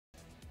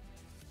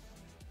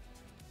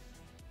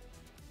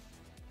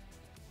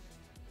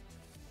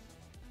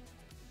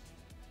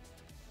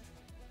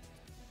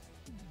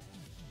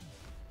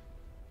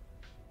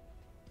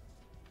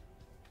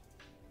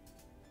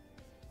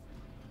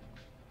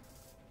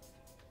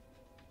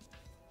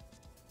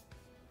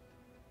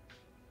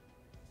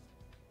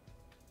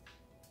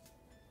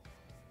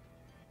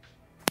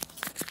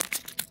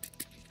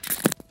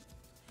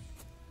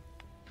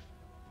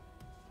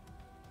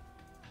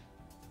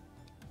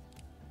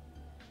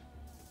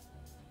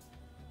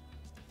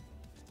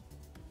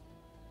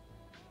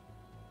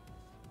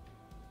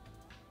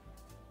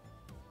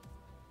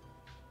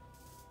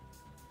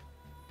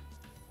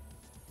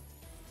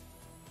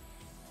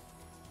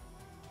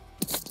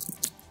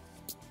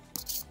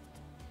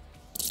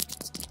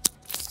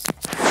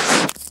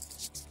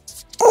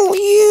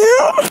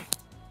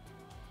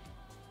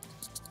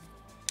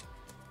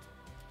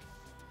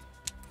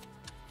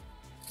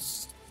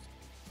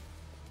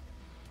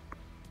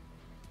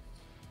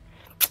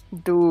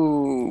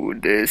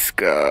this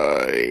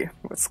guy.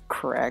 What's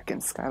cracking,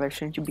 Skylar?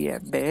 Shouldn't you be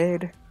at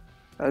bed?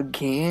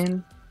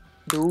 Again?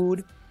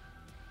 Dude?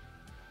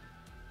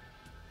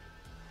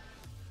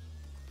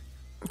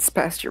 It's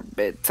past your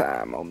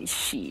bedtime, homie.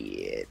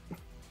 Shit.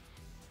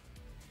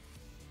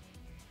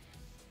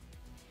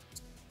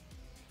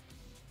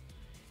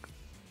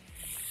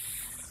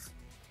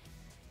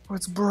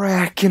 What's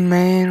bracking,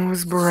 man?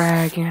 What's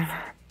bracking?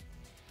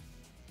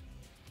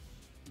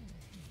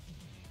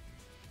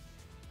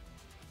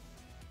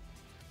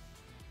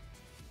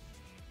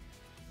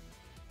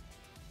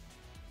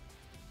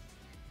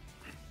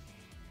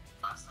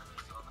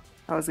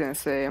 I was gonna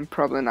say, I'm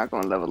probably not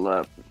gonna level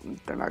up.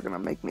 They're not gonna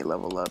make me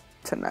level up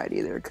tonight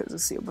either, because I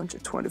see a bunch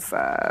of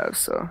 25,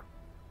 so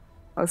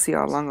I'll see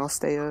how long I'll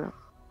stay up.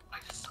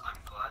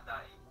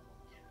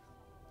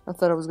 I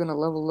thought I was gonna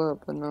level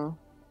up, but no.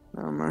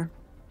 Never mind.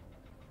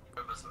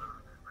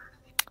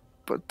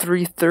 But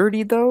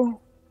 3:30 though?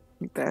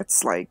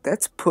 That's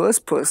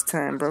puss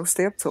time, bro.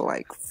 Stay up till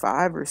like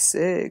 5 or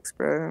 6,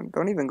 bro.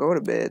 Don't even go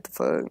to bed, the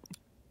fuck.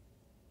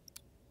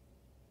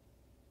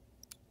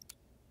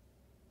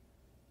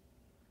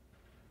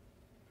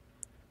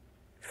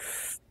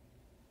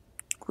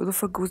 Who the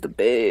fuck goes to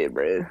bed,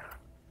 bro?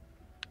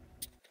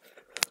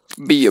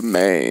 Be a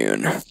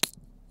man.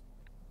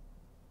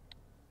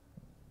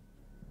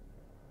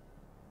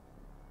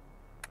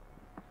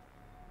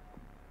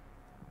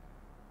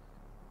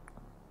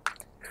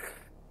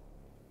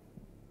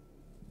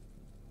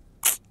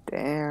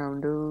 Damn,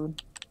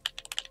 dude.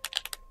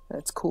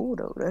 That's cool,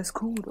 though. That's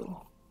cool,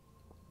 though.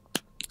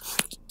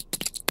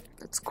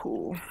 That's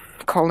cool.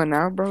 Calling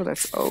out, bro,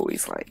 that's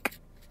always, like,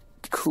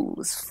 cool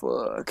as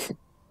fuck.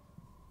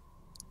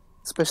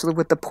 Especially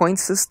with the point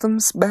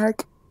systems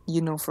back.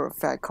 You know for a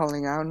fact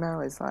calling out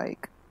now is,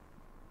 like,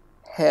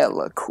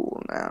 hella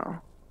cool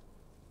now.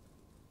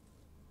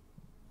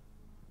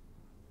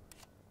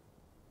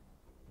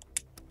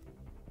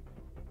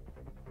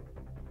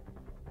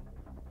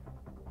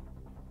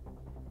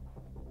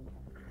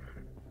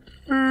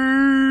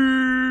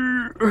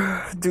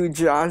 Dude,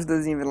 Josh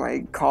doesn't even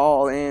like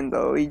call in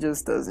though. He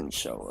just doesn't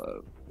show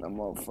up. The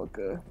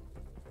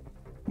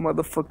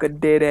motherfucker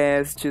dead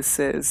ass just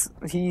says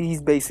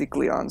he's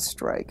basically on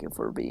strike if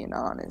we're being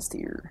honest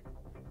here.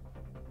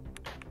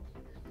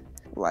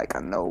 Like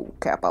a no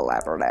kappa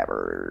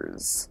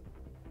labbers.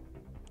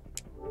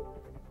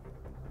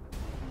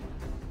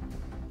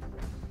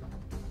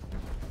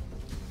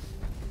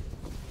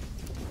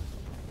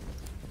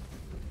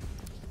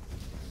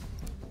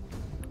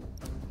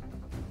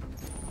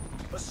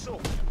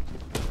 Assault.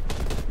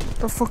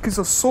 The fuck is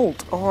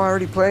assault? Oh, I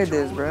already played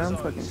this, bro. I'm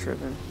fucking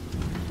tripping.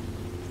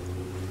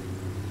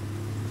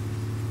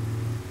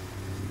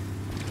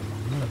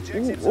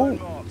 Objective zone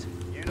marked.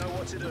 You know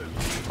what to do.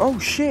 Oh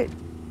shit.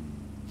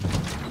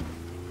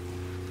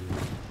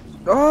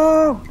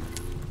 Oh.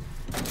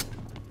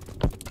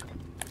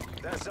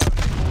 That zone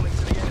is falling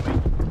to the enemy.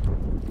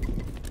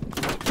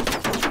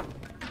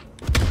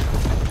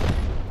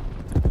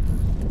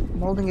 I'm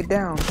holding it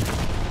down.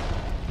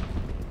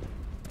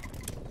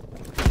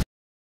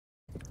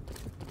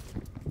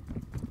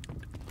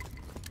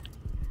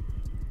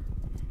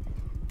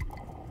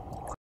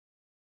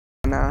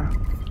 Nah.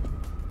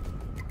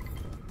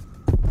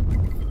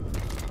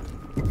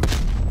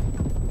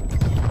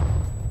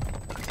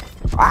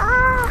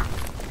 Ah!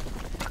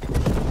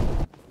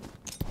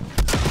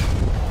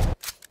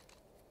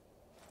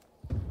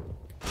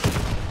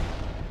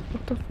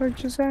 What the fuck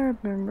just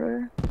happened,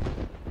 bro?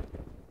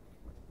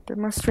 Did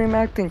my stream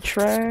acting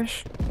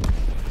trash?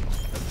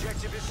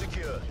 Objective is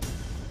secure.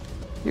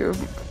 You.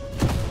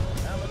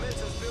 Our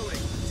momentum's building.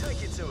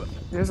 Take it to them.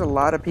 There's a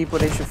lot of people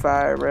they should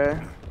fire,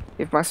 bruh.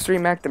 If my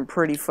stream acting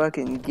pretty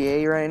fucking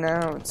gay right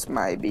now, it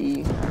might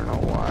be. I don't know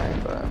why,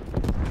 but.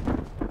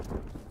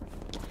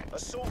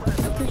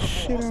 Get this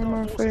shit on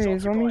my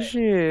face, homie,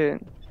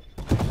 shit.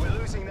 We're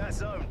losing that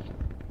zone.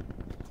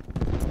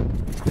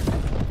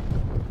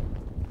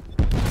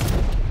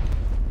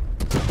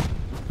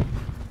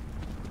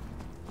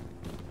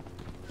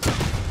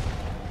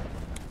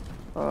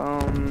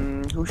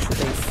 Who should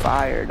they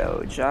fire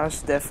though?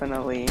 Josh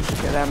definitely.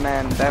 Yeah,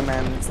 that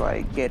man's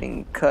like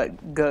getting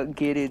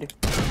gut-gutted.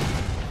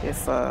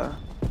 If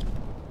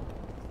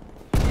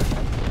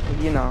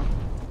you know.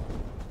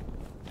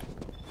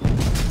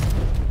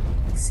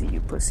 See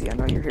you, pussy. I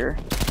know you're here.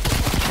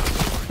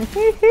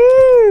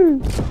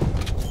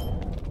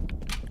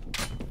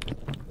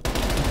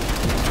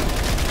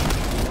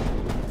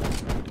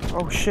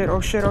 Oh shit!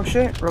 Oh shit! Oh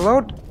shit!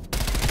 Reload.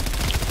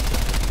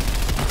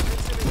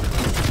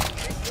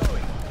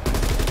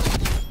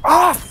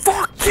 Oh,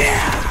 fuck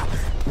yeah!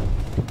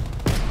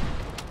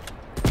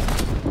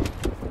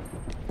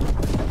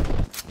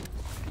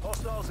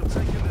 Hostiles have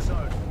taken the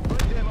zone.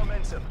 Break their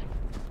momentum.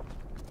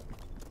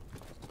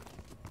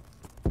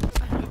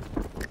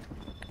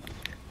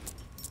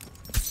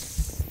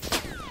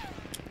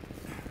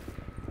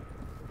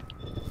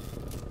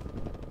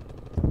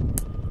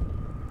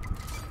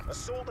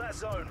 Assault that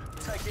zone.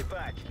 Take it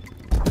back.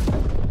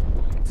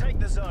 Take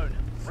the zone.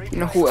 You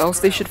know who else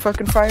they should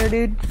fucking fire,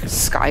 dude?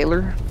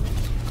 Skyler.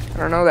 I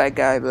don't know that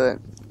guy, but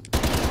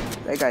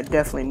that guy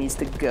definitely needs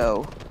to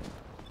go.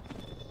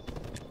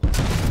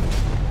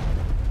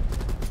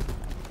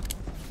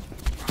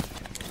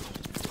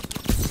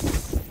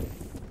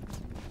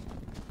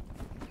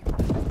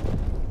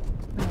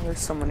 Oh, there's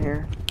someone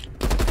here.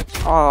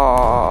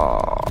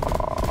 Oh.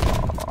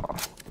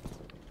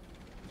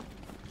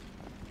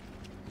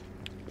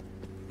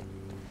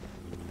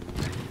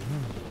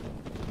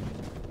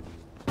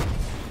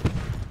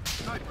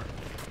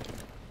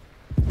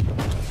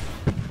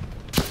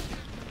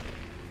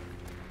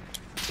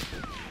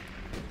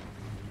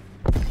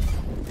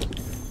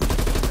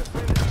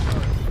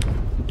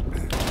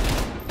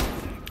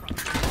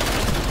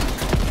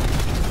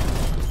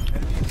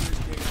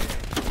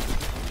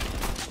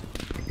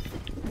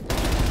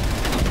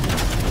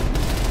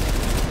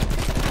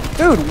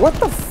 Dude, what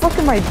the fuck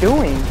am I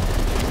doing?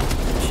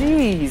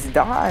 Jeez,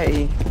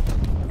 die.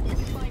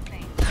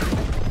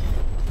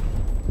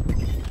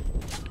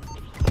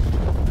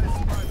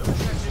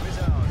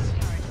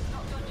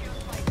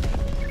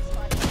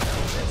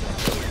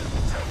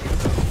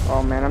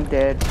 Oh man, I'm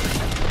dead.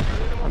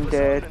 I'm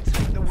dead.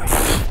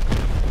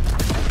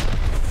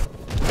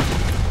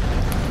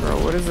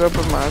 Bro, what is up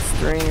with my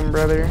stream,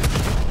 brother?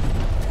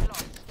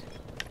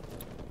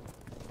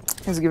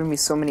 It's giving me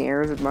so many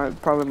errors with my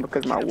probably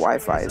because my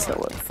Wi-Fi is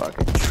hella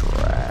fucking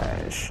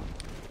trash.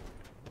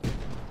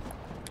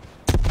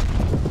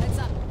 Heads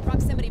up,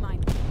 proximity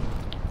mine.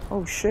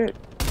 Oh shit.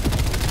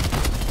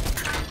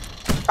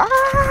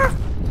 Ah!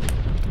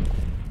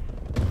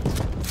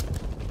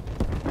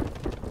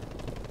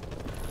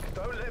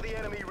 Don't let the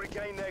enemy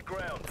regain their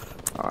ground.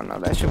 Oh no,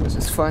 that shit was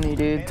just funny,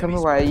 dude. Tell me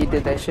why you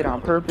did that shit on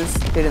purpose.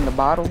 Hitting the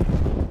bottle.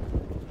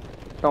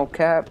 Don't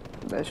cap.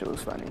 That shit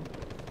was funny.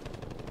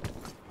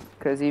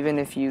 Because even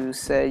if you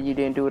said you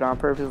didn't do it on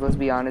purpose, let's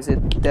be honest,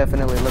 it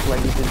definitely looked like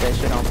you did that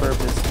shit on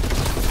purpose.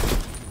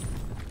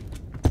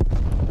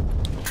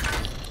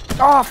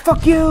 Oh,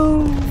 fuck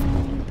you!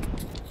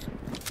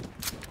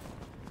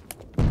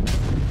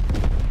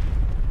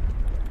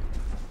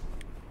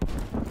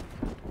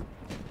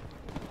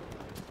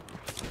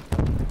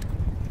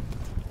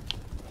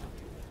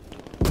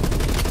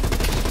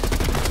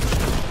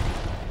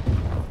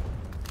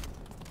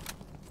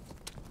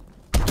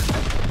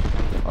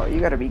 Oh, you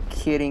gotta be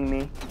kidding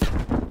me.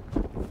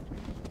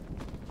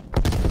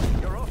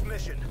 You're off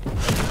mission.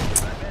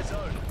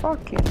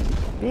 Fucking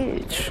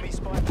bitch. Enemy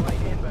spy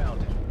plane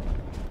inbound.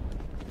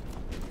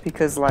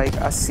 Because like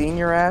I seen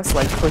your ass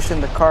like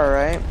pushing the car,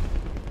 right?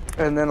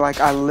 And then like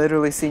I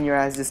literally seen your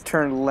ass just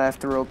turn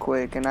left real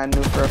quick, and I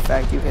knew for a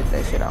fact you hit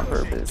that shit on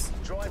purpose.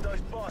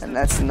 And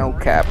that's no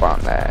cap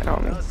on that,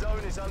 homie. Our zone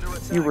is under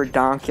attack. You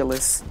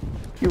redonkulous.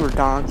 You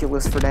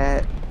redonkulous for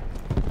that.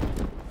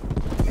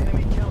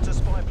 Enemy counter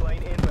spy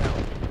plane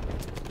inbound.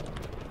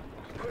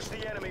 Push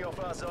the enemy off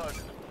our zone.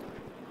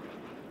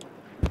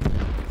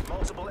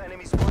 Multiple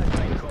enemy spy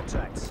plane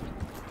contacts.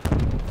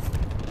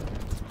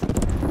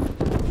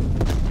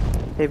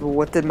 Hey, but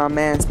what did my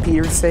man's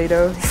Peter say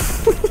though?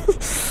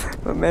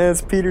 My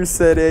man's Peter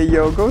said, "Hey,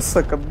 yo, go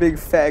suck a big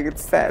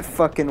fat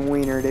fucking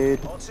wiener,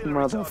 dude,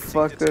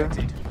 motherfucker."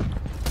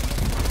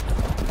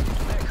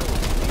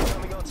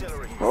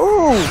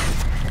 Oh!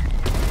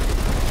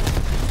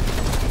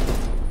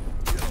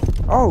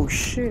 Oh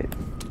shit!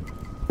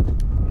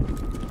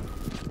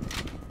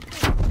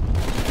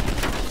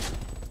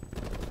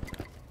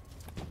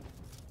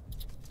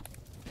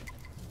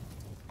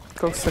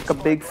 Go suck a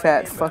big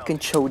fat fucking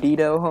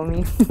chodito,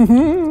 homie.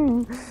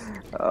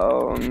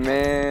 Oh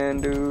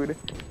man, dude.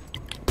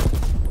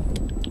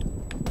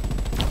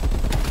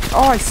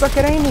 Oh, I suck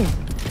at aiming.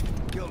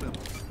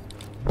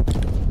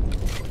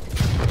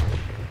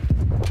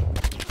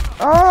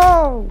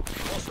 Oh!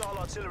 Hostile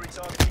artillery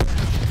target.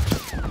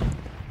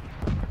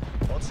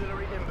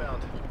 Artillery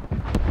inbound.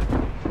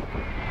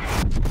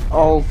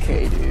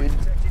 Okay, dude.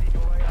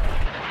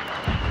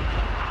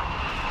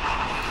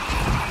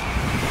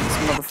 This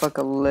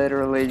motherfucker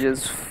literally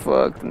just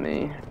fucked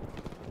me.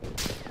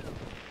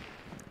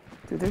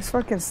 Dude, there's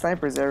fucking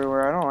snipers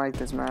everywhere. I don't like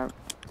this map.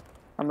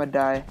 I'ma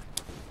die.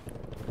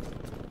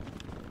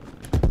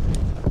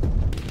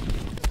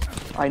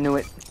 I knew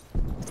it.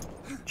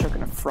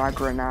 Chucking a frag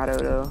granado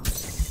though.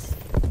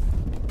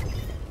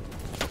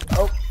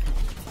 Oh.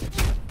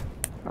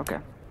 Okay.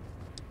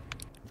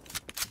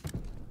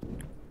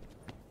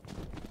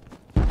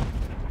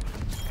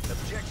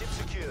 Objective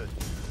secured.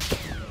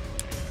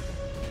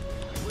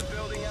 We're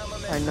building our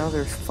momentum. I know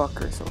there's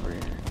fuckers over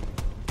here.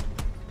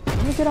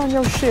 Let me get on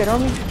your shit,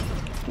 homie.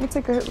 Let me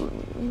take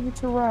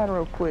a ride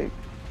real quick.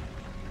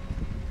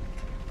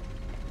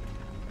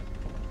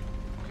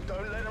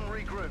 Don't let them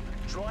regroup.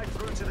 Drive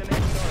through to the next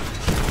zone.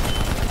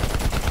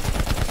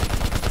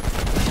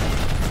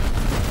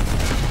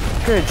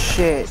 Good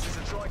shit. Forces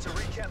are trying to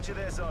recapture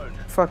their zone.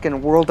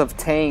 Fucking World of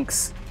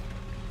Tanks.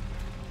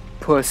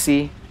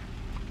 Pussy.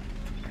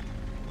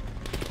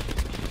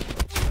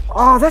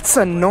 Oh, that's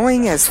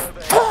annoying as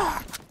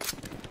fuck.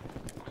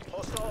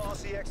 Hostile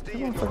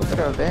RCXD You in your motherfucker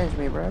better avenge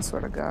me, bro. I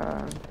swear to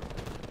God.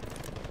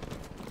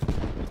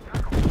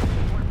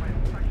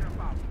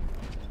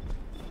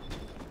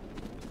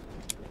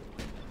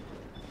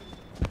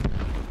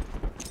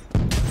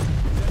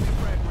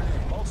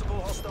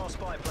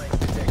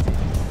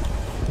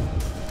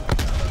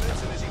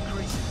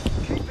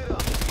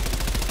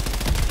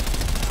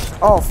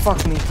 Oh,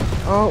 fuck me.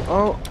 Oh,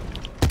 oh.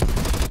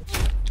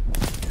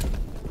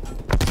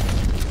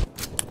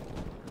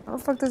 How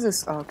the fuck does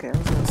this... Oh, okay, I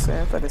was gonna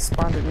say, I thought it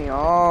spawned me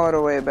all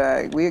the way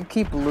back. We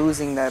keep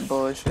losing that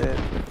bullshit.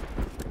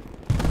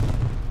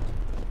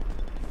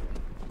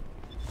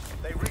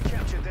 They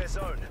recaptured their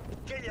zone.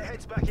 Get your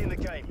heads back in the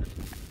game.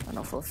 I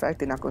know for a fact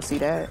they're not gonna see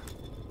that.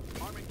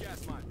 Arming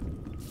gas mine.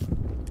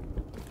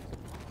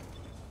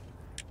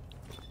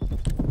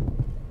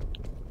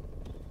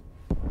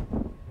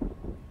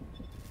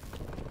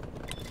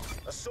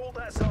 Assault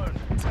that zone.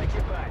 Take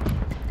it back.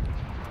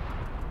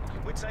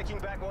 We're taking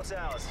back what's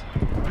ours.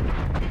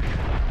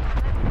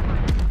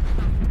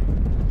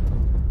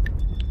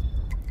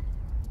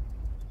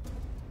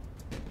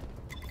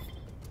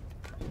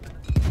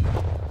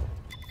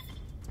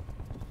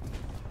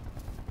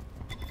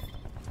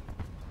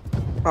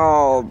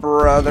 Oh,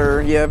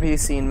 brother. Yep,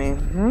 he's seen me.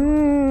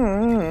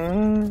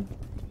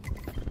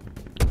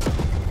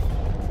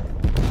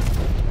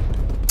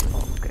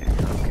 Okay,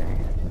 okay.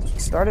 It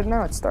started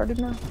now. It started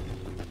now.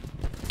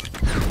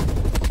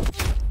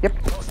 Yep.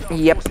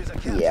 Yep.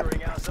 Yep.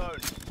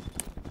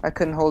 I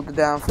couldn't hold it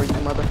down for you,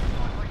 mother.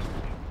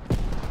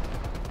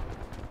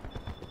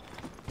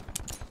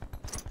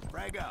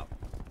 Frag out.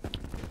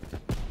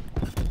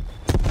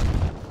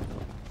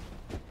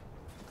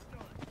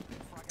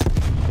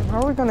 How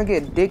are we gonna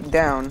get dick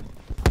down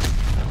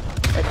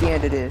at the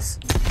end of this?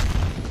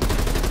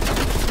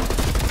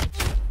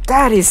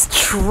 That is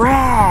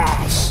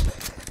trash!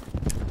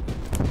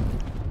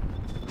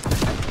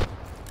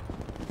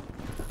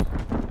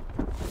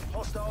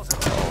 Hostiles in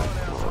the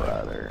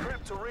Brother.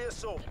 prep to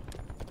reassault.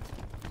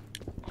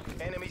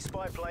 Enemy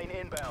spy plane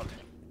inbound.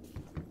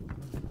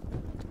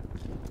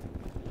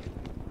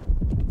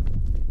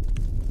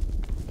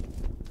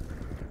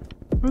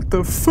 What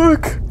the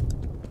fuck?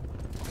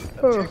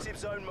 Objective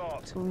zone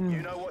marked.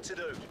 You know what to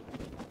do.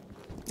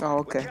 Oh, We're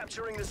okay.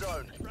 capturing the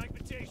zone.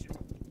 Fragmentation.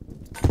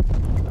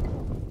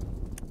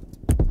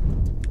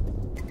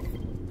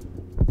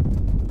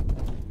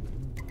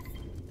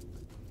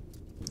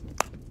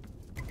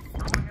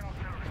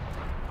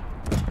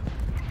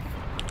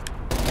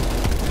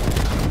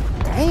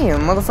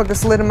 Damn, motherfucker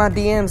slid in my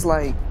DMs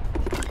like.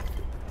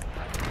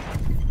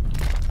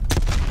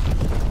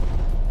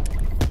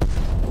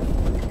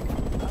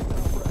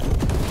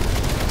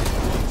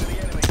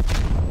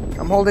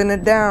 I'm holding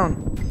it down.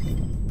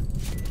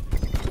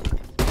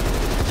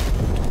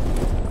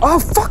 Oh,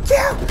 fuck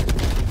yeah!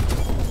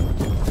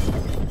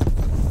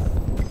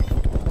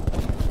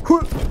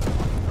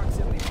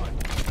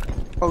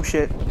 Oh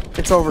shit.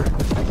 It's over.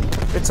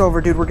 It's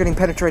over, dude. We're getting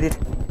penetrated.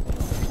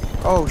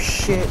 Oh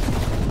shit.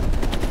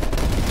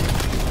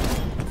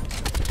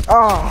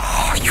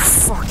 Oh, you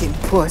fucking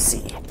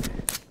pussy.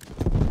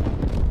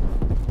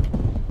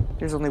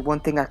 There's only one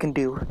thing I can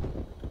do.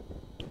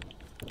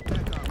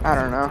 I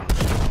don't know.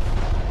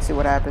 See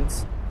what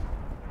happens.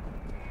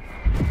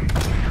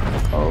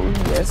 Oh,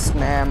 yes,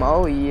 ma'am.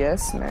 Oh,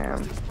 yes,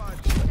 ma'am.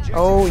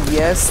 Oh,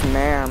 yes,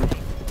 ma'am.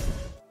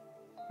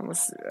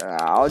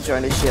 I'll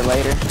join this shit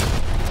later.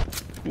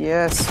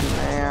 Yes,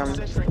 ma'am.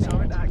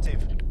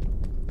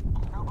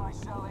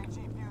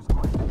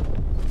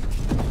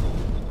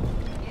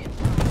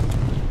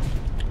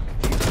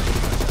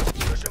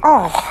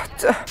 Oh.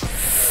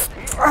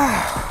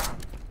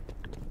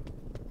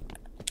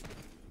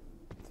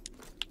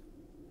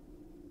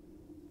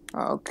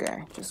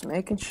 Okay, just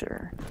making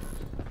sure.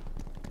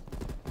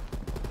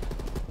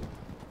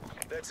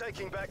 They're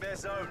taking back their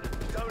zone.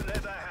 Don't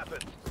let that happen.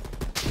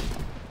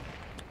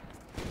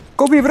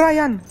 Kobe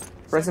Bryant!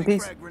 Rest in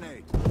peace.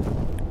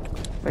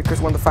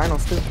 Lakers won the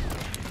finals too.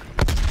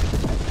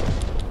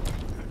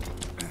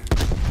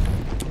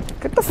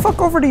 Get the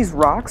fuck over these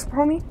rocks,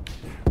 homie.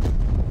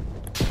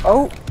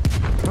 Oh,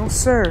 no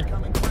sir.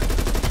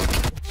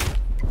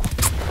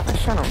 I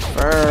shot him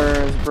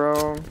first,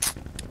 bro.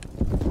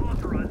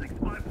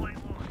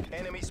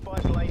 Enemy spy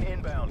plane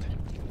inbound.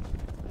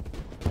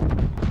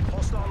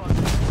 Hostile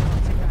active.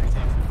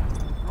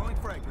 Throwing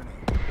frag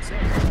grenade.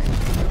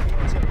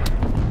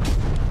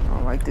 I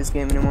don't like this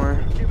game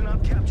anymore. Giving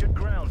up captured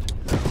ground.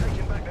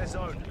 Taking back their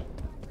zone.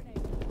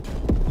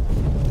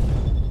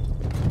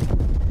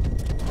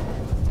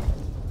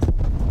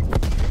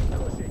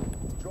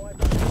 Drive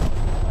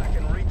back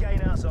and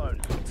regain our zone.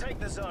 Take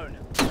the zone.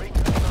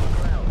 Reclaim our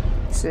ground.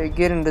 Say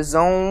get in the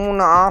zone.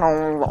 I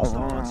don't.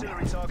 Hostile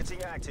artillery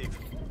targeting active.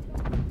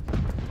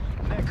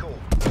 Nickel.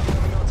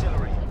 Incoming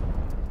artillery.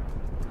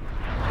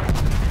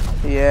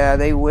 Yeah,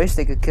 they wish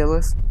they could kill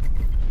us.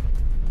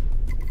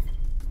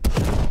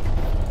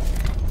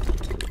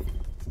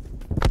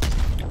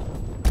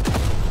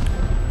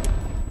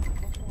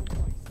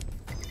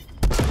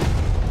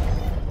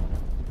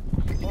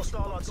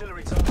 Hostile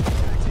artillery targeting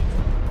active.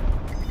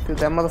 Dude,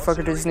 that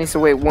motherfucker just needs to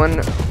wait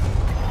one.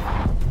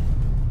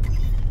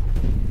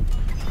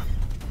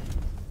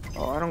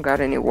 Oh, I don't got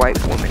any white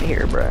woman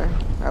here, bruh.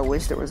 I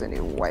wish there was any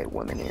white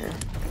woman here.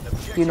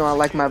 You know I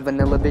like my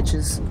vanilla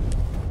bitches.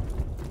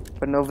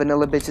 But no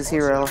vanilla bitches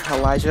here,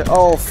 Elijah.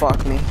 Oh,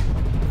 fuck me.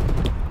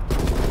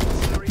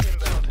 Artillery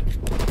inbound.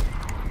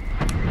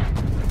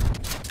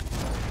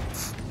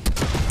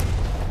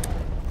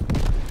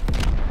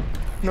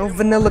 No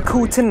vanilla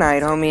cool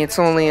tonight, homie. It's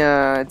only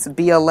it's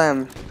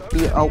BLM.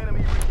 Oh.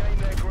 Enemy regain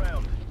their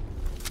ground.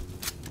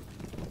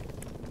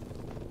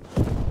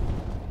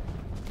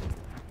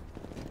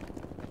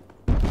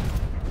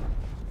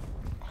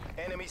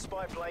 Enemy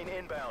spy plane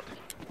inbound.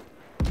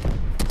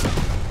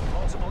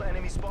 Multiple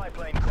enemy spy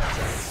plane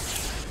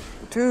contact.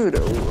 Dude,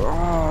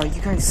 oh,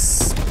 you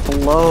guys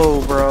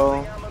blow,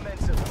 bro. Our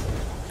momentum.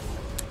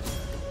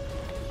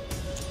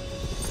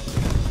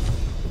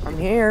 I'm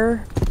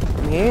here.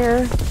 I'm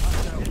here.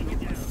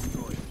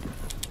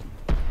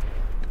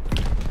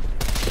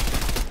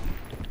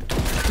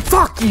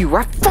 Fuck you!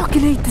 I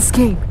fucking hate this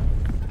game.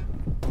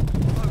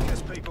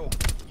 Focus, people.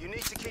 You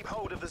need to keep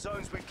hold of the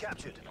zones we've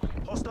captured.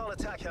 Hostile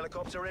attack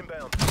helicopter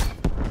inbound.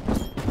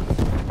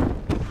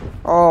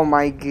 Oh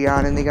my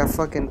god, and they got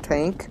fucking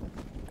tank.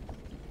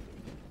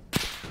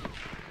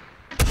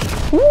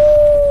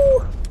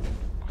 Woo!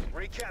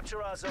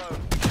 Recapture our zone.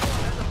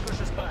 Let them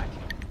push us back.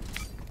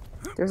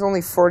 There's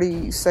only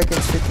 40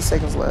 seconds, 50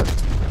 seconds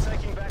left. We're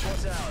taking back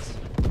what's ours.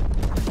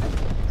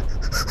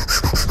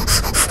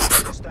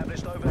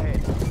 Established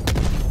overhead.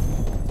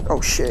 Oh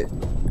shit.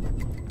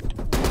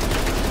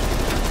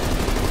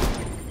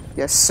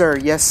 Yes sir,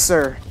 yes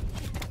sir.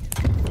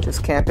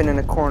 Just camping in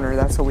a corner,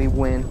 that's how we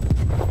win.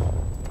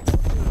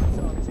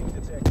 Targeting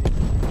detected.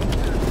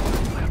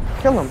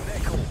 Kill him.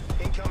 Nickel.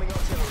 Incoming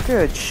artillery.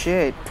 Good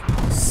shit.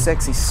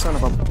 Sexy son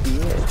of a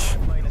bitch.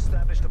 Plane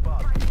established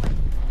above.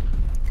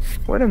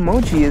 What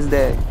emoji is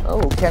that?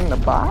 Oh, cat in a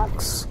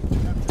box?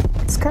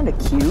 It's kinda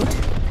cute.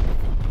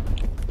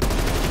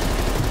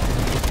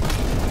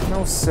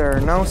 No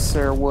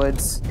sir,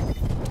 Woods.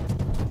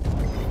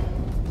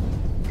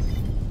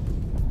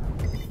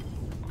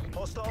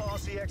 Hostile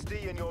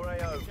RCXD in your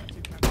AO.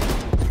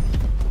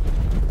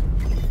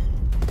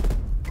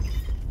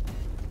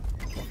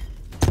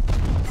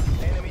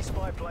 Enemy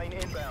spy plane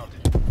inbound.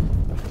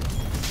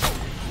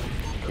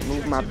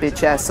 Move my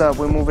bitch ass up.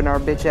 We're moving our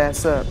bitch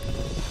ass up.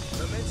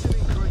 Momentum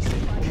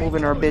increasing. We're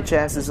moving our bitch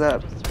asses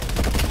up.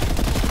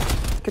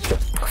 Get your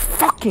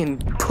fucking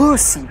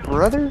pussy,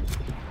 brother.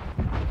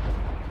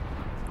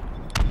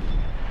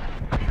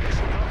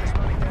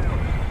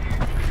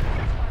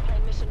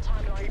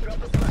 Keep up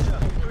the pressure.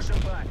 Push them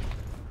back.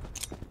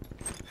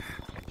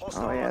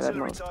 Hostile Oh, yeah, that artillery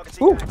mo-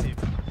 targeting Ooh. active.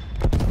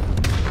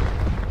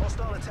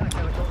 Hostile attack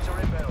helicopter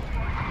inbound.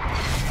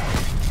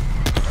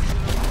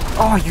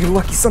 Oh, you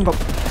lucky son of a...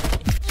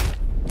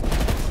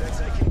 They're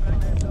taking back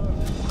their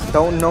zone.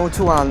 Don't know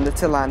till I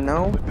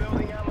know.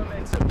 Building our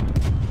momentum.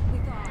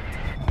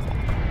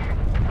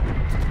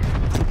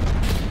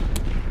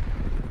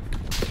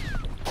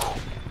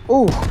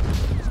 Ooh.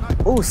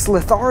 Ooh,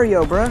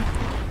 Slithario, bruh.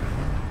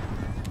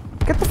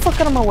 Get the fuck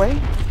out of my way.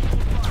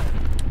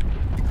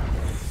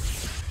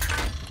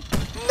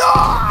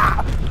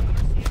 No!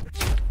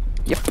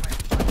 Yep.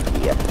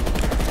 Yep.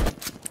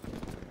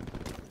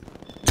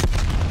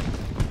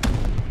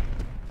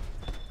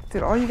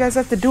 Dude, all you guys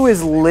have to do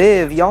is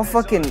live. Y'all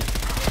fucking...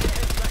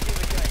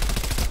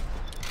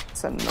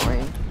 It's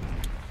annoying.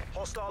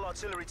 Hostile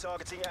artillery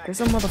targeting There's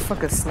active. a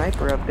motherfucking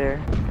sniper up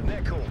there.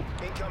 Nickel.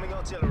 Incoming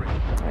artillery.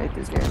 I hate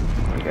this game.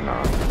 I'm getting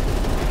off.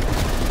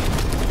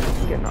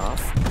 I'm getting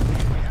off. We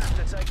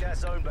have to take that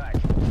zone back.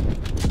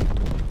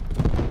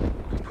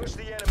 Push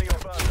the enemy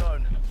off our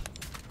zone.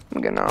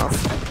 I'm getting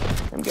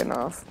off. I'm getting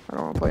off. I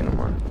don't want to play no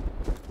more.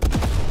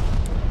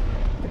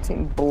 My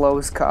team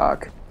blows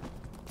cock.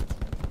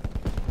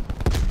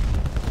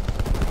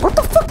 What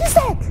the fuck is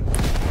that?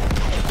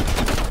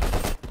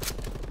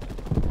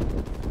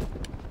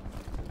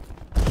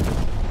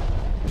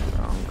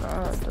 Oh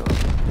god, dude.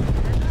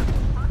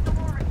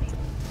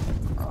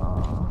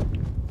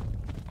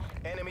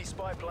 Enemy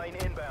spy plane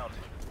inbound.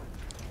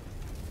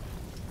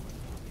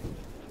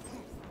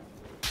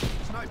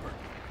 Sniper.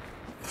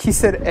 He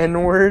said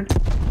N-word.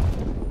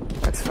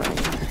 That's funny.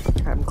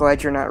 I'm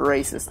glad you're not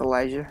racist,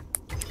 Elijah.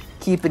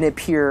 Keeping it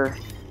pure.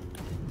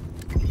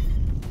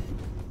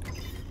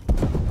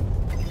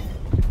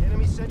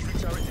 Enemy sentry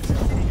turret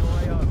detected in your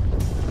AO.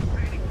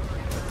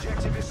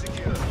 Objective is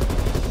secure.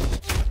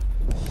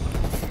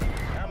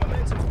 Our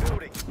momentum's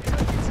building. Take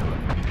it to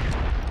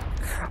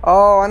them.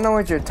 Oh, I know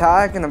what you're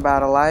talking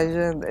about,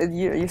 Elijah.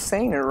 You're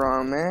saying it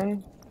wrong,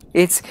 man.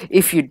 It's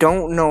if you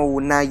don't know,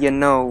 now you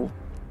know.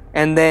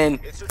 And then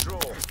It's a draw.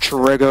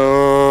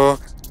 trigger.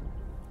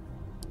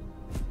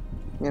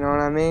 You know what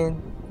I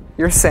mean?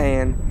 You're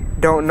saying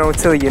don't know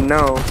till you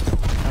know.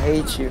 I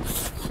hate you.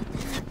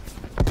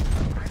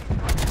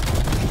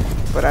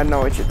 But I know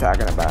what you're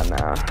talking about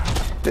now.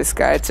 This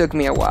guy, it took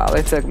me a while.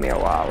 It took me a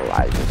while,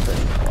 Elijah. It took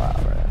me a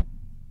while, bro.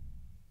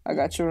 I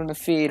got you in the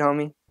feed,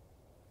 homie.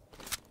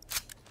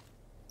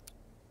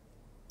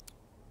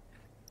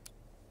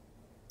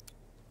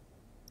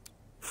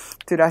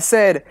 Dude, I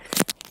said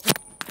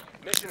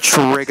Mission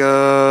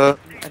trigger.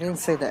 I didn't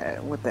say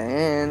that with the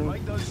N,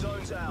 Make those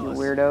zones you ours.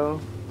 weirdo.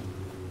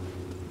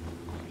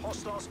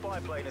 Hostile spy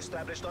plane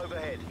established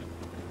overhead.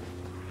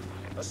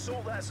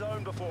 Assault that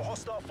zone before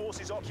hostile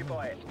forces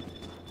occupy it.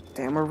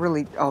 Damn, we're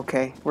really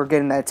okay. We're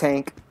getting that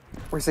tank.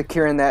 We're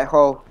securing that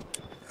hole.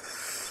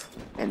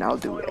 and I'll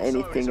do Final zone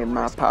anything is a in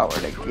my risk. power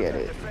to Prove get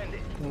and it. defend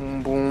it.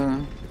 Boom,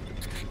 boom,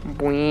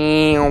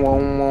 boom,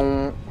 boom,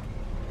 boom.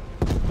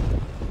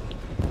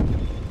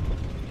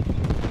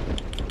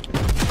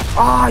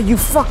 Ah, you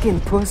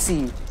fucking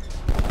pussy!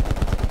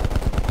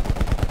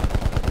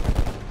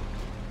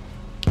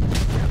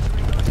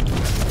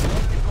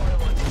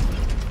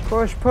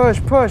 Push,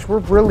 push, push! We're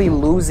really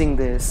losing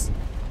this.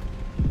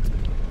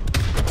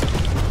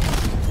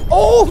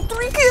 Oh,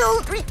 3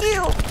 kills, 3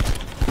 kills!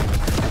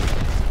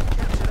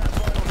 Capture that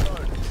final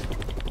zone.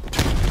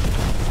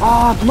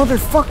 Ah,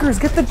 motherfuckers,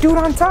 get the dude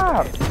on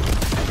top!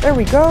 There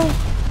we go.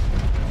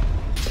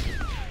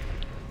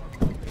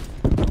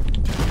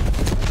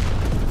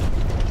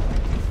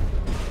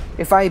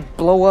 If I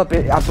blow up,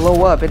 I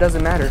blow up. It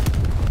doesn't matter.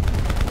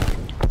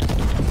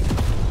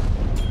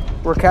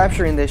 We're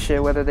capturing this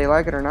shit, whether they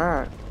like it or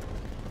not.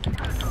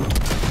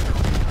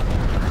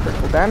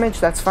 Critical damage?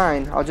 That's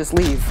fine. I'll just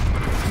leave.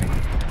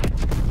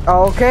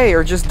 Okay,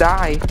 or just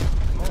die.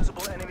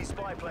 Multiple enemy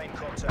spy plane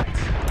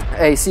contacts.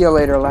 Hey, see you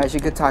later, Elijah.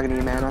 Good talking to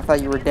you, man. I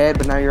thought you were dead,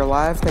 but now you're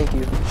alive. Thank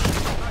you.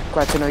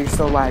 Glad to know you're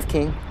still alive,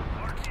 King.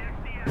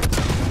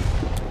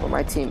 Well,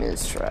 my team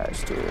is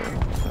trash, too.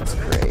 That's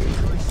crazy.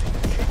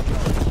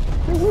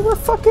 We were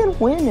fucking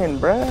winning,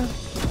 bruh.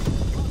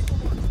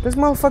 This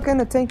motherfucker in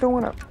the tank don't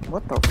wanna.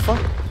 What the fuck?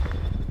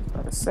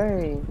 About to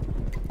say.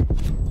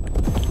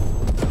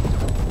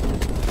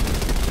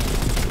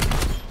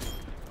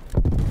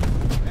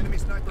 Enemy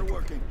sniper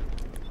working.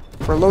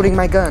 Reloading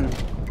my gun.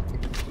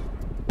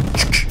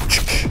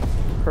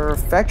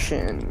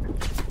 Perfection.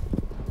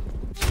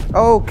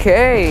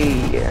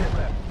 Okay.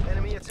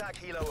 Enemy attack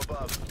helo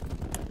above.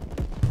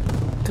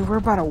 Dude, we're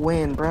about to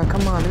win, bruh.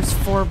 Come on, there's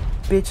 4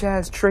 bitch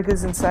ass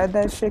triggers inside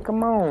that shit.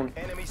 Come on.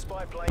 Enemy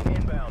spy plane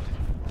inbound.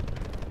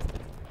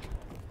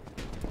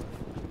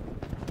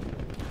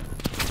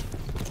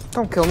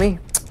 Don't kill me.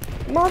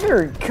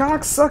 Mother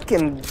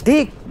cocksucking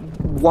dick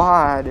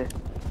wad.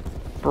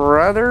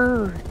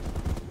 Brother.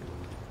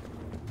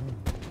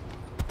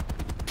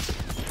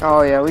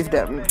 Oh yeah, we've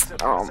definitely.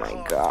 Oh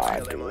my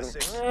god, dude.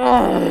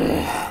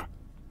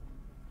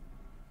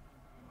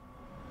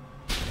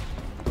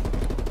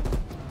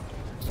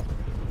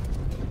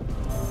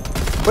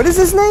 What is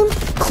his name?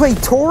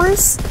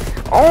 Claytaurus?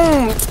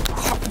 Oh,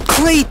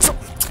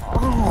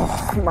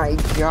 Oh my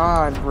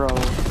god, bro.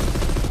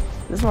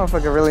 This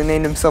motherfucker really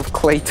named himself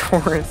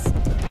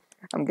Claytaurus.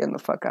 I'm getting the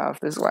fuck off.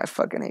 This is why I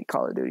fucking hate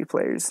Call of Duty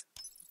players.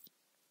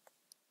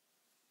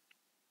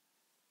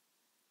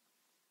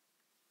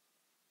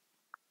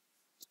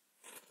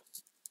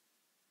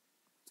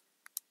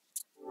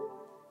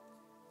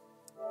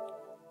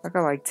 I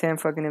got like 10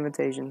 fucking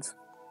invitations.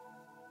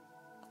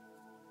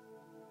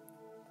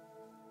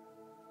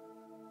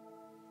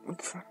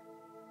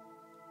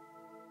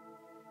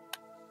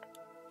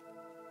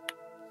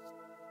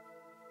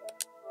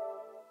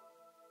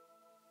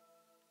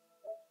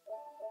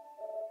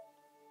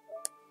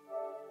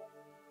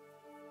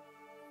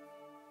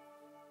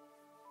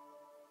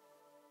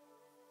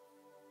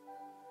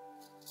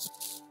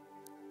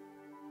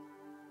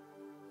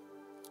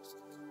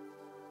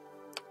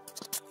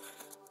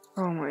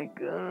 Oh my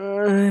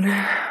god.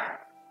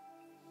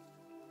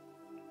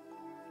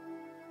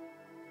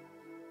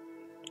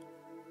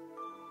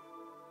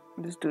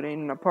 This dude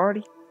ain't in a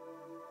party?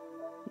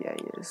 Yeah,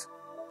 he is.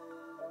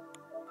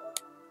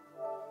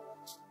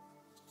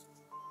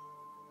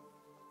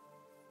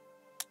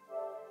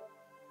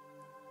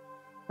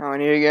 Oh, I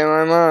need to get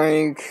my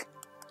mic.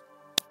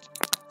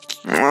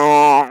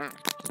 Oh.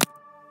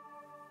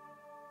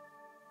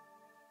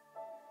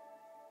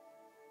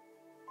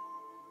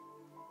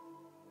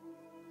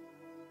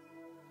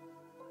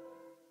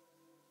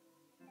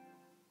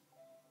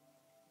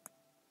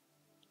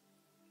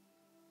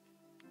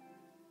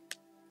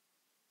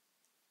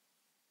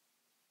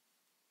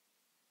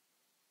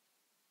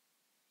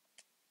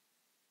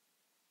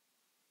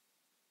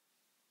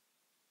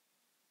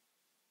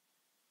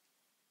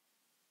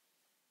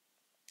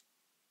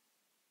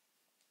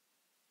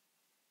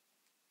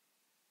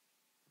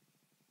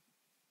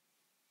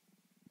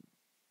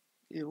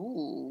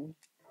 Ew.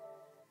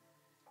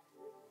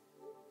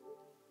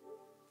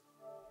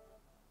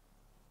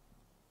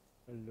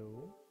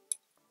 Hello?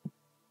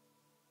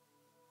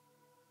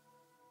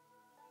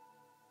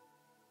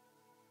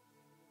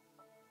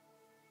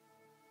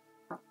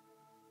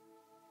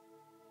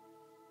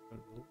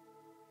 Hello?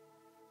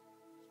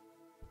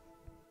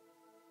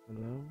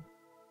 Hello?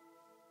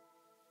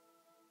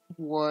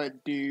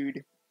 What,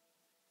 dude?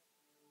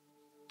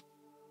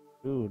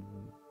 Dude,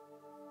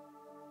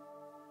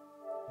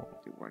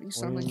 Dude, why do you what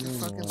sound do like you you're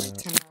mean fucking like what?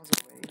 10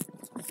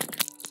 miles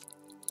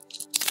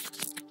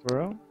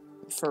Bro? away?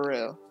 For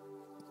real.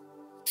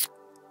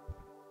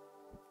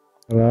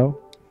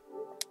 Hello?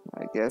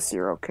 I guess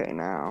you're okay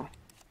now.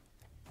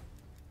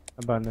 How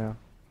about now?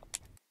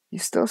 You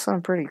still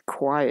sound pretty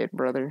quiet,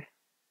 brother.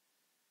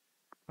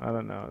 I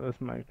don't know. This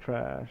mic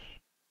trash.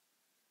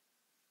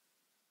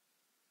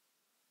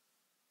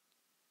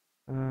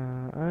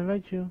 I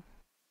invite you.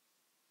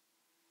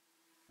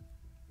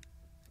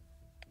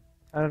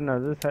 I don't know.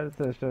 This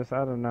headset's just.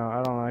 I don't know.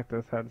 I don't like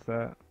this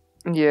headset.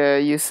 Yeah,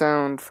 you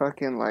sound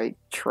fucking like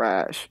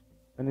trash.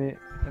 I need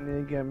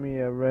to get me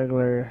a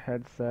regular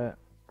headset.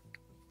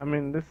 I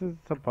mean, this is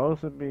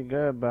supposed to be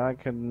good, but I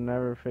could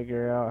never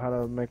figure out how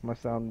to make me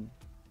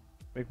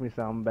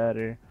sound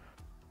better.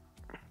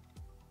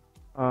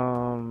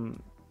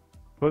 Um,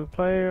 quick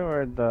play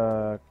or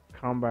the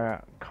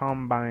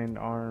combined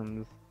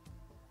arms?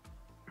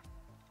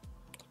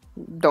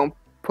 Don't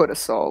put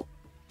assault.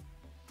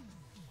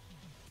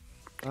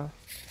 Huh?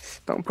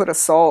 Don't put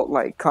assault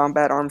like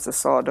combat arms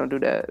assault. Don't do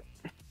that.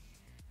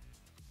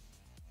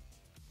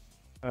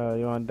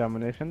 You want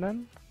domination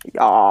then?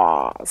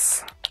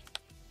 Yas.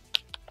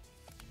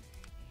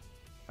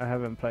 I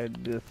haven't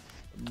played this,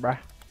 bruh.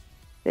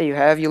 Yeah, you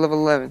have. You level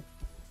 11.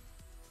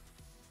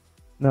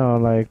 No,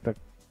 like the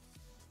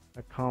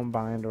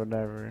combined or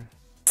whatever.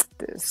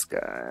 This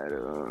guy.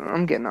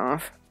 I'm getting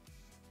off.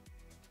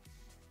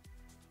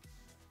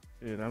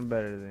 Dude, I'm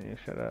better than you.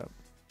 Shut up.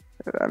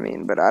 I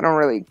mean, but I don't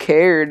really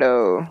care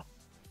though.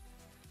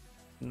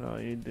 No,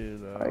 you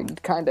do I though.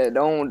 kinda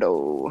don't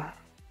though.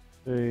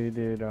 You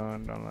do,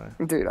 don't lie.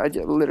 Dude, I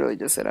just literally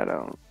just said I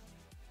don't.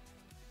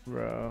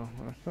 Bro,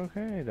 that's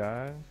okay,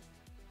 dog.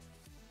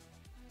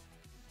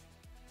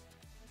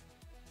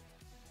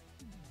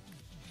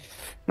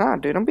 Nah,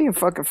 dude, I'm being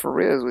fucking for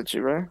reals with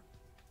you, bro.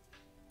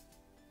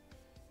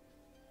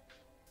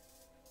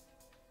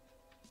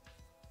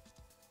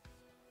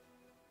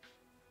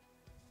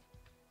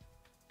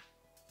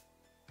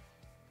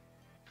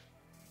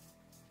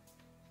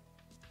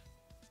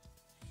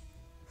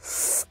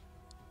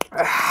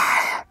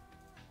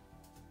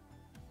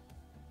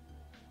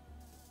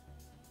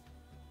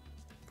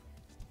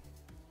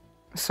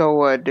 So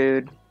what,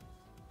 dude?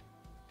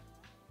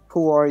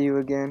 Who are you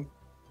again?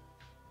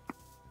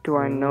 Do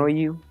I know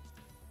you?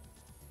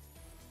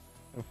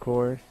 Of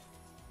course.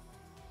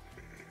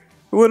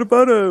 What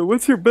about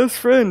what's your best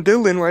friend,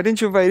 Dylan? Why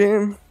didn't you invite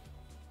him?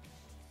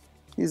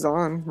 He's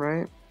on,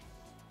 right?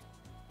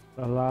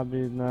 The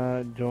lobby's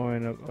not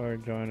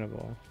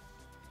joinable.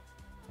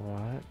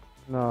 What?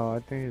 No, I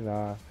think he's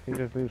off. He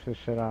just leaves his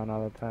shit on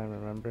all the time,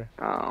 remember?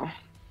 Oh.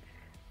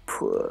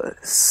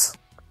 Puss.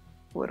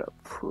 What a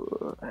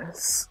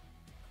puss.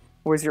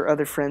 Where's your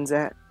other friends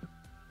at?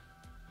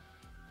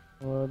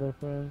 What other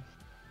friends?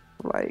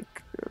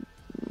 Like,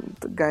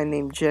 the guy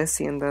named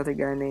Jesse and the other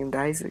guy named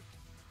Isaac.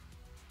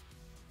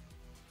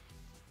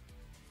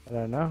 I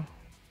don't know.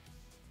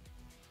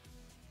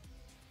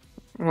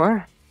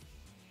 What?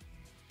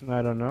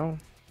 I don't know.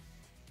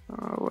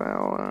 Oh,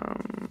 well,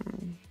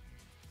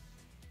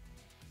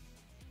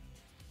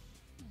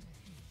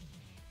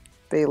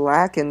 they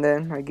lacking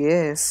then, I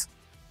guess.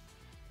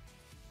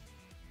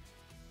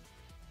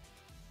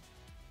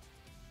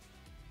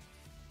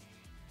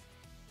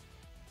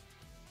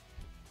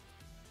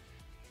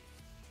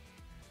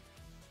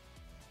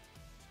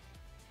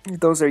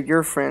 Those are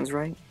your friends,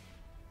 right?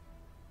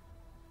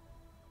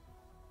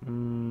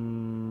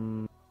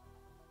 No.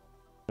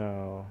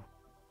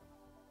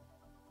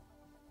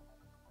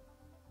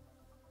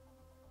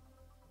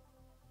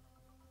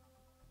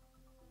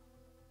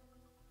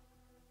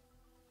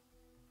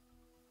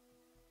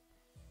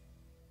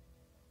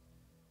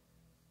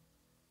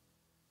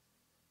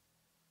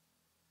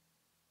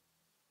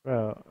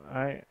 Bro,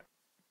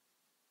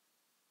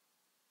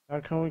 how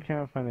come we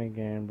can't find a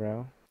game,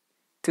 bro?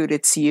 Dude,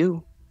 it's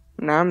you,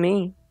 not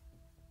me.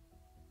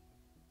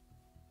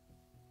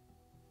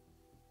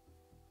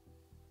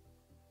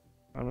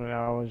 I mean,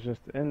 I was just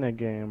in the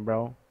game,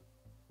 bro.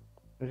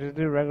 Let's just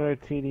do regular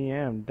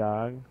TDM,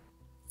 dog.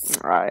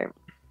 Alright.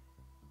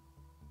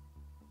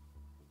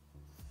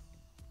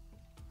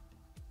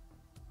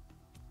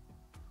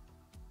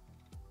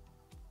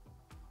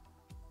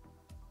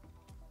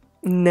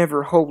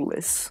 Never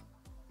hopeless.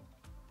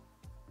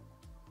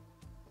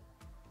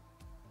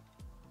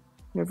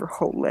 Never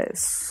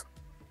hopeless.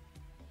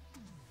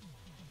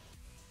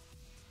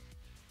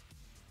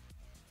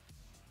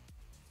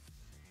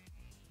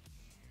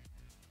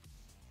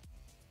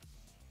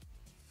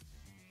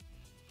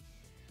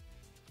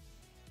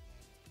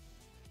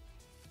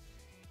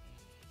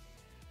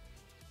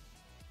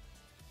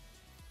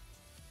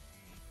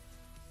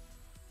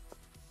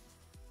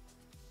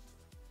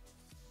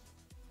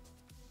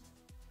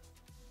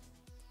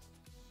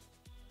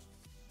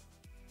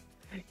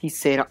 He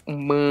said,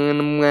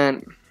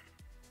 man.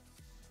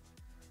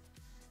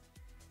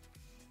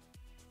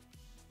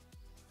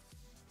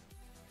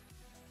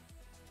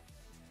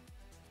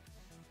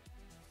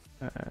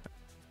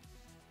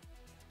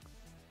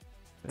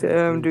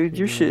 Damn, dude,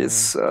 your shit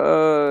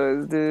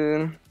sucks,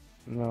 dude.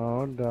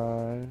 No,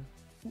 dog.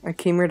 I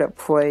came here to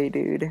play,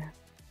 dude.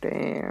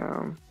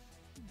 Damn.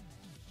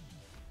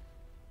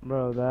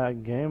 Bro,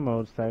 that game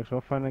mode sucks.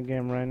 Go find a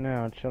game right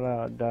now. Chill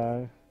out,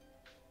 dog.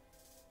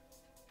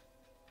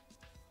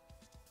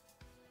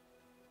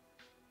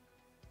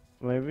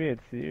 Maybe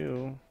it's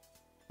you.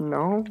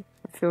 No,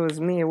 if it was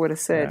me, I would have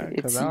said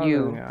Yeah, 'cause it's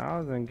you. I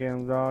was in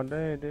games all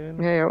day, dude.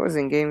 Hey, I was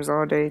in games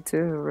all day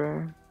too,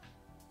 bro.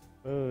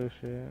 Oh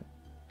shit.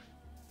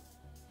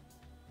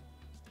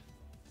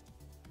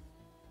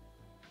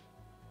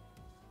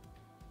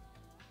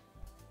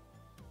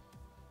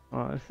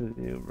 Oh, this is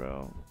you,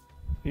 bro.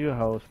 You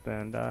host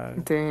then,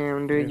 dog.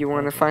 Damn, dude, You're you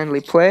want to fucking-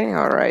 finally play?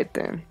 All right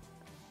then.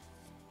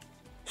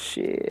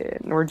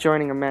 Shit, we're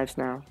joining a match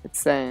now. It's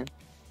saying.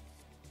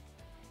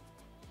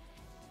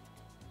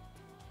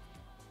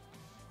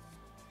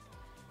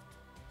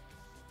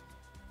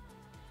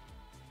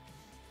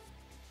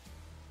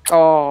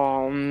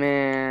 Oh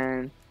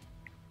man.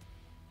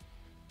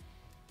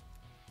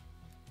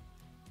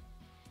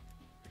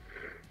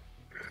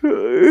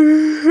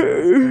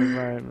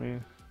 Invite me.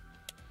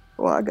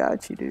 Well, I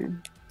got you,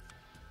 dude.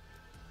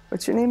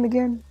 What's your name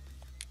again?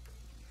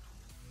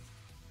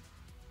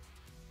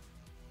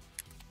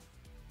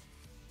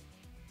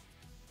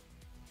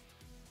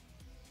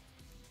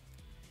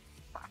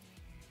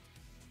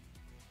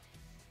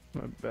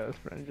 My best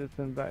friend just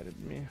invited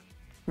me.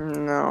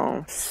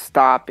 No,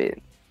 stop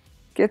it.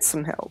 Get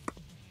some help.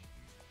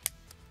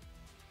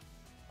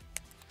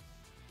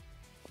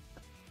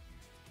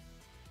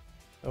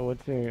 So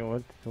what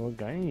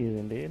gun you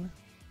using, dude?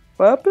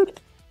 What happened?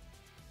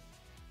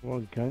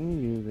 What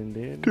gun you using,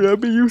 dude? Dude,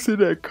 I've been using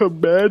that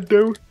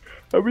commando.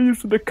 I've been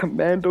using the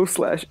commando /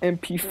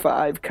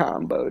 MP5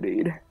 combo,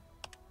 dude.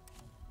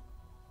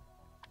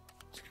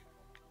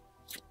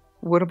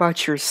 What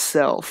about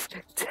yourself?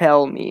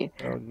 Tell me.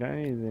 What gun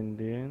you using,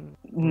 dude?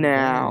 What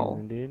Now.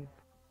 gun you using, dude?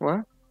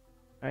 What?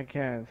 I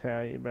can't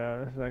tell you,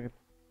 bro. It's like a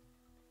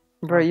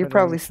Bro, you're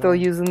probably still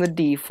confidential. using the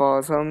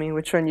defaults, homie.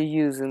 Which one you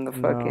using? The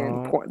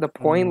fucking No, the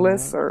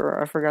pointless, no.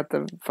 or I forgot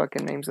the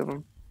fucking names of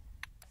them.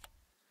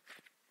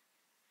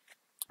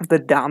 The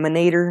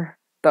dominator,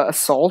 the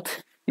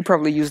assault. You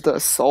probably use the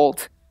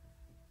assault.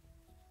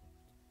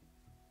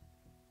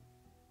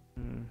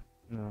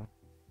 No.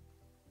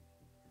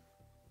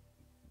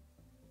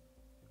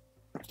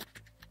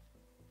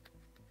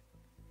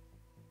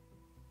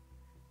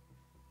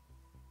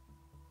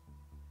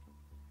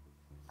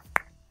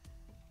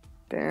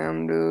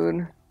 Damn,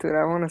 dude. Dude,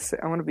 I want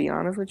to be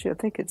honest with you. I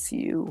think it's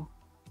you.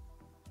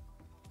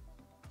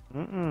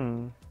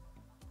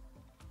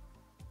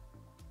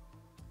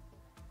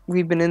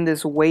 We've been in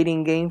this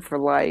waiting game for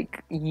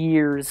like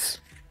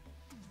years.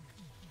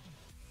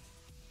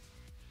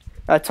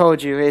 I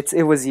told you, it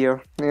was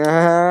you.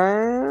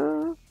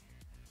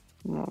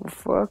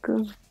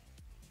 Motherfucker.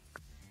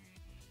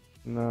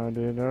 No,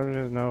 dude.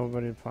 There's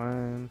nobody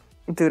playing.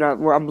 Dude,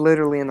 I'm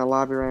literally in the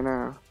lobby right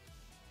now.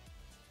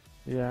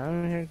 Yeah,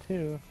 I'm here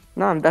too.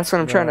 No, that's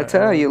what I'm trying to But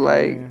tell you.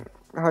 Like, me.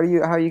 how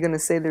are you gonna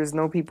say there's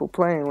no people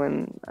playing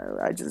when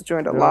I just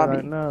joined a There was, lobby?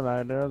 like, no,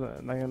 like there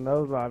was, like in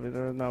those lobbies,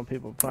 there was no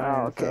people playing.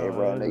 Oh, okay, so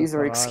bro. it was These just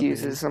are a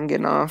excuses. lobby. I'm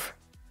getting off.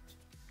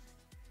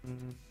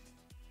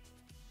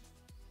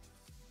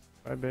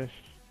 Bye, bitch.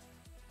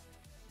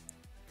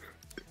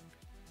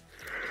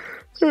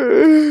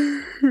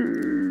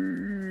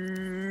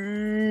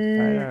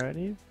 Tired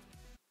already?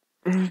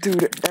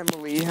 Dude,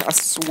 Emily, I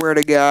swear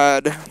to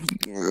God.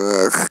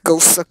 Ugh, go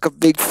suck a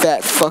big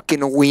fat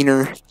fucking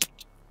wiener.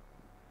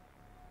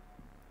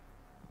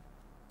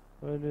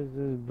 What is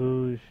this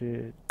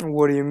bullshit?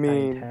 What do you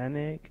mean?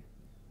 Titanic?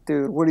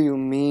 Dude, what do you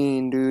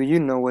mean, dude? You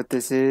know what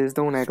this is.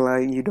 Don't act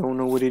like you don't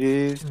know what it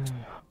is.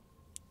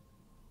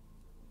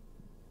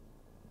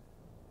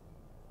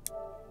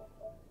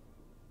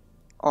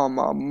 Oh,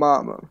 my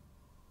mama.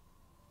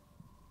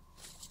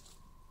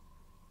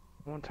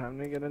 One time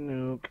to get a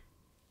nuke.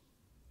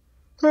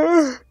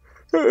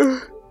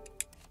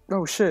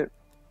 Oh, shit.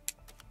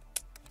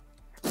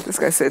 This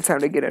guy said time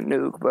to get a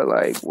nuke, but,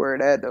 like, where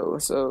it at, though?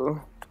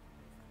 So,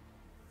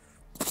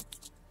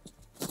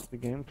 The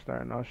game's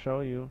starting, I'll show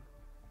you.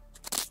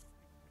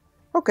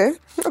 okay.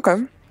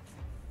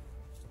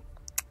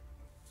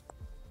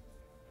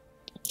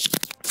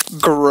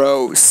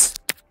 Gross.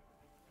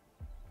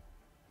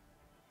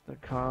 The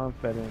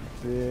confidence,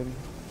 dude.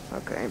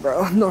 Okay,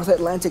 bro. North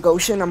Atlantic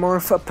Ocean. I'm more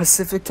of a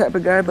Pacific type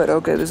of guy, but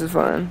okay, this is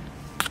fine.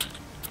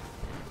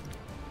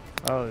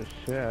 Oh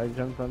shit, I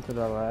jumped onto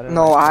the ladder.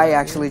 No, like I that.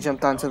 actually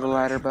jumped onto the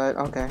ladder, but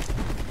okay. Seize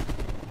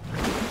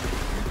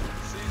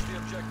the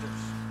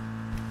objectives.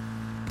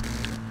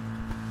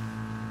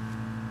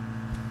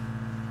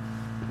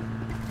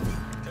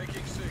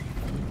 Taking C.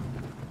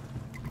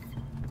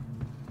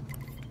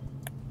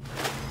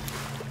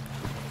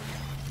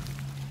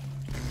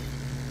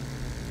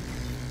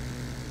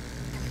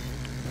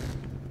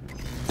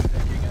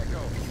 Taking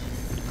Echo.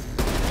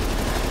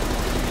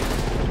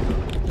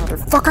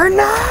 Motherfucker,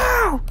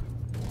 no!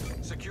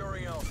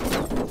 Securing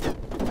Alpha.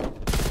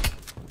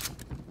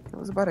 I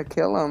was about to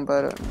kill him,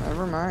 but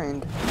never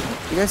mind.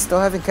 You guys still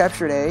haven't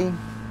captured A?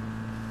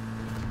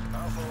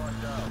 Alpha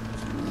locked down.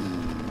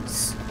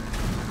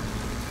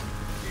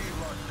 E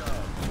locked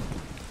down.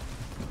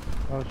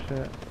 Oh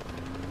shit.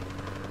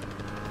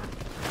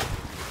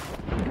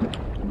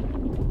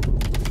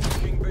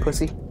 Taking B.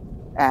 Pussy.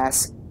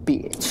 Ass.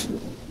 Bitch.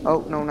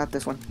 Oh, no, not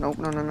this one. Nope,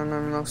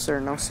 no, sir,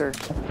 no, sir.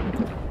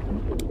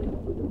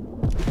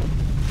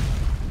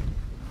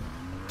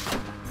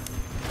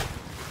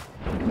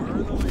 We're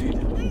in the lead.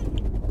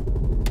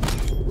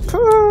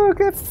 Oh,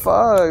 get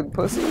fucked,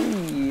 pussy.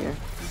 C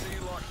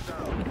locked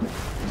down.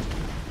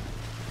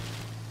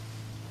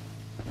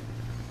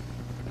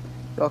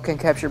 Y'all can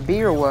capture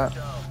B or what?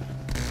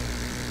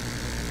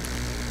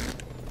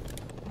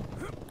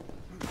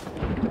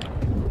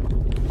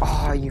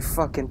 Oh, you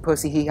fucking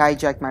pussy. He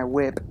hijacked my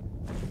whip.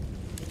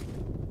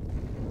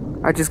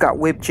 I just got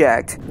whip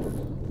jacked.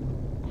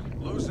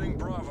 Losing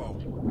Bravo.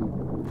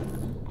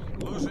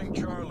 Losing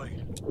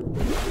Charlie.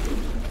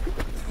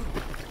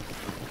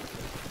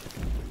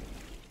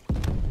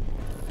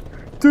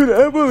 Dude,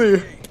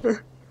 Emily,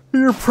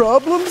 your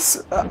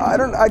problems?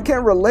 I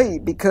can't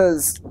relate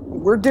because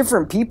we're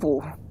different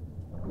people.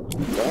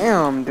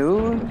 Damn,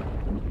 dude.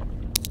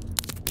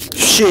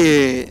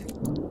 Shit.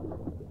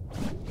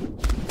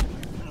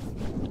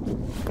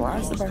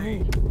 Blasted by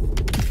who?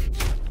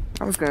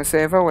 I was gonna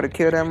say if I would have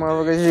killed that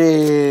motherfucker,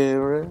 shit,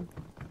 bro.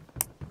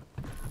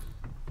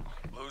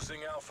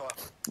 Losing Alpha.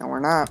 No, we're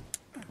not.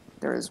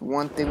 There is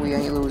one thing we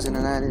ain't losing,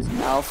 and that is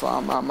Alpha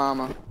on my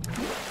mama.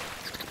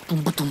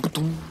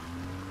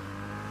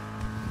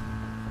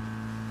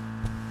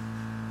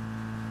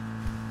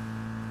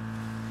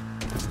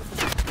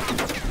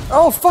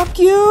 Oh, fuck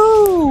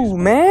you,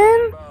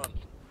 man!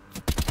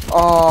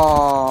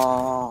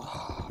 Oh.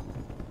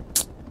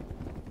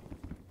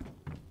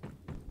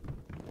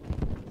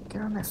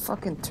 Get on that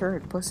fucking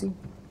turret, pussy.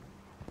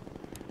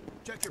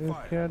 Check your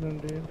fire. Killed him,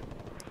 dude.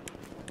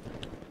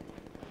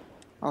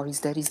 Oh, he's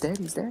dead, he's dead,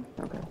 he's dead?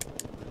 Okay.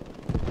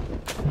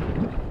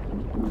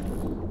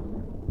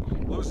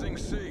 Losing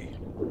C.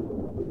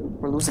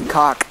 We're losing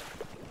cock.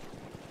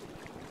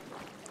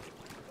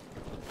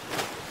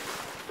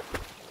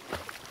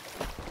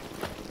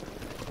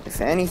 If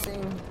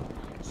anything,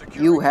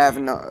 you have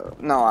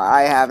no,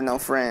 I have no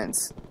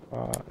friends.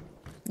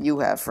 You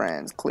have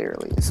friends,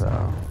 clearly,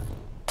 so.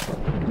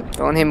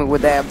 Don't hit me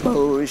with that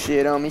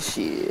bullshit on me,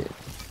 shit.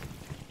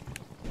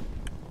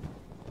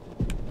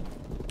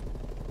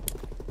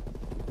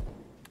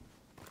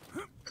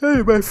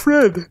 Hey, my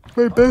friend,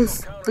 my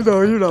best.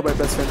 No, you're not my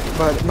best friend,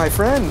 but my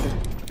friend.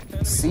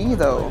 See,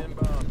 though.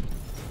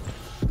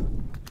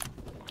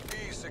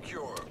 E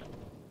secure.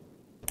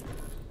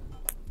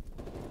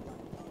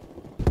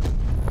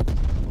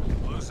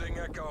 Losing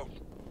Echo.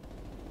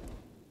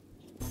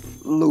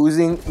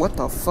 Losing. What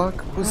the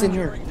fuck? Who's in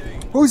here?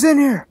 Who's in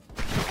here?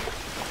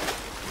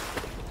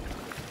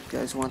 You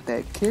guys want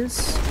that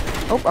kiss?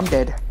 Oh, I'm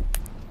dead.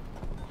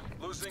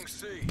 Losing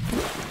C.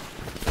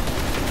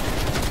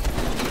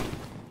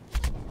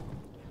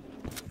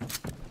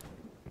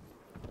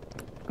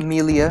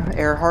 Amelia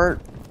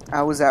Earhart,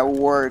 I was at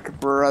work,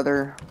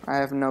 brother. I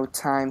have no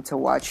time to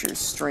watch your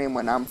stream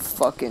when I'm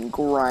fucking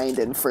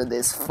grinding for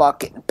this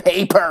fucking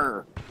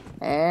paper.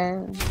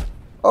 And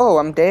oh,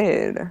 I'm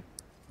dead.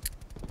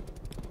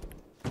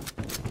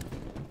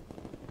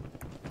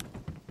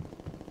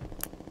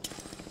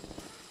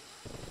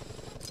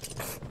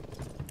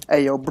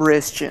 Hey, yo,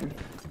 Bristian.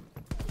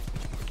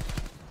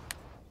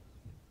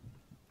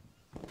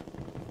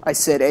 I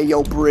said, hey,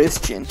 yo,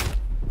 Bristian.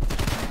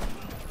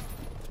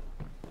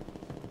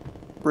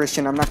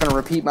 Bristian, I'm not gonna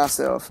repeat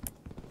myself.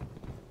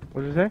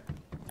 What'd you say?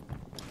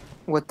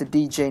 What the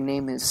DJ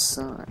name is,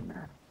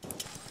 son.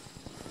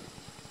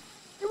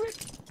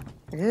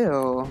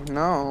 Ew,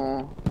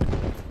 no.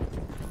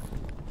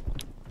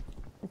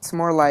 It's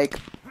more like.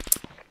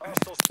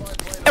 Hostile spy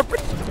plane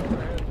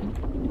overhead.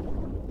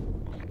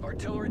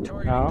 Artillery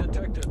targeting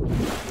detected.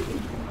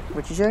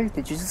 What'd you say?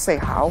 Did you just say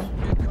how?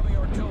 Incoming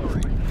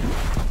artillery.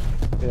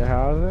 Yeah,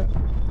 how is it?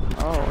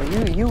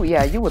 Oh,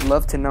 yeah, you would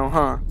love to know,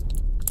 huh?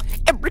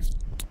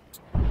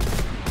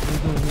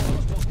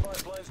 Hostile spy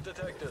planes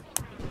detected.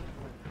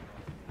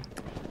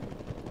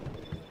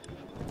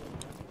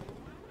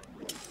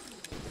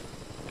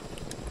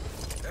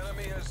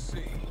 Enemy has C.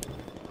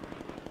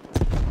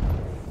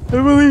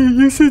 Emily,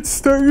 you should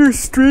start your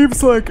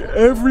streams like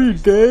every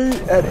day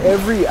at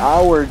every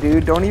hour,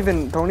 dude. Don't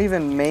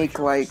even make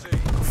like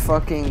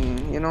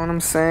fucking, you know what I'm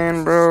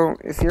saying, bro?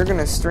 If you're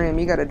gonna stream,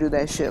 you gotta do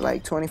that shit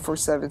like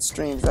 24/7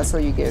 streams. That's how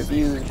you get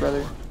views,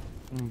 brother.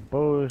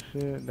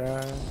 Bullshit,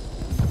 dog.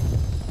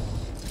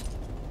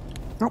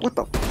 No, what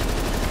the?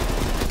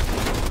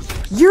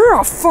 You're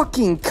a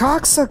fucking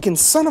cocksucking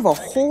son of a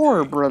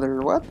whore,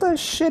 brother. What the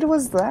shit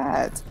was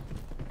that?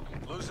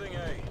 Losing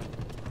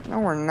A. No,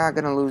 we're not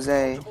gonna lose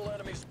A. Multiple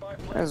enemy spy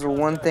planes That's the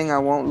one thing I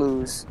won't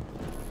lose.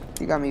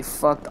 You got me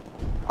fucked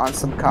on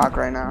some cock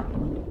right now.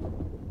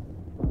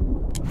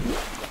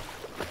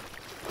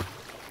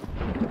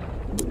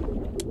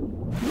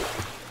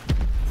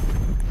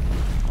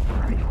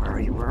 Where are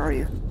you? Where are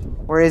you?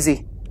 Where is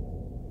he?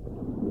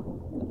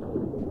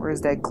 Where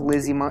is that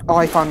glizzy mon- Oh,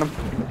 I found him.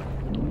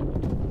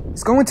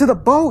 He's going to the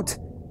boat!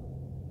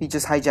 He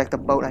just hijacked the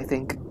boat, I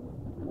think.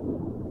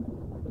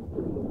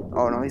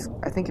 Oh no,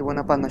 I think he went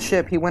up on the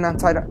ship. He went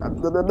outside.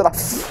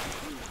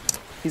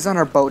 He's on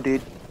our boat,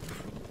 dude.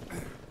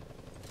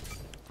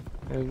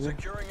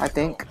 I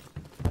think.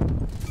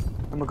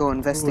 I'm gonna go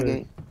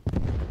investigate.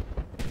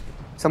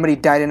 Somebody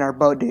died in our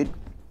boat, dude.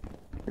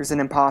 There's an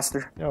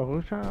imposter. Yo,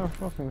 who's trying to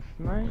fucking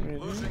snipe me,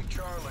 dude? Losing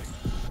Charlie.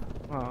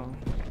 Oh.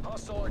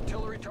 Hostile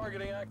artillery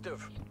targeting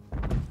active.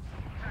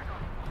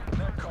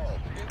 Net call.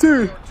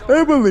 Dude,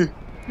 Emily,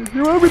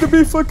 You want me to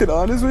be fucking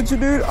honest with you,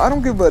 dude? I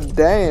don't give a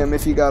damn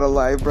if you got a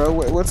life, bro.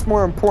 What's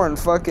more important,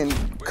 fucking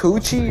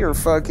coochie or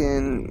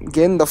fucking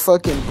getting the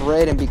fucking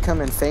bread and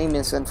becoming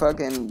famous and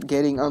fucking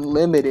getting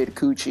unlimited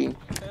coochie?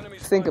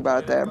 Think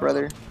about that,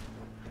 brother.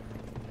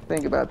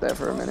 Think about that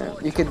for a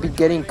minute. You could be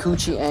getting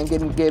coochie and you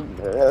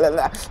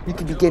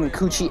could be getting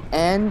coochie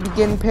and be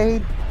getting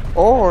paid,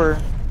 or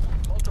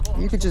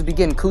you could just be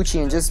getting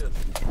coochie and just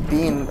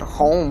being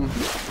home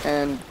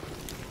and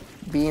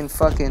being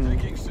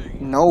fucking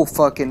no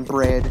fucking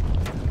bread,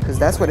 because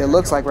that's what it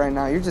looks like right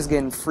now. You're just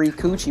getting free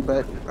coochie,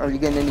 but are you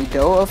getting any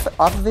dough off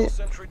of it?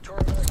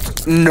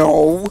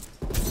 No.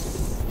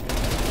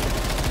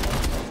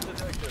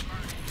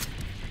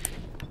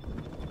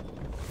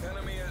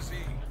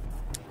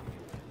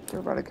 They're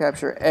about to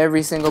capture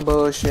every single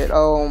bullshit.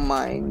 Oh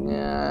my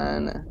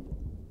god.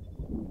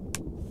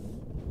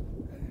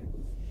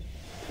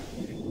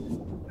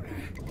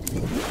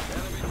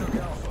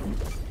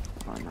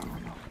 Oh no,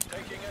 no.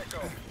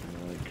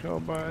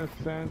 Killed by a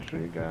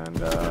sentry gun.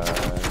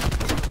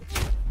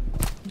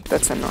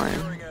 That's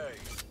annoying.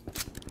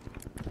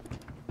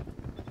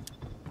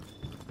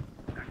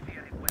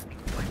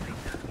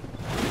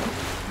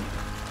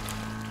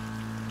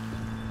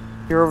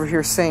 You're over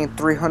here saying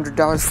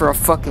 $300 for a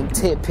fucking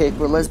tit pic,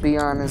 but let's be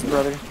honest,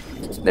 brother.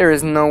 There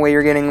is no way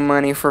you're getting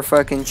money for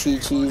fucking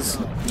chi-chis.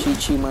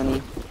 Chi-chi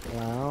money.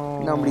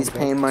 Wow, Nobody's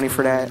paying money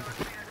for that.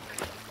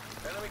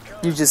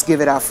 You just give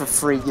it out for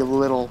free, you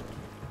little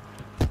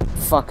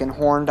fucking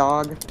horn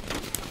dog.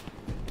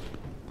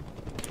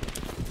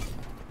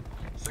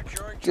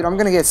 Dude, I'm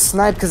gonna get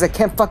sniped because I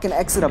can't fucking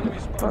exit a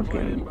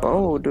fucking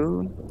bow,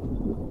 dude.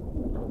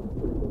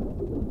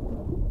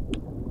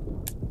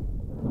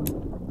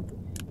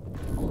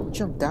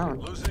 Jump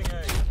down.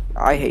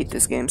 I hate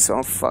this game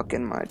so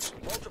fucking much.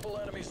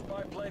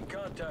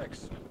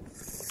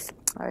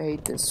 I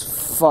hate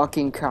this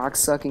fucking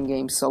cocksucking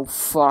game so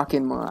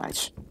fucking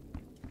much.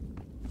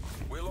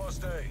 We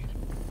lost A.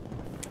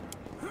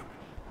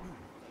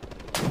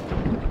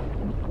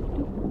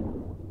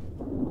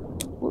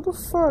 Who the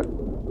fuck?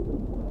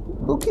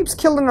 Who keeps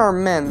killing our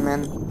men,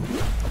 man?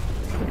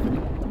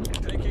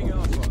 Taking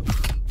Alpha.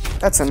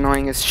 That's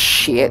annoying as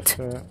shit.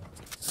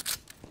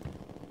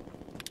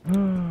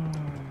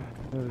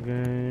 This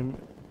game.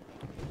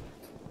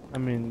 I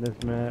mean,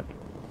 this map.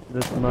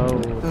 This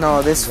mode.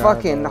 No, this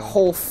fucking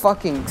whole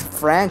fucking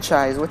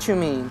franchise. What you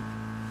mean?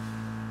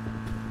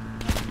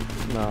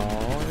 No,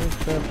 it's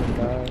different,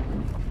 guys.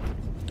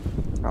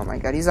 Oh my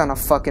god, he's on a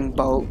fucking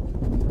boat.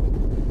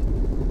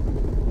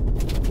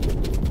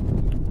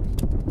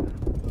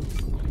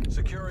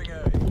 Securing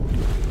A.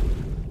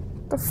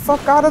 The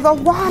fuck out of the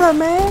water,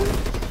 man!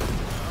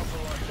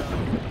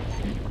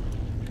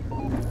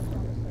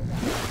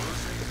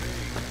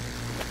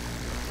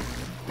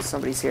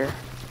 Somebody's here.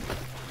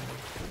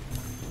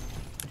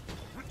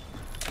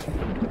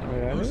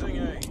 Losing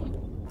A.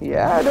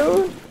 Yeah,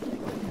 dude.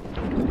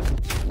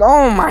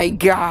 Oh my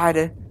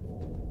god.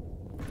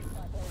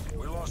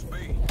 We lost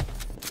B.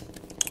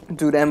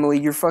 Dude, Emily,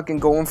 you're fucking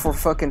going for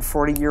fucking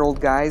 40-year-old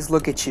guys.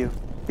 Look at you.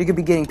 You could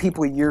be getting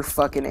people your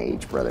fucking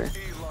age, brother.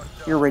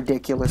 You're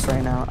ridiculous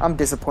right now. I'm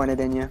disappointed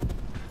in you.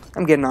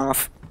 I'm getting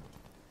off.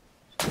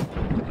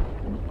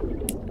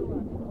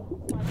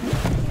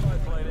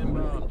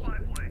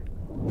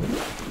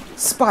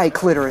 Spy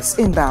clitoris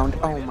inbound.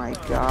 Oh my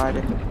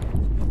god.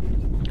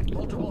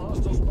 Multiple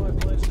hostile spy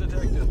planes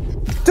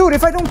detected. Dude,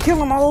 if I don't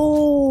kill him,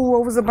 oh,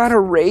 I was about to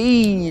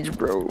rage,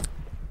 bro.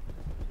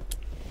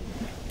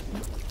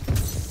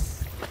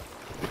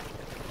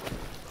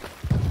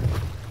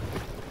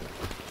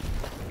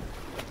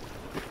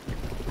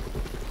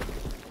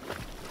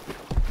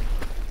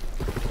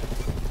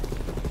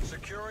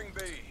 Securing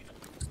B.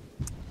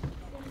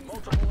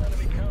 Multiple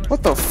enemy counters.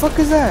 What the fuck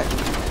is that?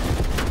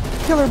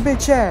 Kill her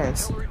bitch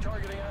ass. Artillery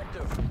targeting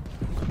active.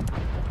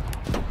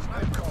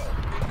 Snipe call.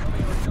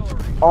 Incoming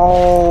artillery.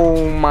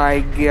 Oh my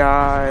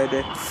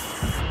god.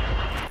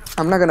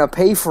 I'm not gonna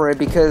pay for it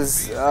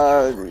because,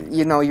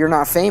 you know, you're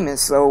not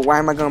famous, so why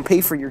am I gonna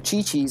pay for your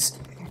chi-chis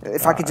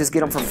if I could just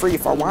get them for free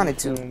if I wanted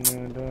to?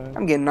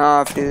 I'm getting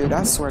off, dude.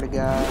 I swear to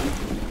God.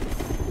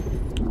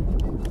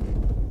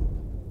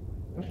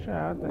 What's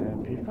out there?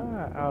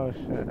 MP5? Oh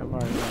shit, I'm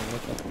already gonna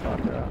look the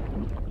fuck up.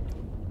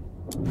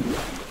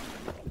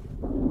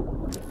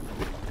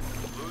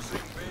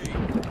 Losing B.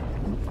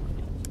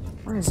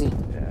 Where is he?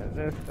 Yeah,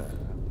 this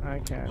I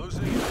can't.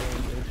 Losing A.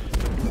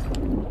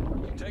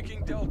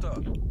 Taking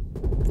Delta.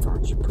 Oh,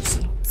 you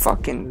pussy.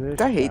 Fucking,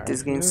 I hate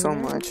this game so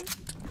much.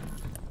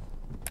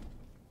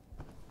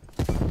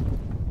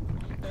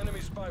 Enemy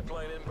spy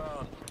plane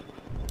inbound.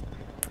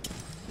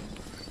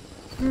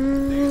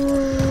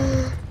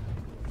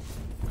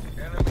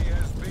 Enemy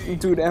has B.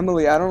 Dude,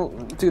 Emily,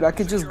 dude, I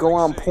could just go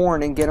on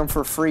porn and get them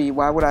for free.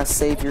 Why would I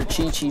save your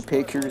chi-chi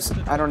pictures?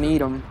 I don't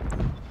need them.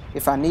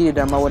 If I needed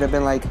them, I would have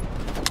been like,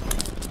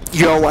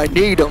 yo, I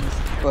need them.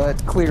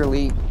 But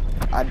clearly,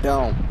 I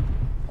don't.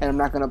 And I'm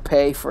not gonna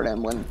pay for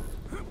them when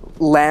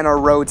Lana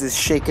Rhodes is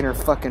shaking her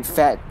fucking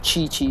fat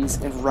chi-chis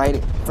and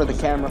right for the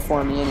camera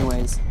for me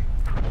anyways.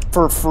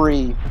 For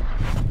free.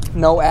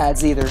 No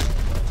ads either.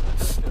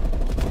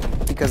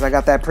 Because I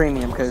got that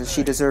premium, because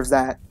she deserves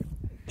that.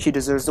 She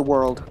deserves the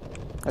world.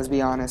 Let's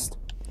be honest.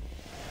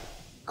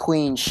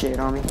 Queen shit,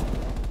 homie.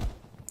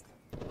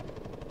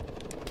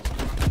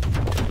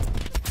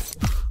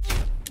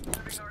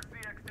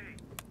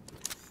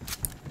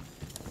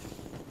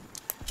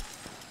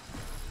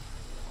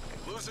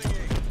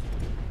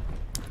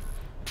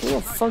 Who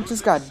the fuck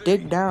just got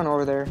dicked down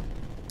over there?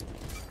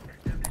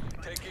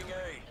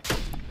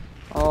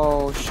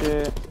 Oh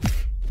shit.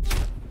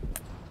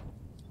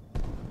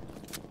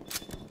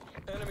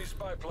 Enemy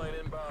spy plane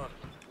inbound.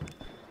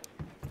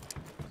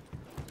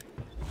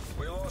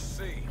 We lost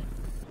C.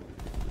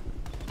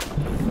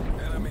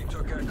 Enemy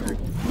took Echo.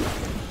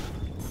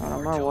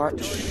 On my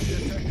watch.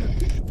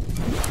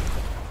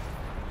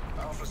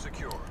 Alpha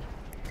secure.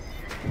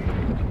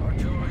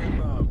 Artillery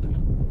inbound.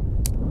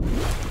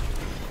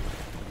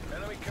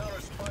 Enemy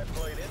counter spy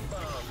plane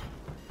inbound.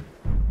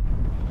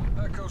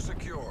 Echo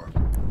secure.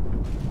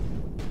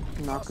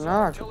 Knock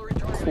knock.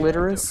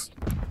 Clitoris.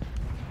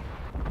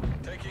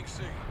 Taking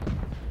C.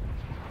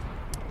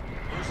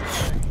 Losing A.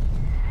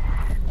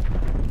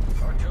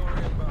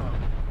 Artillery inbound.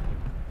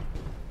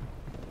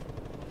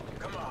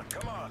 Come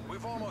on.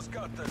 We've almost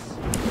got this.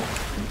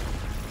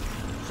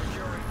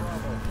 Securing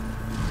Bravo.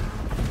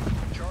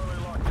 Charlie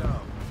locked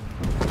down.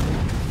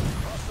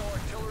 Hostile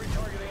artillery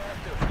targeting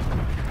active.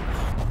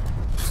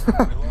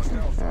 We lost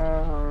Alpha.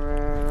 Oh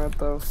man, what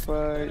the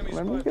fuck?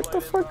 Let me get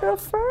the fuck up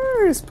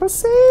first,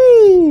 pussy!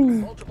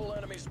 Multiple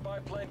enemy spy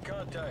plane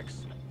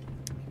contacts.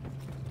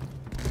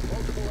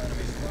 Multiple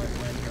enemy spy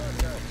plane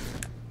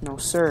contacts. No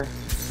sir.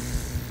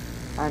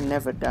 I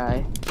never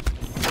die.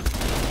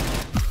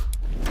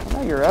 I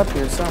know you're up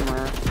here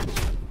somewhere.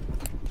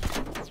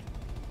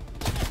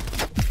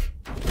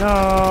 No,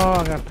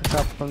 I got picked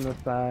up from the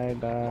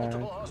side.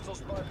 Multiple hostile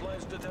spy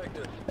planes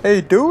detected.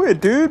 Hey, do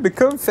it, dude.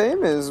 Become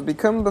famous.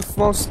 Become the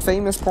most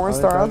famous porn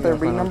star out there.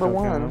 Be number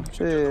one.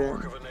 Shit.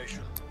 Work of a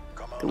nation.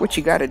 Come on. Do what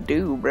you gotta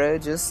do,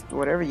 bruh. Just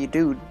whatever you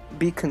do,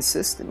 be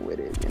consistent with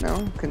it, you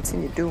know?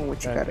 Continue doing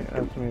what you gotta do.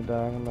 That's me,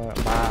 dog. I'm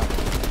like, wow.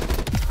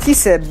 He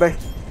said, but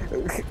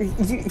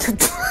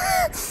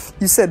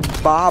you said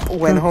bop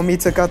when homie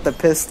took out the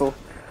pistol.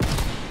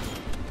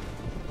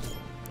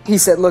 He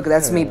said, look,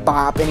 that's me,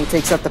 bop, and he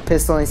takes out the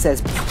pistol and he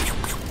says, pew, pew,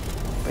 pew.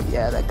 But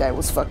yeah, that guy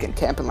was fucking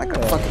camping like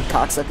a fucking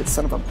cocksucking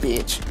son of a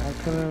bitch. I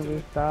couldn't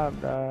be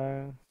stopped,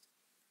 dog.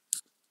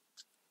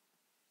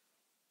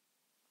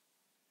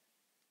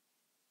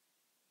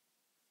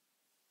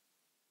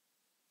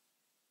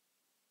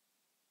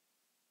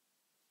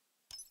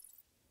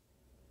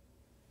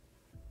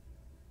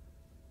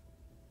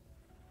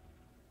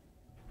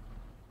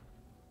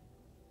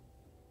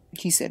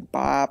 He said,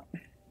 bop.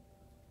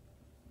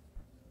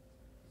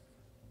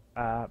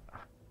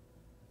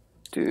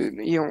 Dude,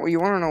 you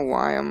want to know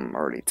why I'm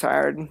already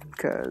tired?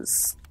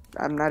 Because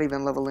I'm not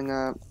even leveling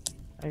up.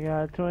 I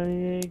got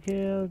 28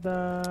 kills,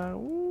 dog.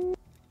 Woo.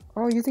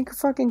 Oh, you think you're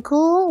fucking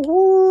cool?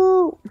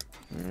 Woo!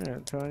 Yeah,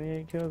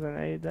 28 kills and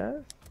 8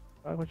 deaths?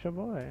 Fuck with your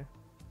boy.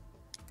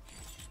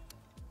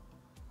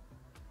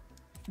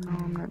 No,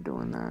 I'm not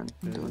doing that.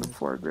 I'm doing a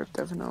foregrip,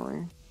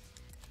 definitely.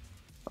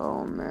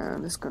 Oh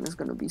man, this gun is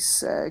gonna be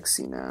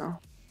sexy now.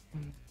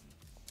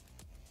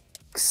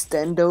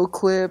 Extendo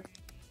clip.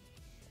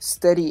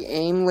 Steady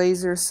aim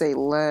laser, say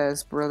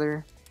less,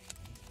 brother.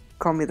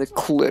 Call me the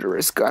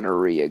clitoris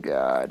gonorrhea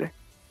god.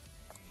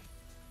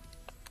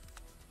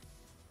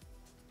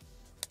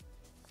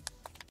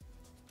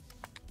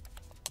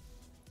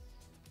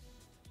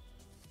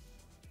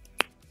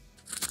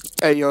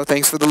 Hey yo,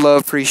 thanks for the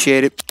love,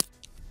 appreciate it.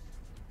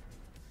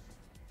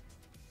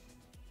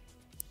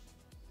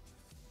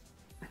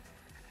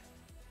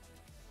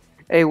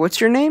 Hey,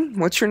 what's your name?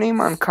 What's your name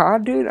on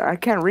COD, dude? I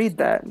can't read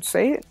that.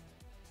 Say it.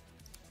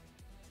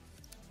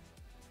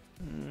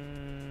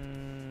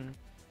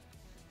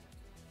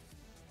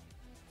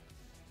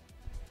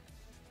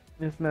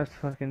 This mess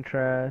fucking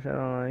trash. I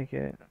don't like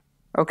it.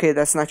 Okay,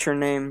 that's not your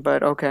name,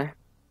 but okay.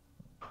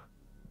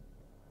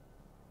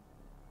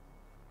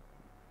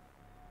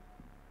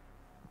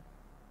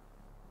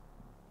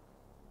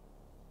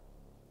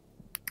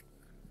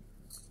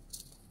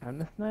 I'm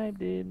the snipe,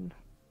 dude.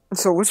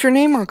 So what's your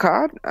name on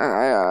COD?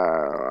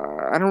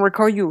 I don't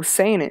recall you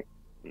saying it.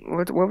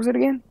 What was it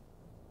again?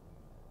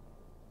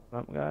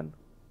 Oh god.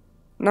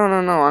 No,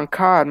 on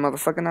COD,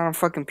 motherfucker, not on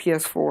fucking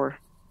PS4.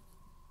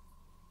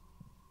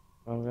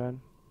 Oh god.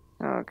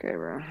 Okay,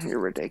 bro, you're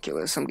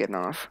ridiculous. I'm getting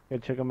off.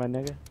 Good check on my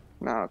nigga.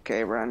 No,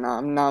 okay, bro. No,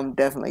 I'm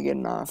definitely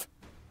getting off.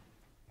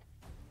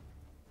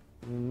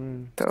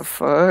 The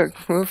fuck?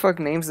 Who the fuck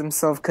names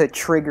himself could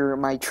trigger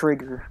my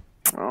trigger?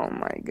 Oh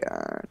my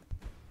god.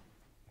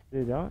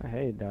 Dude, don't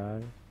hate,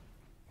 dog.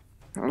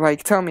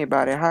 Like, tell me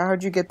about it.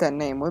 How'd you get that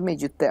name? What made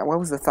you that? What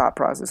was the thought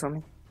process on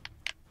me?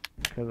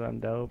 Because I'm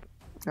dope.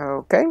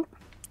 Okay.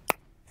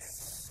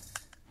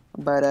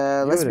 But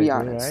let's be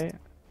honest. Right?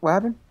 What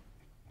happened?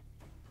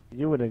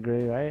 You would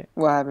agree, right?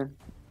 What happened?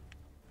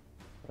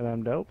 That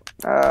I'm dope?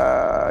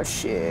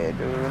 Shit,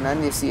 dude. I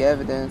need to see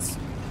evidence.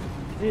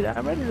 Dude,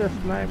 I'm ready to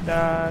snipe,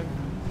 dog.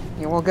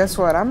 Yeah, well, guess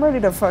what? I'm ready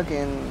to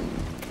fucking.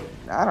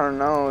 I don't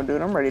know, dude.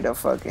 I'm ready to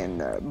fucking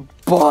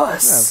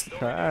bust. That's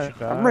trash,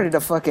 dog. I'm ready to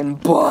fucking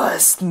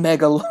bust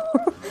mega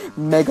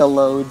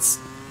loads.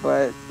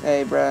 But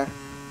hey, bruh,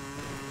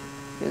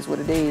 here's what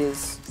it is.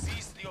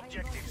 Seize the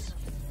objectives.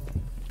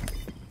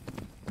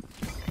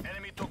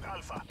 Enemy took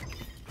Alpha.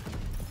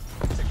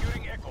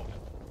 Securing Echo.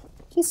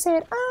 He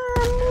said,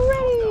 "I'm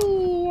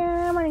ready.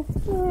 I'm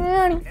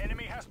ready."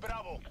 Enemy has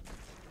Bravo.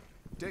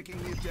 Taking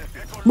the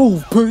objective.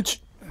 Move, bitch.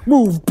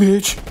 Move,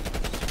 bitch.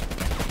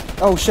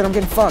 Oh shit, I'm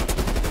getting fucked.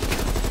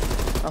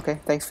 Okay,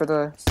 thanks for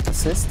the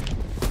assist.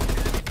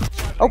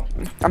 Oh,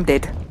 I'm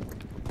dead.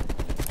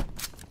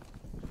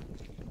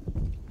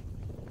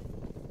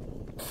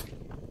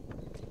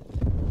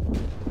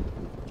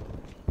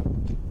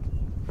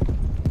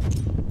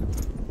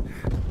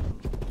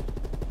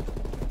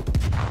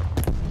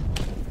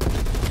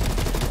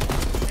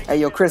 Hey,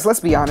 yo, Chris,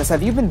 let's be honest.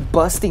 Have you been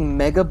busting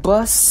mega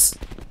busts?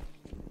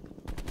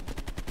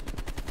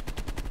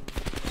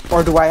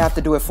 Or do I have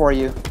to do it for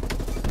you?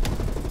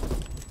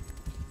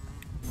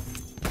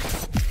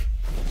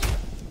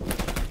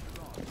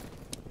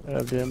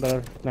 I've been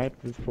about to snipe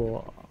this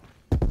fool.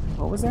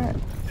 What was that?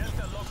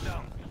 Delta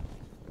lockdown.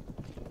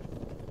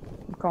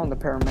 I'm calling the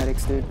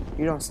paramedics, dude.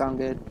 You don't sound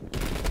good.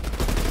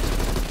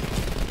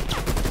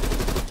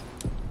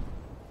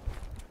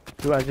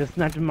 Dude, I just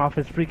sniped him off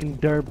his freaking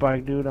dirt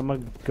bike, dude. I'm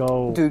gonna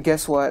go. Dude,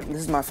 guess what?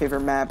 This is my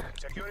favorite map.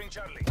 Securing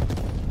Charlie.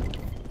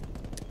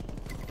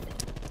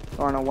 I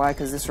don't know why,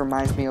 because this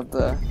reminds me of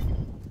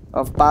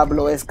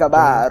Pablo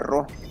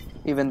Escobar,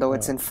 even though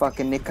it's in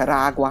fucking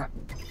Nicaragua.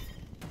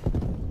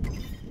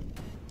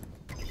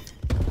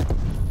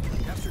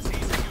 Capture C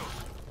secure.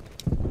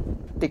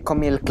 Te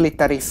comí el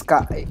clítoris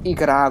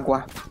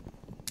Nicaragua.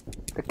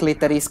 The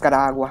clitoris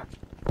Caragua.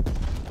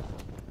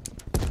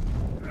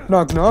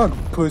 Knock knock,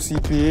 pussy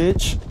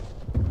bitch.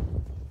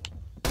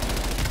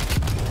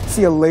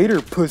 See you later,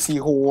 pussy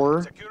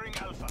whore. Securing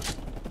Alpha.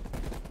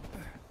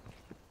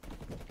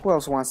 Who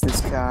else wants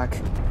this cock?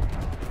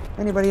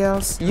 Anybody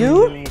else?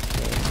 You?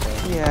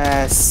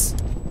 Yes.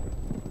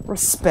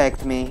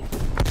 Respect me.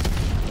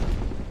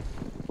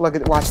 Look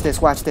at, watch this,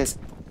 watch this.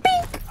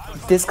 Beep.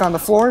 Disc on the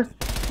floor?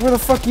 Where the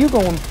fuck you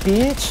going,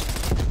 bitch?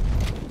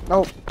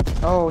 Oh,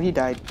 oh, he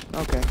died.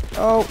 Okay.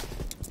 Oh,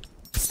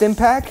 stim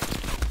pack?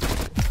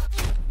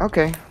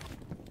 Okay.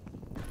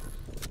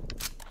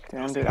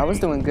 Damn, dude, I was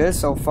doing good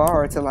so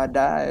far until I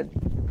died.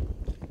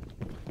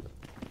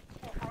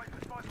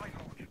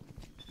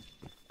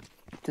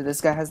 Dude,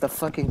 this guy has the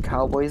fucking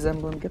Cowboys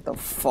emblem. Get the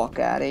fuck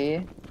out of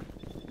here.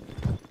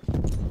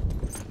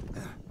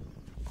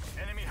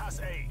 Enemy has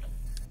A.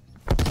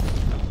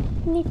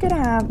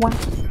 Nicaragua.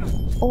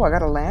 Oh, I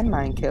got a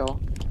landmine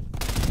kill.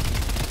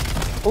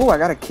 Oh, I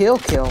got a kill.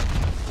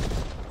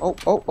 Oh,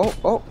 oh, oh,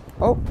 oh,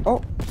 oh,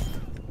 oh,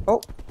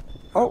 oh,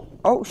 oh,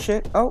 oh,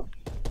 shit. Oh,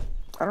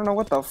 I don't know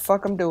what the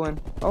fuck I'm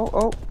doing. Oh,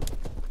 oh.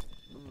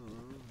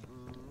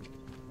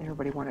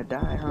 Everybody want to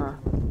die, huh?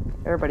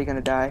 Everybody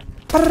gonna die.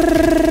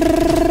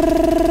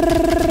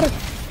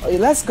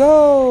 Let's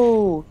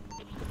go.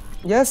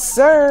 Yes,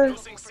 sir.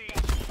 Losing C.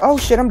 Oh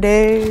shit, I'm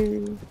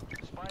dead.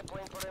 Spy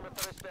plane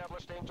perimeter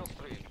established. Angel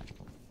 3.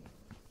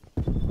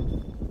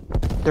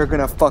 They're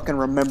gonna fucking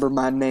remember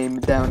my name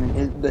down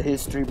in the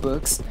history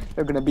books.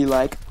 They're gonna be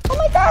like, oh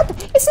my god,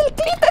 es el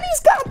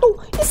clítoris gato,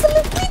 es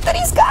el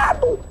clítoris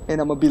gato.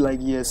 And I'm gonna be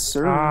like, yes,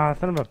 sir. Ah,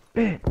 son of a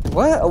bitch.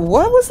 What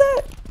was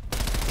that?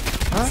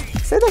 Huh?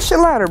 Say that shit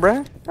louder,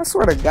 bruh. I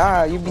swear to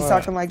God, you be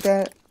talking like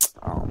that.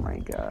 Oh my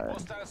God.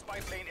 Hostile spy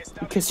plane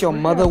established. Kiss your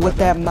mother with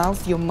that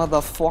mouth, you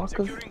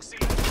motherfucker. Securing C.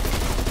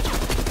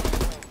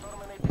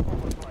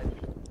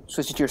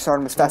 Switch it to your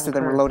sergeant is faster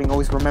than reloading.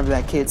 Always remember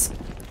that, kids.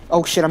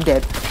 Oh shit, I'm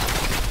dead.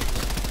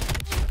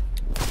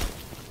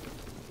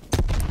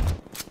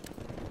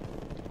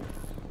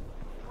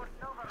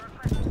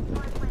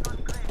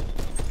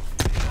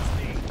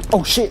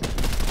 Oh shit.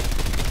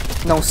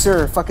 No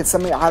sir, fucking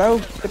semi-auto?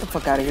 Get the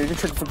fuck out of here. You're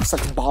tricking for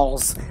such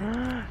balls.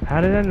 How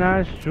did I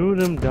not shoot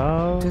him,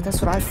 dog? Dude, that's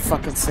what I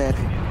fucking said.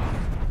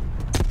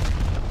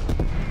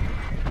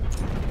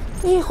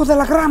 Hijo de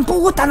la gran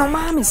puta, no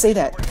mames. Say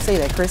that,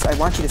 Chris. I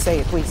want you to say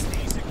it, please.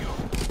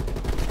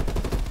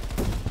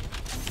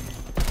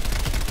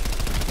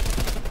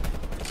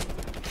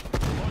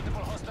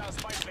 Multiple hostile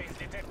spy planes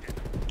detected.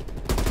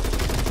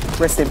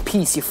 Rest in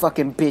peace, you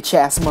fucking bitch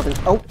ass mother.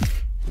 Oh.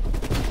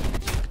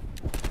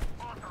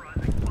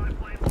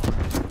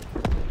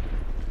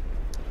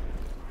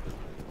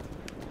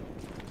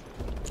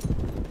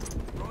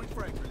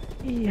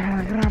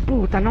 Hija de gran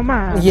puta, no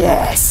más.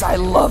 Yes, I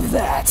love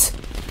that.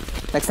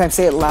 Next time,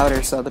 say it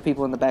louder so the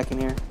people in the back can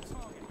hear.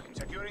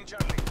 Securing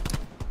Charlie.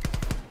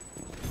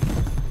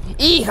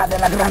 Hija de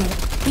la gran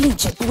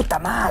pinche puta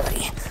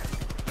madre.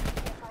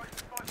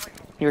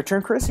 Your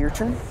turn, Chris. Your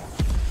turn.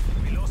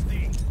 We lost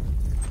D.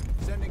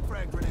 Sending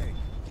frag grenade.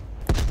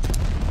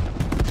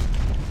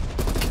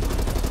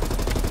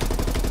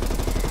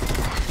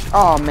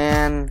 Oh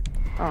man.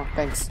 Oh,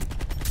 thanks.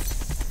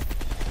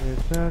 You're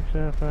such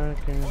a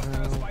fucking Hostile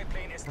hell. spy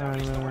plane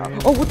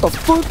Oh, what the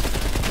fuck?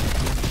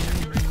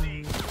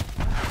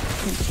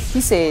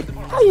 He said,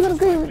 how are you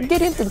gonna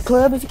get into the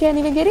club if you can't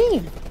even get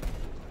in?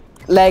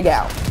 Leg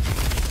out.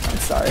 I'm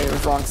sorry, it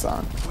was the wrong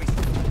song.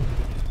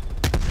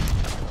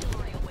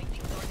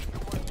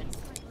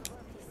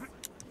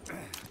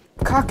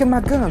 Cocking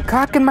my gun,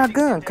 cocking my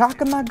gun,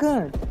 cocking my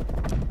gun.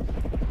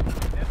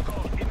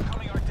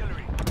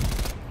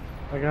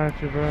 I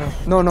got you, bro.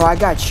 No, I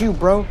got you,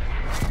 bro.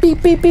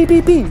 Beep, beep, beep,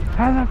 beep, beep.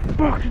 How the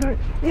fuck should I?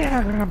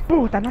 Yeah, gran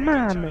puta, no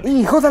mames.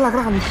 Hijo de la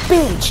gran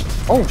bitch.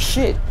 Oh,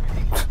 shit.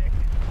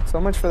 So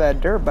much for that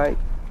dirt bike.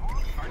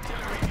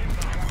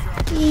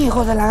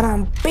 Hijo de la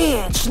gran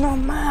bitch, no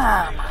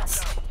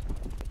mames.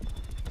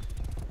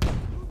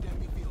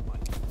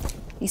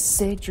 He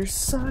said, you're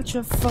such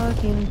a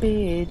fucking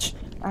bitch.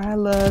 I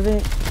love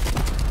it.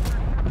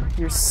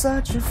 You're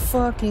such a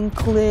fucking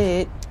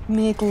clit,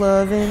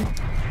 McLovin.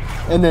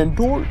 And then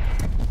dork.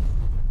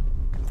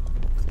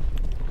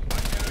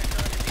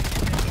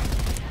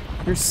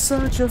 You're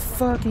such a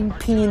fucking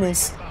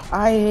penis.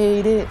 I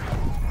hate it.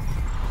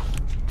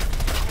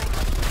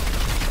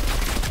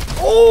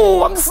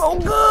 Oh, I'm so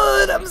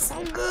good. I'm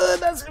so good.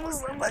 That's so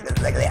fucking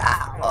sexy.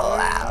 Ow,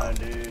 ow.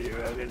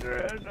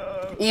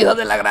 Hijo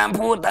de la gran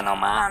puta, no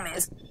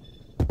mames.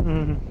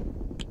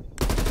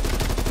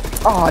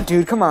 Oh,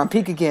 dude, come on.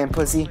 Peek again,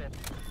 pussy.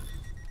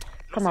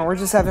 Come on, we're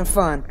just having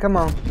fun. Come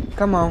on.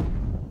 Come on.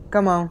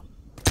 Come on.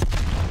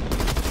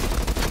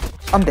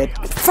 I'm dead.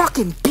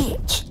 Fucking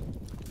bitch.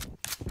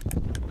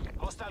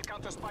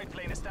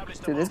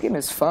 Dude, this game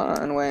is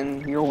fun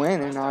when you're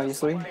winning,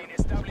 obviously.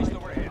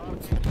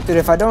 Dude,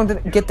 if I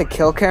don't get the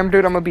kill cam,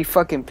 dude, I'm gonna be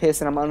fucking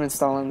pissed and I'm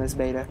uninstalling this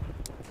beta.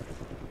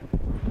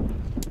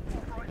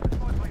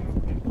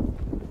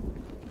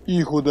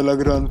 Hijo de la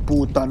gran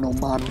puta, no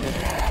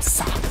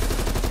mames.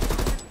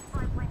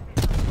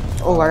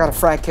 Oh, I got a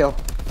frag kill.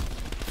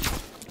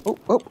 Oh,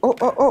 oh, oh,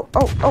 oh, oh,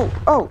 oh, oh,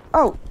 oh,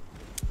 oh.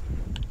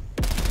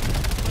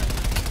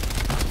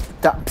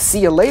 See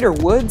you later,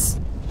 Woods.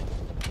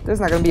 There's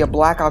not gonna be a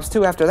Black Ops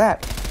 2 after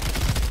that.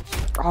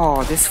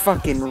 Oh, this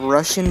fucking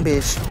Russian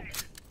bitch.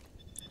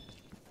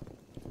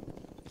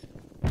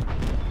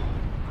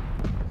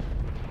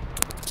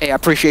 Hey, I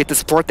appreciate the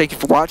support. Thank you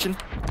for watching.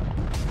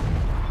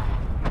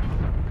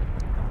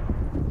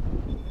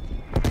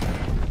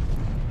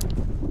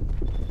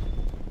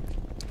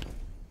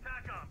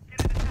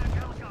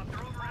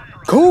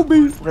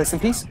 Kobe! Rest in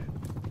peace.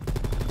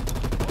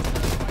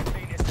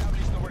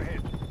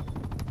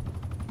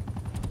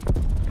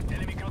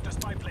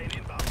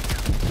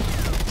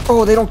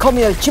 Oh, they don't call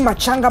me a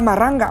chimachanga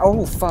maranga.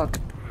 Oh, fuck.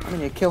 I need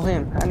to kill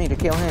him. I need to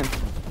kill him.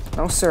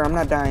 No, sir, I'm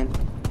not dying.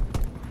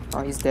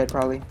 Oh, he's dead,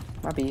 probably.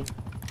 Might be.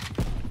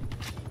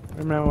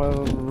 Remember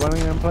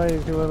running in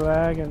place, he would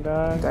lag and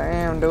die.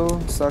 Damn,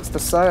 dude. Sucks to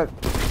suck.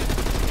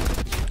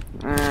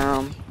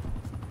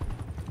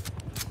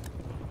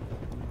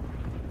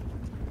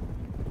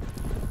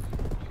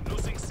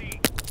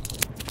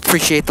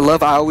 Appreciate the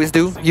love, I always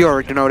do. You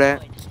already know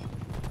that.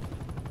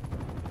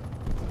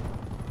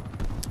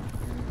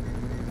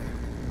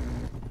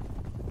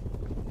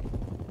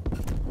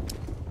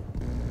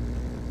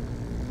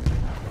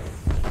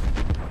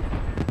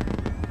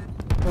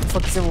 Where the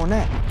fuck is everyone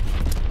at?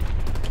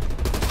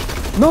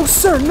 No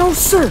sir, no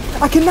sir!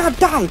 I cannot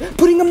die!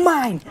 Putting a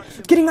mine!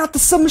 Getting out the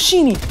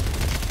submachine!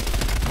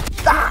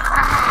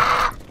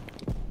 Ah!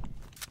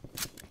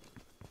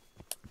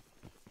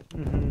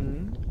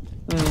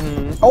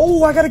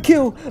 Oh, I got a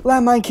kill!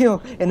 Landmine kill!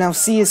 And now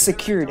C is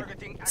secured.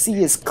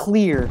 C is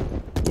clear.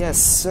 Yes,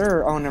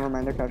 sir. Oh, never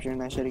mind. They're capturing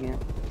that shit again.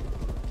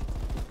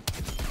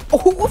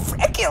 Oh,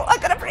 frag kill! I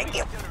got a frag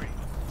kill!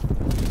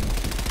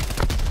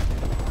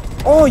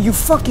 Oh, you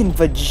fucking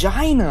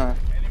vagina!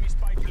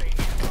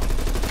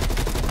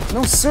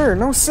 No, sir.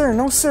 No, sir.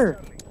 No, sir.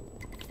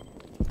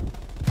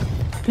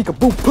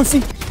 Peekaboo, pussy!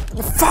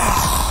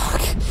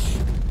 Fuck!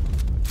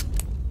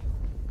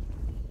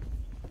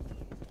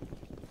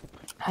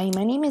 Hi,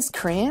 my name is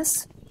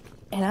Chris,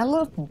 and I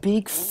love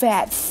big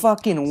fat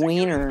fucking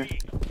wiener.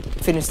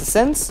 Finish the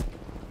sentence?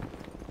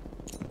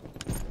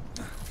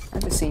 I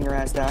just seen your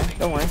ass die.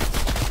 Don't worry.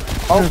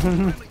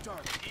 Oh,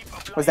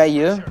 was that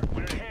you?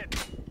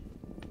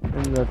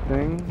 In the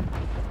thing?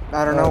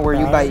 I don't know. Were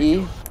you by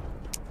E?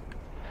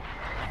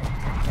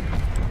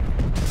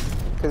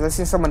 Because I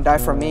seen someone die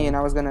from me, and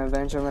I was gonna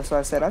avenge him. That's why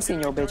I said I seen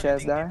your bitch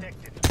ass die.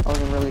 I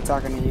wasn't really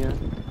talking to you.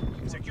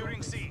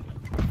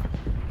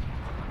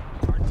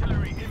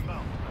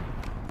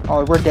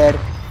 Oh, we're dead.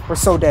 We're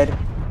so dead.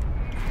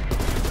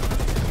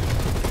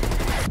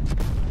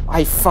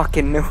 I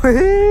fucking knew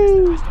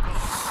it.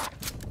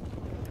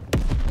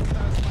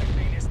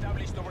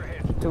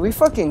 Dude, we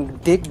fucking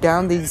dig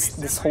down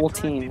this whole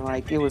team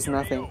like it was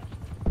nothing.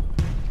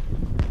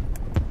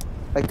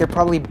 Like they're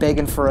probably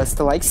begging for us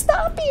to like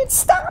stop it,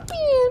 stop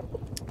it.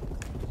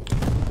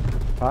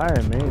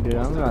 Fire me, dude.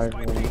 I'm like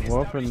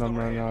whooping them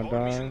right now,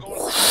 dog.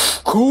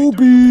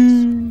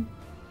 Kobe.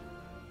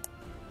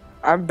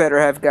 I better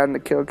have gotten the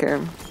kill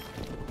cam.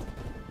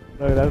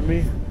 Look, that's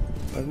me.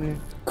 That's me.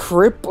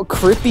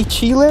 Crippy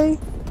Chile?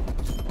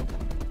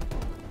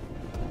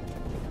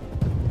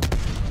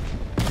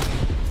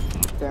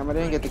 I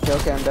didn't get the kill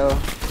cam though.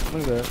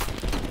 Look at that.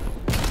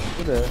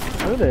 Look at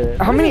that. Look at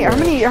that. How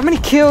many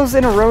kills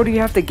in a row do you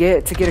have to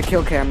get a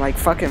kill cam? Like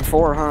fucking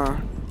 4, huh?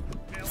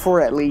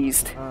 4 at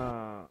least.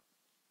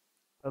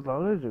 As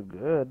long as you're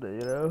good,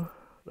 you know?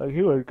 Like,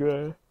 he was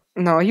good.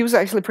 No, he was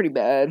actually pretty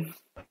bad.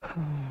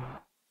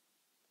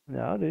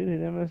 No, dude, he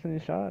didn't miss any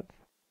shots.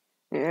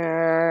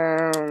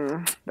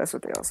 Yeah, that's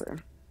what they all say.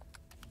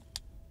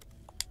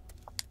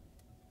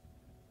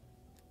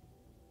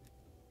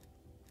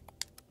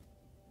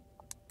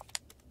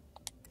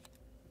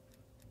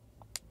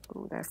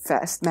 Ooh, that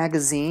fast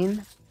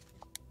magazine.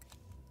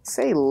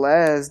 Say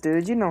less,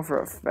 dude. You know for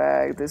a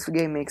fact this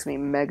game makes me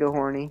mega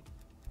horny.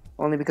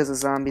 Only because of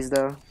zombies,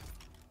 though.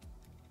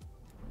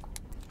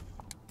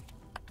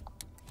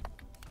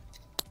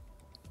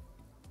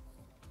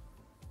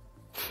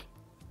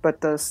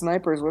 But the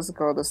snipers, what's it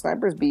called? The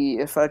snipers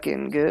be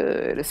fucking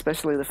good,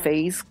 especially the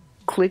phase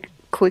click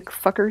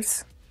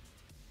fuckers.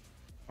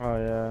 Oh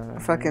yeah.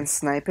 Fucking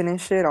sniping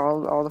and shit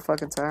all the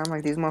fucking time.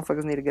 Like, these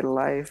motherfuckers need to get a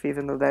life,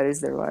 even though that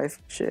is their life.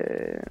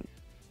 Shit.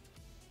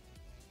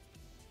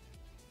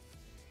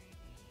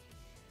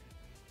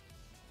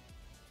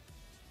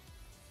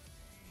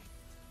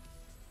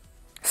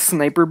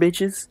 Sniper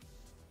bitches.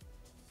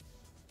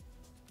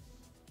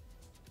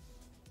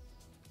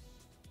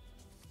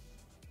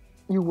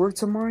 You work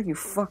tomorrow, you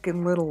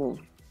fucking little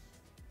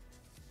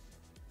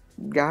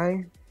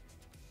guy?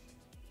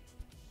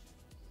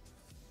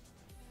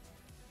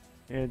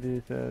 Yeah,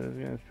 dude, so this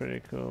game's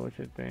pretty cool. What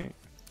you think?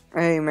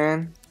 Hey,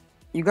 man.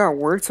 You got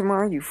work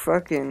tomorrow, you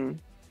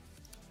fucking...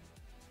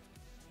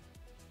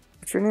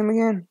 What's your name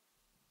again?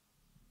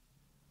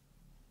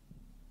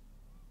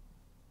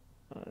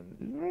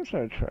 These maps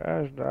are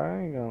trash, dog. I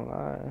ain't gonna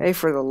lie. Hey,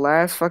 for the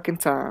last fucking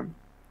time.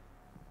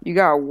 You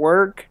got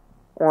work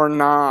or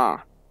nah?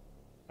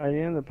 Are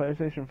you in the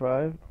PlayStation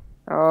 5?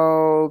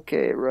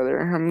 Okay, brother.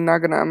 I'm not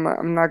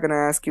gonna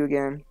ask you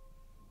again.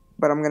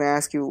 But I'm gonna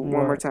ask you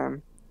one more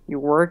time. You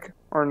work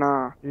or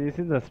nah? Did you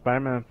see the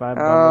Spider-Man 5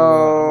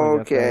 bundle?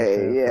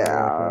 Okay,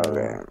 yeah,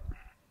 okay.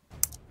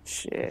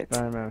 Shit.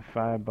 Spider-Man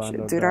 5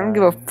 bundle. Shit, dude, I don't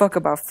give a fuck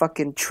about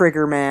fucking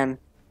Trigger Man.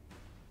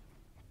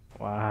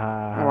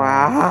 Wow.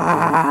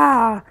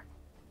 Wow.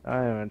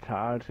 Don't even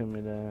talk to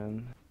me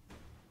then.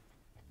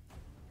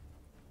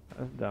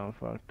 That's dumb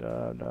fucked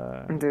up,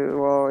 dog. Dude,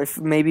 well, if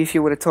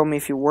you would have told me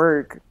if you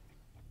work,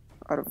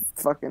 I'd have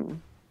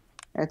fucking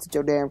answered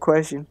your damn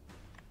question.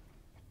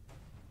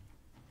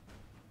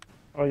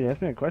 Oh, you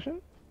asked me a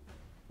question?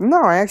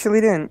 No, I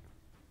actually didn't.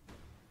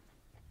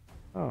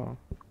 Oh.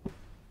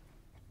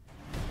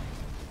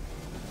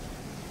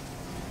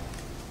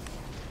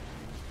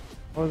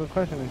 What was the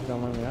question if you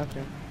don't mind me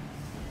asking?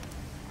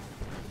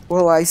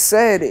 Well, I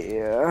said,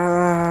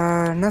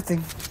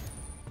 nothing.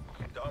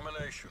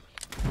 Domination.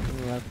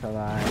 That's a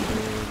lie,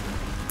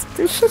 dude.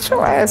 Dude, shut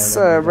your ass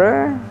up,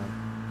 bruh.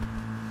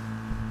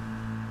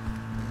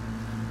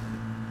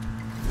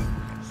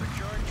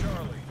 Securing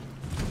Charlie.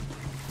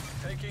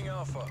 Taking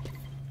Alpha.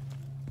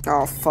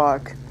 Oh,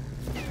 fuck.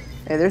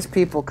 Hey, there's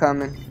people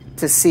coming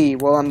to C.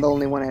 Well, I'm the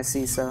only one at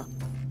C, so.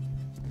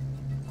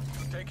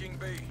 Taking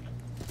B.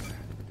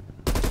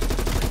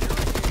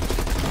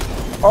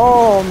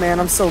 Oh, man,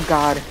 I'm so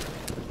god.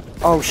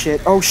 Oh,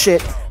 shit. Oh,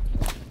 shit.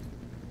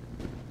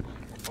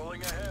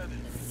 Pulling ahead.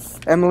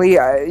 Emily,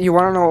 you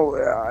wanna know,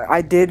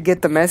 I did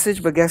get the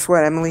message, but guess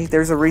what, Emily?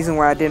 There's a reason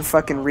why I didn't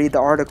fucking read the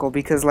article,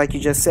 because like you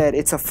just said,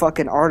 it's a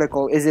fucking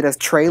article. Is it a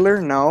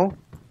trailer? No.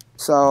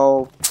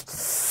 So,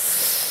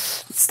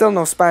 still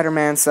no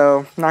Spider-Man,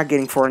 so not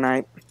getting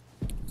Fortnite.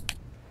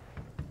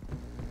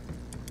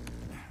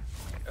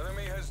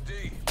 Enemy has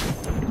D.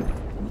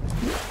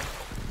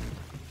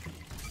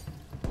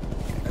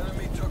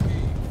 Enemy took E.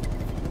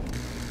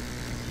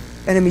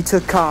 Enemy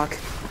took cock.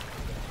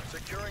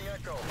 Securing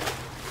Echo.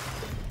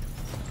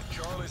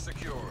 Charlie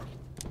secure.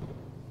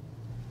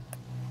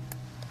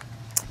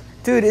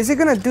 Dude, is it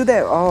gonna do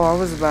that? Oh, I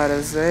was about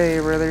to say,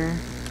 brother.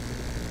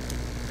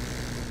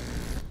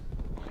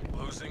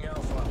 Losing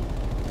Alpha.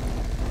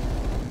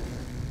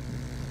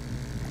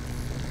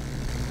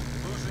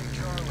 Losing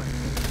Charlie.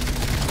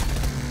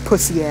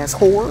 Pussy ass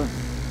whore.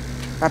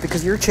 Not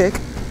because you're a chick.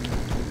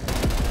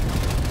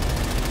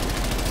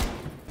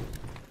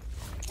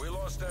 We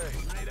lost A.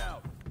 Grenade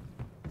out.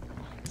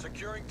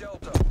 Securing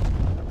Delta.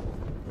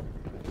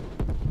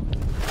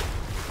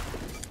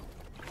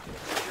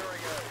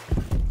 Securing A.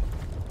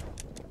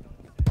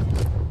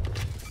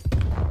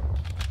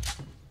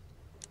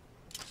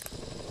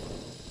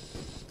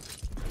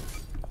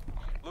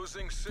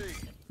 Losing C.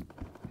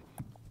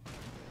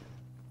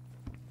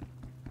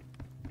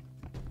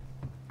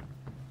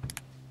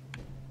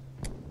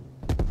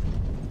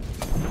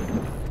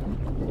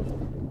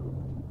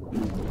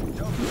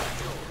 Delta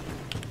secure.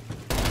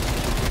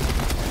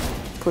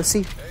 Pussy.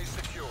 A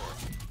secure.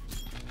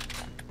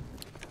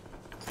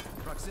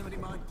 Proximity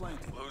mine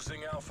planted.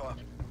 Losing Alpha.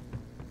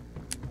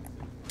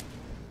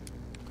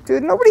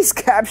 Dude, nobody's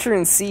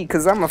capturing C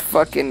because I'm a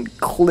fucking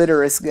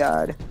clitoris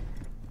god.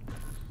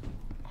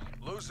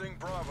 Losing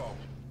Bravo.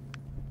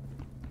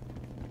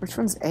 Where's Which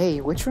one's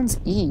A? Which one's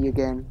E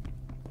again?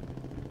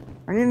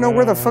 I need to know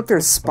where the fuck they're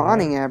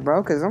spawning at,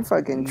 bro, because I'm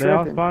fucking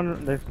tripping.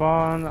 They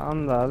spawn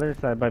on the other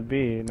side by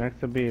B,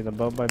 next to B, the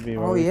boat by B.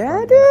 Oh,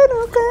 yeah, dude?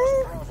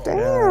 Okay.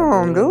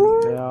 Damn, yeah,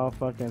 dude. They all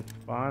fucking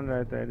spawned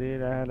right there,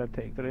 dude. I had to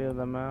take 3 of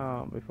them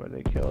out before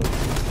they killed me.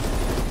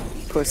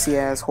 Pussy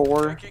ass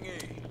whore.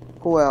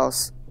 Who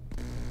else?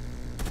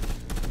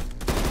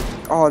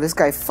 Oh, this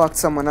guy fucked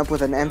someone up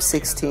with an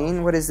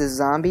M16. What is this,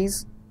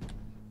 zombies?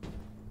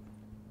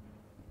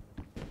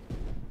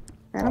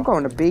 Man, I'm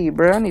going to B,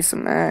 bro. I need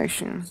some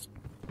action.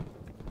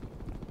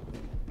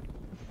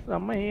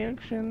 Some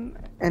action.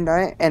 And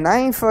I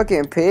ain't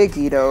fucking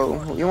picky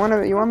though. You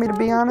want me to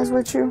be honest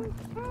with you?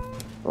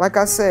 Like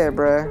I said,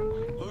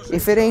 bruh,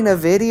 if it ain't a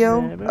video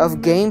of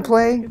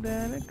gameplay,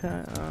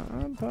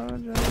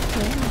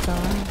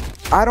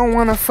 I don't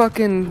want to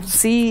fucking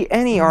see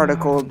any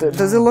article.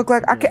 Does it look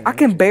like I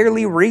can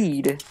barely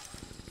read?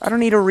 I don't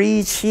need to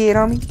read shit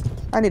on me.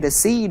 I need to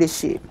see this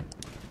shit.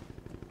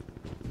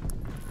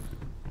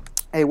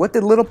 Hey, what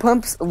did Little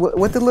Pump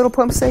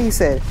say? He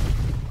said,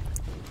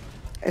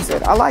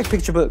 I like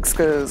picture books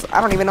because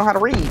I don't even know how to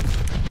read.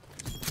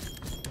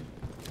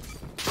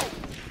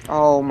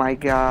 Oh my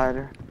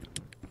god.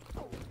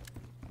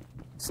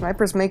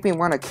 Snipers make me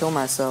want to kill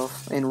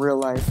myself in real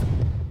life.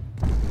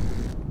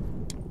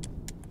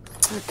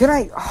 Can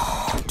I?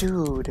 Oh,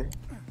 dude.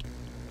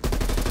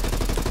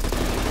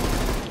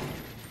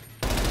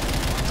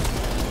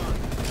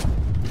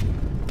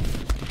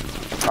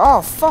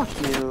 Oh, fuck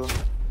you.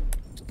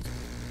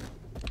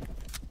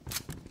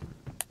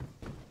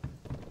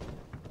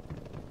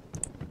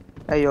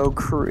 Hey, yo,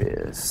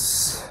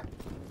 Chris.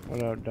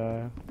 What up,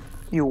 dog?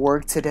 You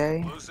work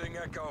today? Losing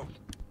echo.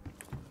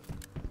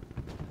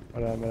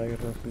 What up, man? I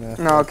get this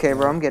No, okay,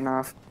 bro. I'm getting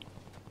off.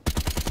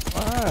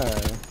 Why?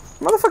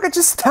 Motherfucker,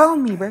 just tell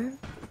me, bro.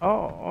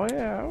 Oh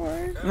yeah,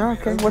 alright. No,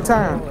 okay. What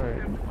time?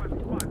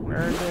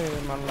 Every day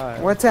in my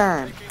life. What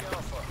time?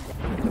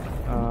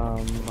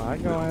 I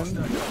go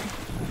in.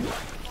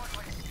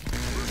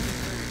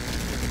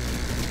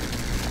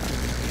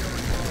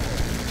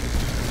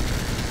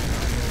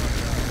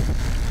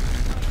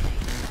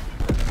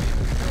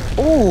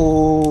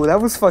 Ooh, that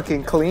was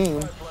fucking clean.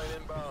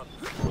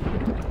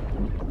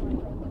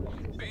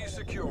 Be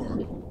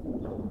secure.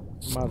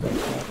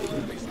 Motherfucker.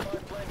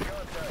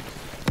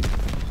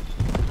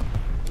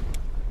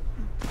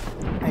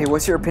 Hey,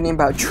 what's your opinion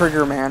about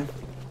Trigger Man?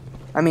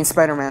 I mean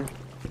Spider-Man.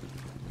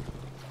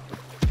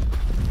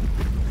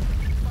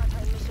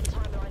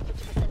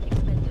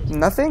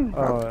 Nothing?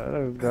 Oh, that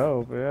was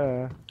dope,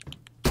 yeah.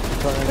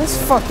 This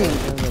fucking...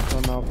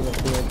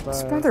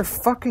 These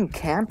motherfucking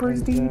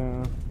campers, dude.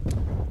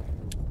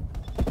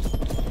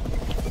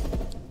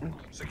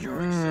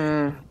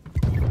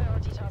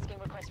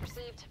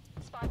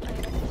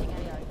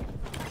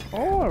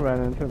 Oh, I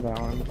ran into that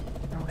one.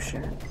 Oh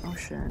shit, oh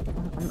shit.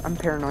 I'm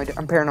paranoid,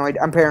 I'm paranoid,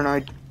 I'm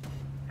paranoid.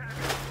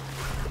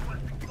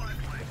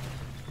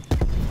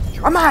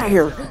 I'm out of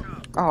here!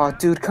 Oh,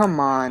 dude, come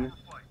on.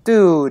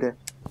 Dude.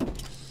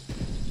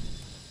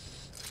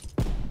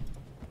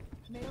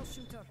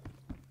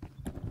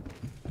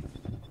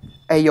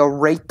 Hey, yo,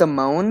 rate the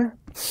moan.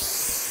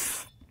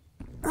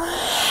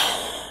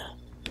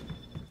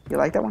 You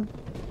like that one?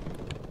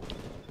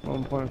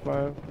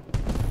 1.5.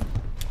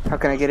 How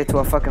can I get it to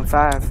a fucking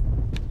 5?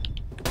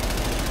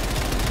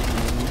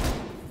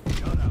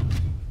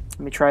 Let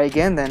me try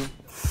again then.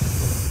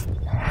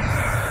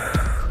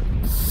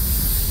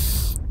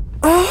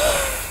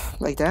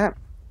 Like that.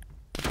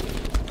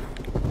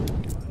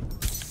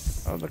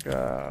 Oh, look,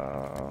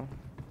 I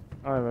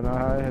don't even know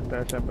how I hit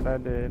that shot, but I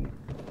did.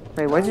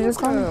 Wait, what'd you just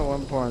call me?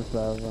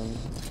 1.7.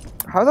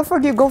 How the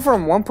fuck you go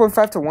from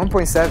 1.5 to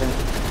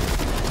 1.7?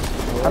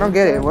 I don't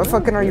get it. What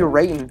fucking are you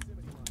rating?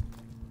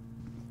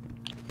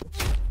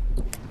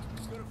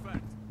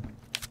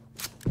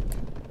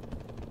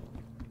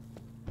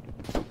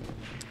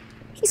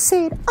 He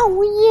said,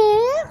 oh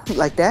yeah.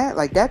 Like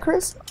that,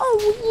 Chris?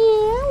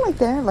 Oh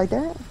yeah, like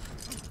that.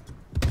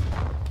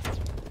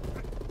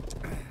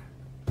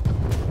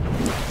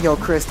 Yo,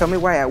 Chris, tell me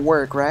why at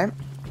work, right?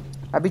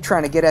 I be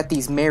trying to get at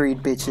these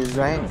married bitches,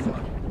 right?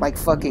 Like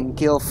fucking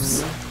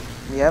gilfs.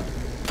 Yep.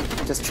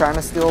 Just trying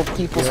to steal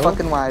people's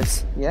fucking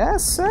wives.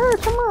 Yes, sir.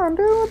 Come on,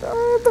 dude.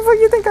 What the fuck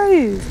you think I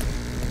is?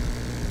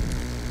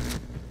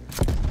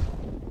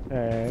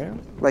 Hey.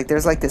 Like,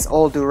 there's like this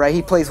old dude, right?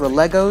 He plays with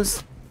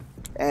Legos.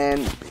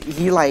 And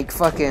he like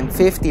fucking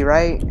 50,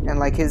 right? And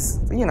like his,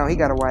 you know, he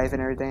got a wife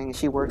and everything. And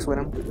she works with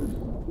him.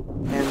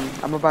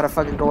 And I'm about to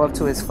fucking go up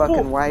to his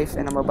fucking wife.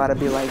 And I'm about to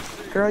be like,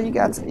 girl, you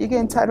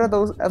getting tired of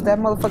that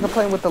motherfucker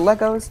playing with the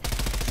Legos?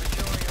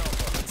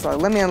 So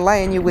let me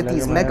enlighten you with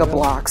these mega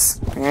blocks.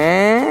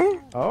 Eh?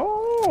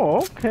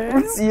 Oh, okay.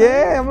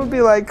 Yeah, I'm gonna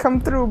be like, come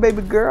through,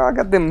 baby girl. I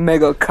got them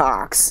mega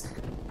cocks.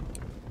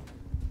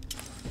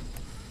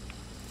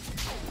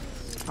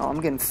 Oh,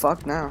 I'm getting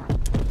fucked now.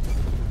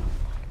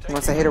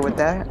 Once I hit her with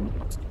that.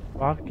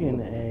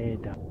 Fucking A.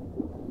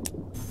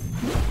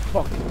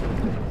 Fuck.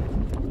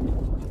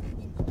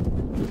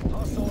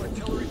 Hostile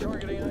artillery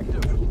targeting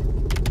active.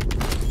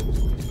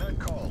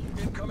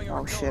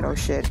 Oh shit, oh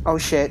shit, oh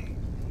shit.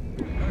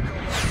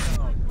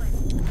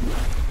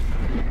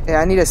 Yeah,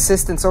 I need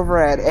assistance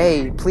over at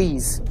A,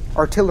 please.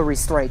 Artillery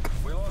strike.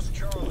 We lost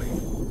Charlie.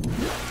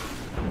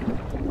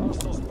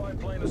 Hostile spy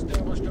plane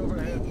established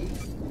overhead.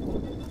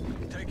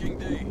 Taking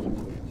D. Enemy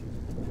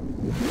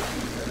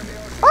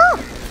Ah!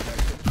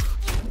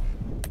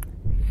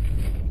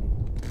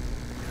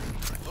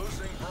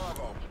 losing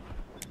Bravo.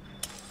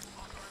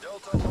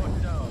 Delta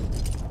locked down.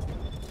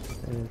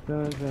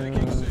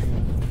 Taking C.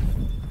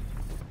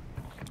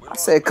 I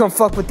said, come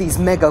fuck with these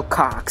mega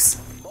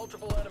cocks.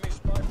 Multiple enemy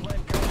spy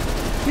plane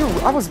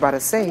captured. I was about to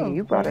say,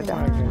 you brought it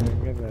down.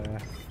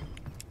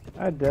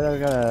 I did. I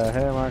got a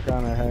hit mark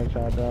on a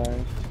headshot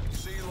die.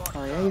 C locked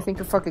Oh yeah, you think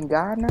you're fucking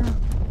God now?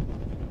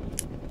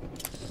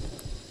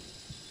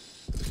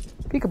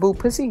 Peekaboo,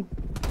 pussy.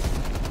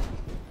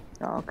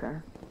 Oh,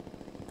 okay.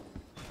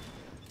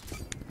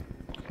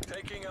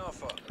 taking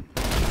Alpha.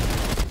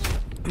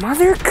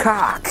 Mother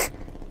cock.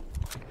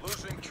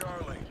 Losing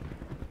Charlie.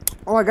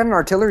 Oh, I got an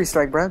artillery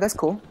strike, bro. That's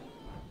cool.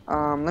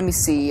 Let me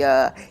see.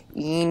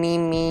 Eeny,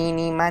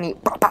 meeny, miny.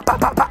 Pop, pop, pop,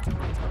 pop, pop.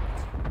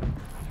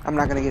 I'm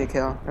not gonna get a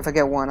kill. If I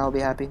get one, I'll be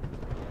happy.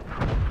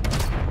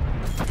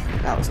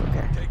 That was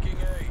okay. Taking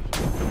A.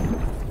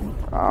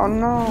 Oh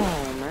no,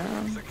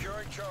 man.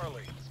 Securing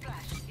Charlie.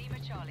 Splash, Lima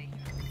Charlie.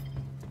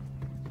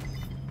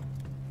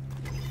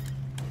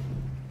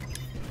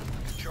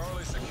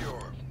 Charlie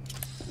secure.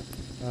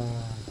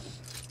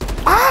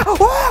 Ah!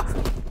 Oh!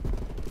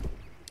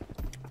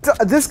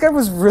 This guy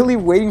was really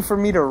waiting for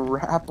me to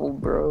rappel,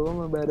 bro. I'm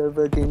about to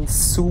fucking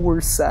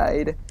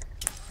suicide.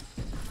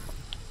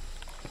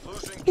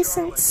 Losing He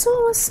Charlie. said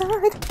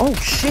suicide. Oh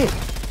shit.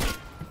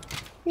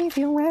 If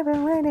you ever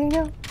ready to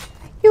go,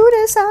 you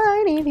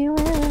decide if you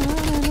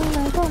ever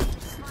wanna go.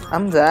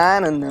 I'm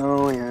dying to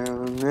know you.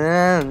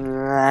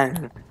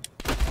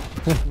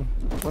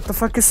 What the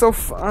fuck is so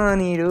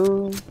funny,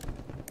 dude?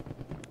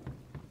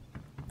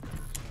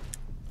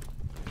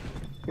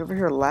 You over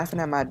here laughing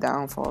at my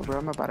downfall, bro.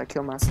 I'm about to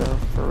kill myself,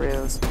 for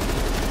reals.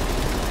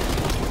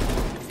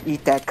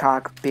 Eat that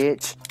cock,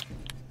 bitch.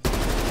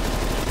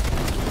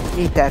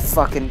 Eat that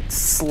fucking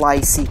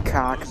slicey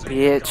cock,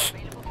 bitch.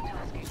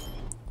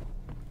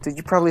 Dude,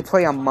 you probably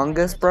play Among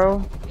Us,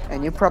 bro?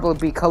 And you probably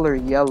be color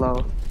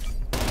yellow.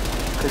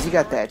 Cause you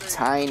got that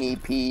tiny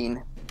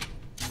peen.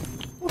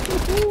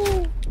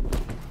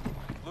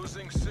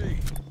 Losing C.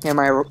 Am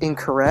I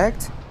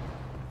incorrect?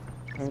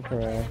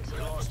 Incorrect. We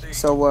lost E.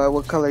 So,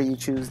 what color you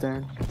choose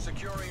then?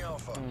 Securing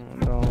Alpha.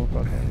 Don't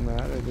fucking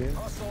matter, dude.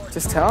 Hostile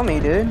Just tell me,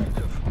 dude.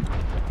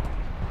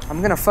 active.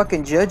 I'm gonna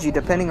fucking judge you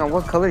depending on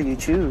what color you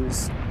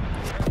choose.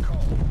 Check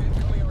call.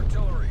 Incoming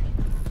artillery.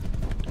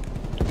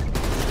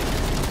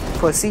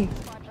 Pussy.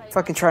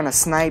 Fucking trying to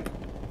snipe.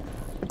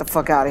 Get the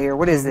fuck out of here.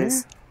 What is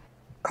this?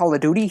 Call of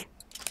Duty?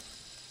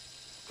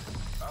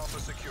 Alpha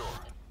secure.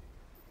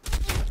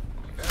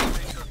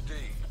 Enemy took D.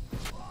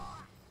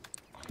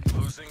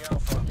 Losing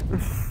Alpha.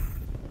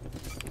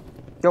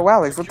 Yo,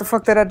 Alex, what the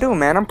fuck did I do,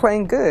 man? I'm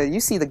playing good.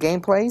 You see the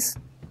gameplays?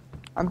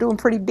 I'm doing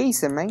pretty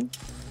decent, man.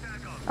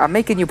 I'm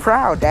making you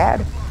proud,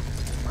 Dad.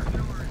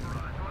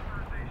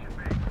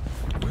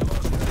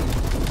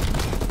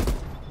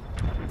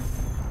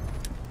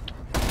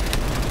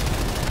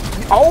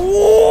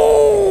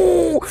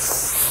 Oh!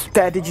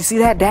 Dad, did you see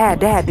that? Dad,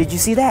 did you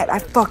see that? I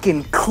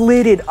fucking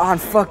clitted on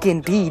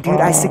fucking D, dude.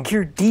 I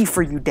secured D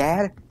for you,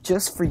 Dad.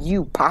 Just for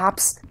you,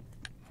 Pops.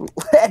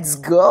 Let's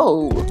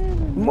go.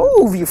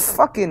 Move, you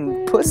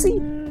fucking pussy.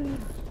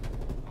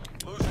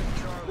 Losing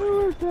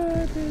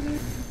Charlie.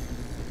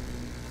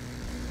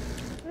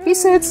 He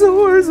said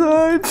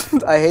suicide.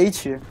 I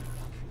hate you.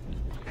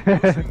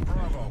 Losing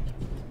Bravo.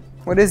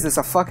 What is this,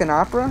 a fucking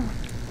opera?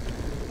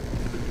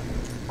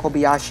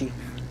 Kobayashi.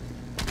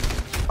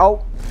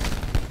 Oh.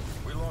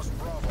 We lost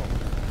Bravo.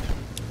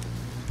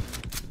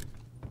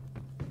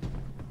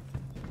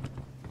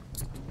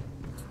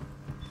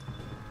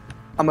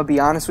 I'm gonna be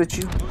honest with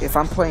you. If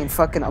I'm playing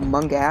fucking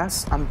Among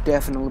Us, I'm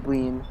definitely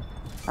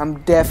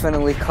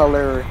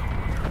color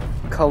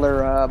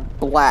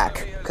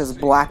black, because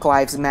Black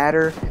Lives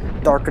Matter.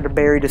 Darker the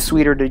berry, the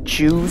sweeter the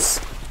juice,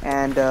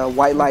 and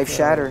white lives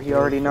shatter. You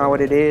already know what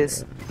it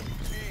is.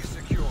 D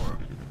secure.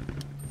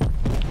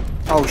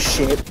 Oh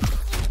shit.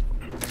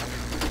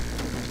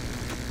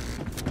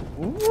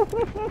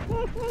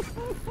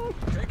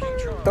 Taking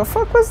Charlie. The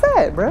fuck was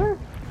that, bruh?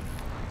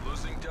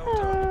 Losing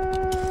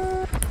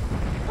Delta.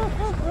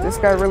 This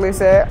guy really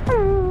said.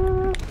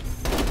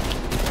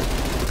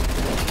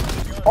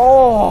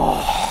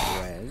 Oh.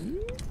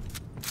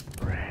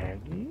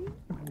 Raggy?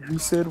 You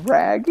said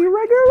raggy,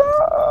 raggy.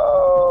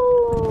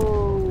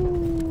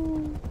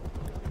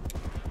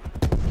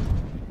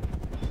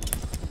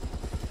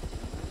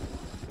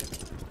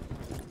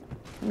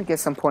 Let me get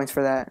some points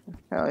for that.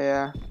 Hell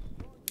yeah.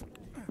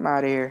 I'm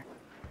out of here.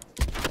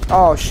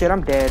 Oh shit,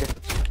 I'm dead.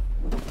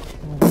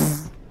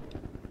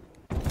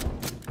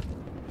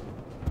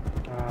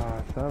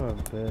 Ah, son of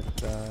a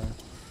bitch,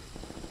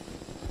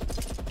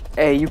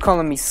 Hey, you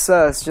calling me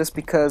sus just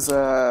because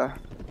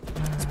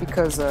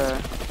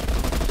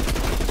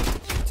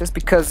Just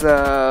because, you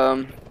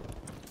know,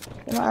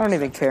 I don't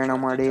even care no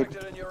more, dude.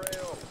 Detected in your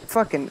AO.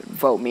 Fucking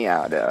vote me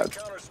out, dog.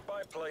 Counter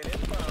spy plane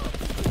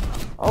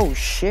inbound. Oh,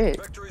 shit.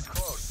 Victory's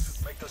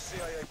close. Make the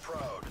CIA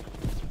proud.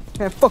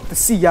 Man, fuck the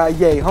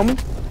CIA,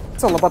 homie.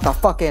 It's all about the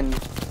fucking...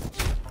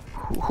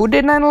 Who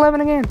did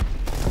 9/11 again?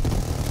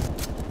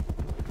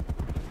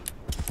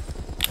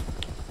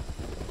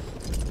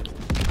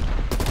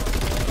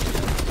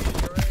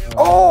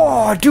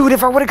 Oh, dude,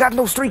 if I would have gotten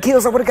those 3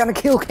 kills, I would have gotten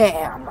a kill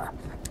cam.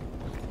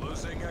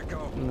 Losing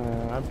Echo.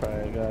 Nah, I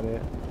probably got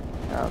it.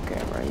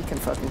 Okay, bro, you can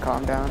fucking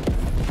calm down.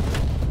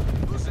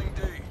 Losing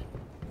D.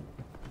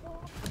 Oh,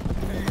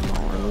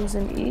 we're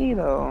losing E,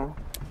 though.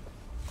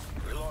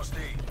 We lost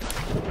E.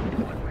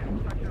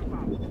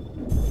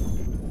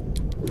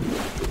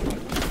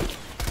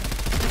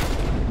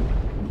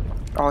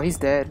 Oh, he's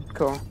dead.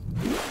 Cool.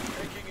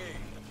 Taking E.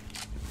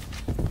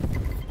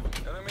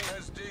 Enemy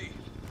has D.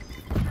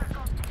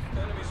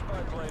 Enemy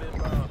spy plane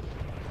inbound.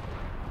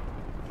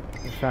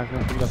 The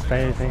shotgun to the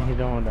face and he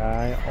don't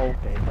die.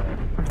 Okay,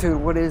 bro. Dude,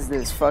 what is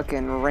this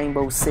fucking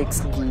Rainbow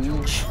Six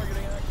Gauge?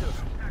 Targeting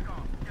active.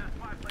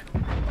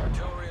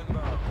 Artillery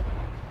inbound.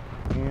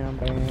 Bam,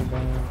 bam,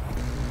 bam.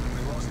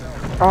 We lost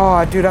Alpha.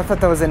 Oh, dude, I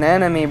thought that was an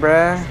enemy,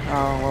 bruh.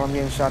 Oh, well, I'm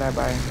getting shot at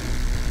by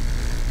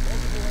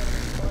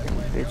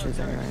bitches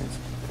anyways.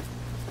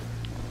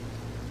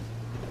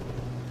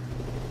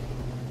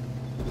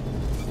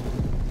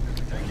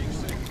 Taking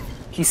C.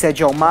 He said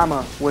your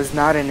mama was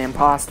not an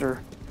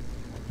imposter.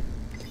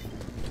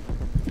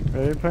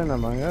 Are you playing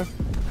Among Us?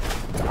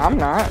 I'm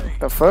not.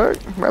 The fuck?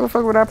 Where the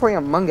fuck would I play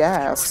Among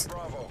Us?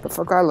 Bravo. The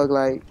fuck I look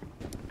like?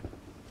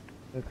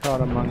 It's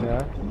called Among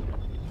Us.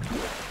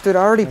 Dude,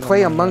 I already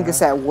play Among Among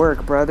Us at work,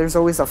 bruh. There's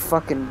always a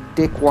fucking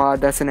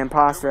dickwad that's an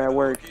imposter at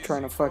work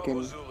trying to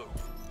fucking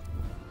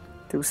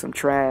do some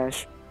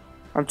trash.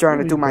 I'm trying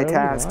to do my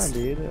tasks.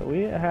 Dude.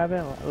 We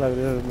haven't. Look,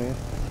 this is me.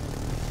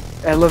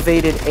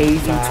 Elevated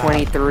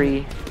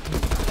AV-23.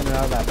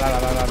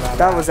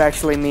 That was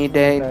actually me,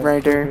 Dave,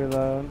 right there.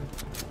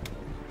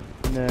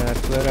 No,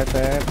 it's good right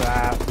there.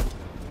 Blah.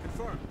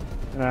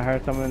 And I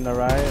heard someone in the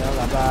right.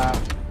 Blah, blah.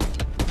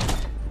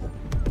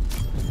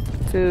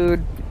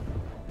 Dude,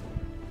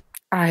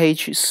 I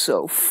hate you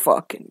so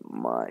fucking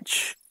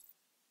much.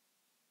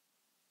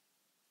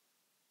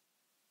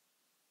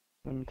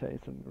 Let me tell you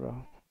something,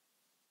 bro.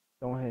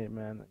 Don't hate,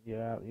 man.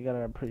 Yeah, you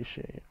gotta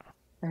appreciate it.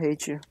 I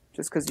hate you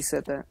just because you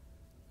said that.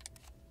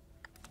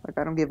 Like,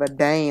 I don't give a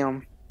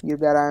damn. You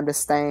gotta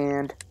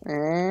understand.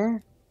 Eh?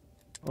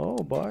 Oh,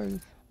 bars.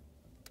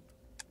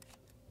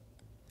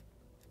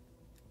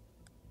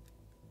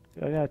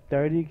 I got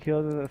 30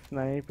 kills as a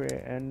sniper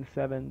and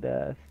 7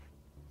 deaths.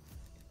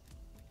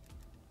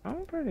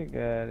 I'm pretty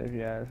good if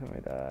you ask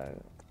me, dog.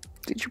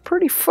 Dude, you're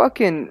pretty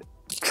fucking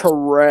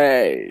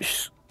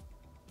trash.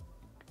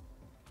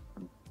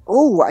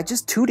 Oh, I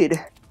just tooted.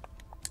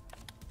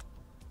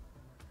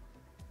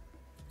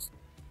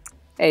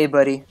 Hey,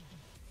 buddy.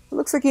 It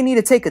looks like you need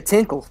to take a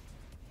tinkle.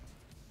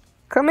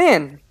 Come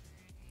in.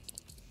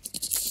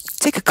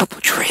 Take a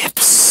couple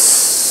trips.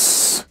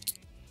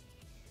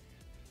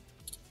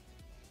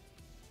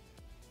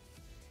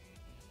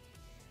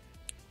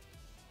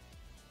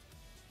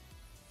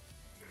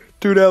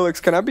 Dude, Alex,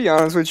 can I be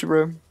honest with you,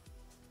 bro?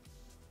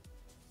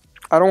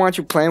 I don't want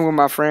you playing with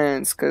my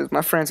friends, because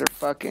my friends are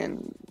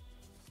fucking...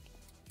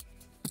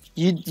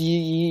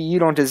 You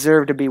don't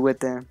deserve to be with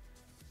them.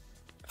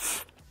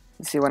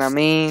 You see what I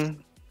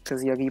mean?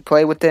 Because you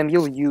play with them,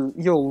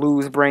 you'll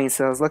lose brain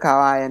cells. Look how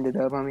I ended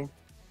up, homie.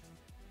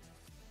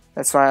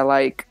 That's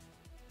why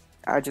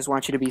I just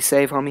want you to be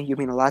safe, homie. You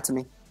mean a lot to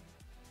me.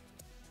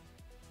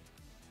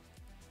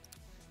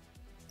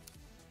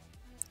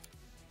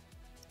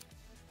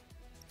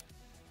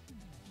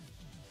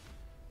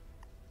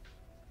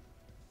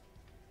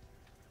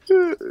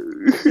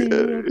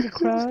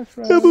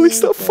 Emily,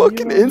 stop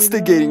fucking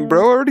instigating,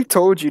 bro. I already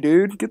told you,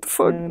 dude. Get the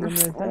fuck...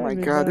 Oh my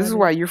god, this is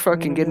why you're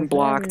fucking getting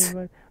blocked.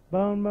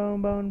 Bone,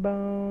 bone, bone,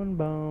 bone,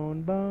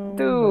 bone, bone.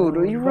 Dude,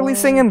 are you really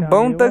singing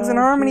Bone Thugs and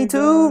Harmony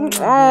too?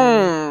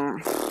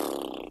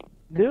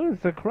 Dude,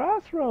 it's the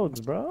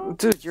Crossroads, bro.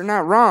 Dude, you're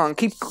not wrong.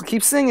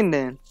 Keep singing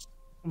then.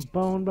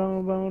 Bone,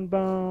 bone, bone,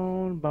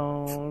 bone,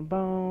 bone,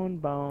 bone,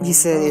 bone. He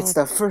said it's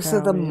the first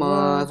of the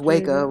month.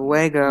 Wake up,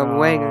 wake up,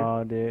 wake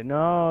up.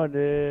 No,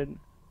 dude.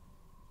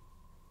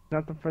 It's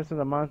not the first of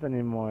the month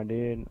anymore,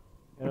 dude.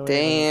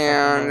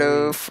 Damn,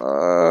 dude.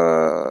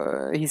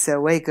 Fuck. He said,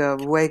 wake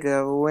up, wake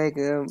up, wake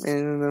up.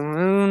 In the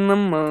moon, the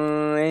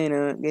moon,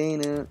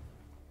 ain't up.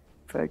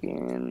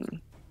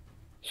 Fucking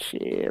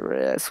shit,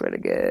 bro. I swear to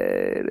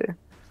God.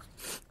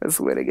 I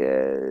swear to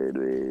God,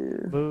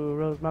 man. Boo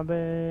Rose, my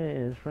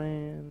best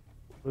friend.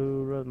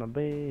 Boo Rose, my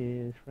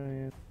best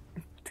friend.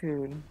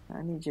 Dude,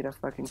 I need you to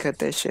fucking cut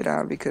that shit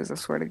out because I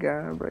swear to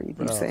God, bro, you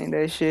keep saying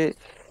that shit.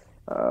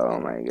 Oh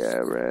my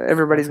God, bro.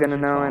 Everybody's gonna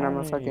know, and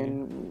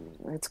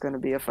it's gonna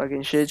be a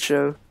fucking shit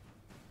show.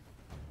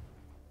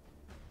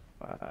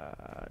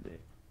 Dude.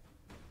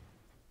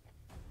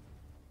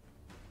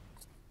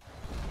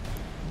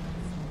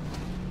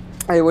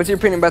 Hey, what's your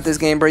opinion about this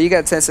game, bro? You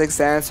got 10 seconds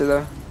to answer,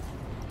 though.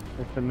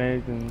 It's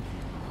amazing.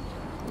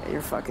 Yeah,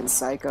 you're fucking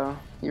psycho.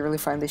 You really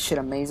find this shit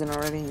amazing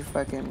already? You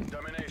fucking...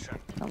 Domination.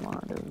 Come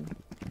on, dude.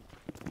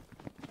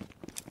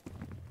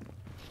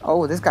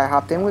 Oh, this guy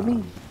hopped in with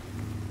me?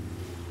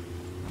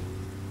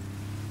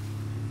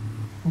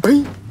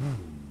 Bing!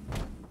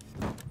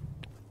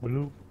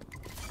 Blue.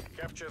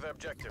 Capture the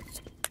objective.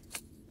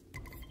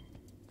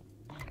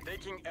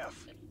 Taking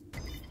F.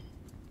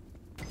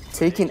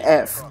 Taking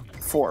F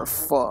for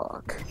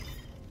fuck.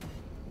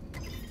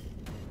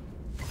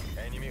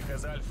 Enemy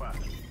has Alpha.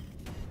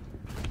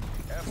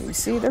 You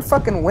see, they're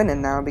fucking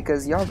winning now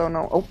because y'all don't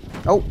know. Oh,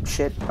 oh,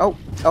 shit. Oh,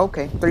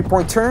 okay.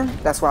 3-point turn.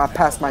 That's why I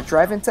passed my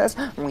driving test.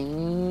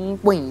 Wing,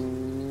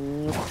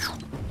 wing,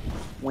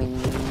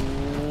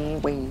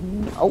 wing,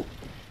 wing. Oh,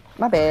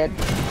 my bad.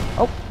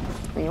 Oh,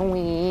 wing,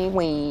 wing,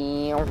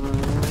 wing.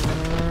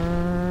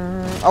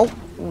 Oh,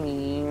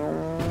 wing.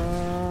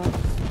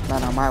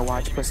 Not on my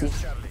watch, pussy.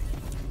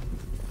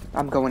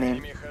 I'm going in.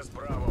 Enemy has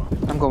Bravo.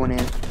 I'm going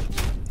in.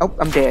 Oh,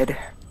 I'm dead.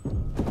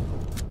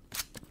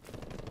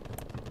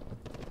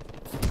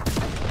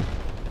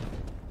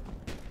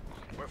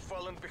 We're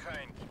falling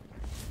behind.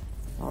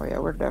 Oh yeah,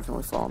 we're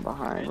definitely falling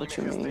behind. What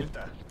you Enemy has mean?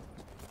 Delta.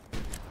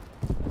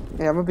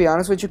 Yeah, I'm gonna be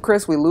honest with you,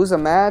 Chris. We lose a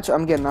match,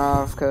 I'm getting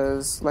off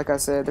because, like I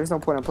said, there's no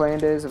point in playing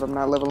this if I'm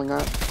not leveling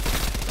up.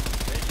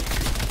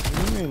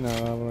 You ain't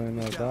not leveling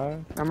no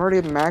dog. I'm already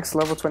at max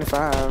level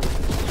 25.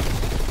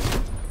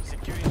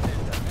 Securing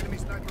Delta. Enemy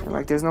sniper. And,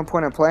 like, there's no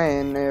point in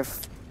playing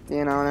if,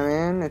 you know what I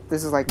mean? If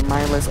this is like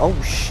mindless. Oh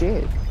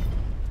shit!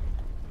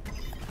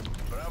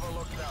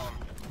 Bravo lockdown.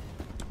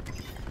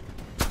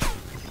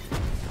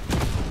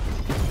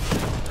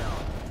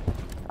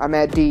 I'm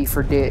at D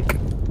for dick.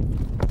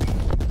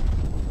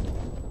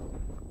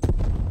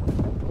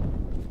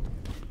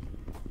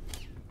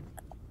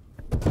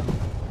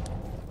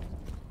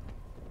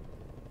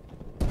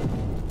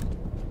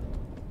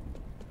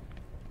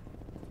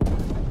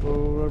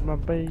 Oh, my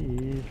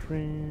best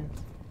friend.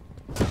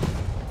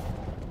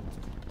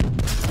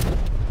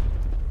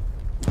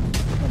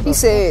 He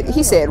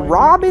said,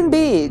 Robin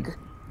Big.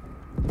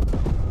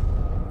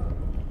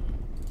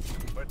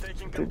 We're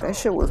taking Dude, control. that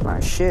shit was my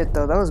shit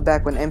though. That was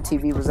back when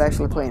MTV was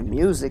actually playing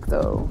music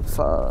though.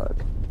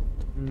 Fuck.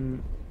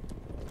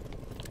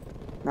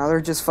 Now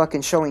they're just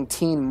fucking showing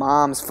teen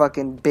moms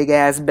fucking big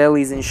ass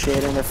bellies and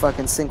shit and their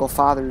fucking single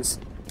fathers.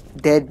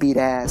 Deadbeat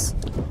ass.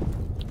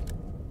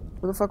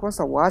 Who the fuck wants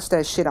to watch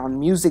that shit on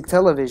music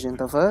television?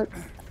 The fuck?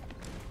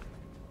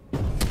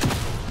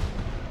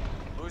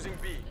 Losing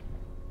B.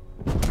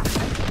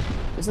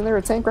 Isn't there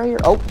a tank right here?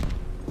 Oh,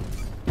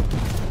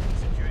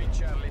 Securing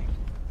Charlie.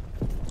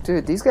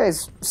 dude, these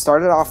guys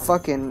started off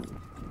fucking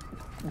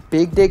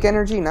big dick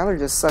energy. Now they're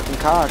just sucking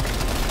cock.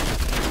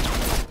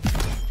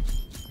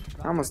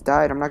 I almost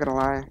died, I'm not gonna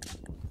lie.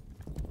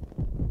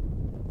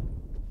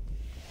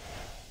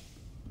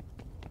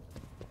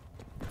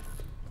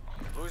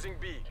 Losing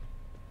B.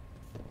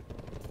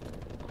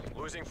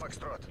 Losing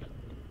Foxtrot.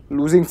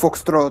 Losing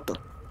Foxtrot.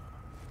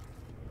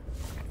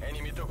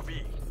 Enemy took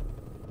B.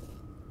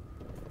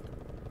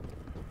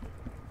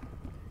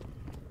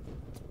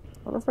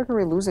 What the fuck are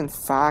we losing?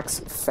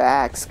 Facts,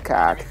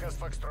 cock. Enemy has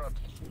Foxtrot.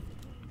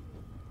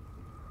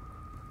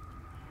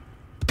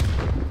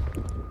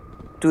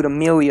 Dude,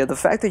 Amelia, the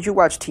fact that you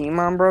watch Teen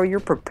Mom, bro,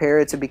 you're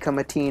prepared to become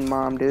a teen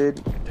mom,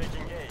 dude. Taking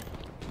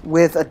A.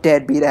 With a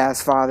deadbeat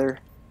ass father.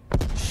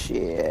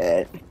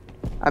 Shit.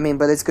 I mean,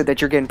 but it's good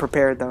that you're getting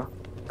prepared, though.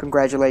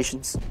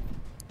 Congratulations.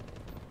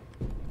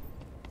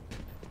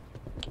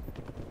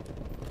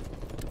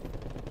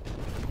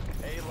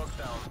 A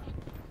lockdown.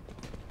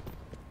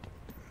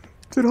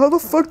 Dude, how the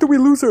fuck do we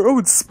lose our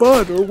own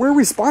spot? Or where are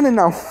we spawning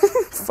now?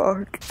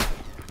 Fuck.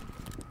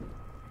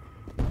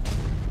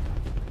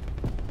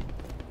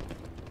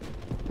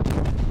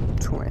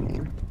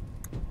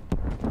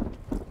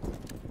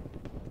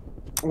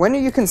 When are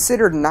you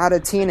considered not a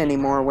teen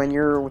anymore? When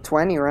you're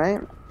 20, right?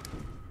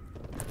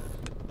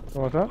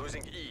 What's up?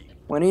 Losing E.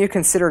 When are you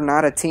considered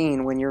not a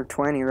teen? When you're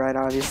 20, right?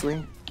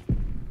 Obviously.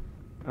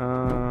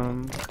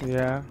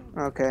 Yeah.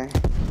 Okay.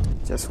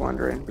 Just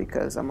wondering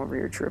because I'm over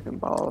here tripping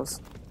balls.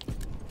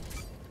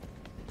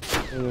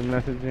 Is it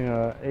messaging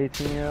a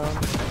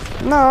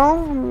 18-year-old?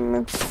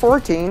 No, it's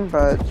 14,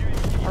 but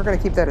we're gonna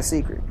keep that a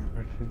secret.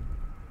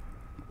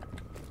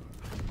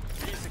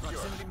 B secure.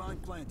 Proximity mine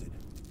planted.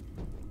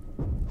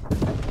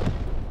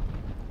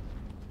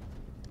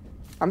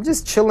 I'm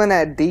just chilling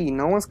at D.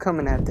 No one's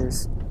coming at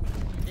this.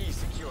 E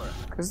secure.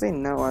 Because they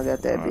know I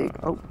got that big.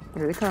 Oh,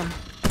 here they come.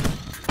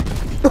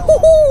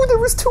 Oh, there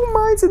was 2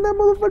 mines and that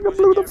motherfucker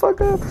blew the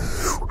fuck up.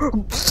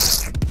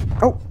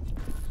 Oh.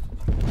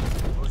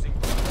 Losing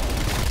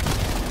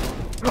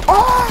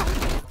Ah!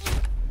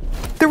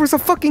 There was a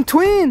fucking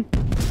twin.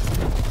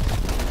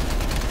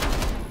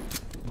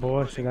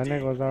 Bullshit, that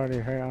nigga was already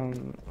hurt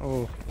on.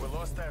 Oh. We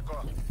lost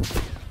Echo.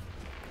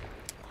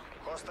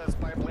 Hostile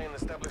spy plane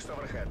established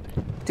overhead.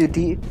 Dude,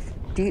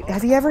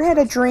 have you ever had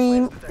a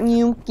dream?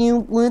 You,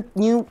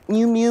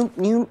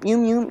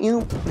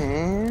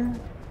 man.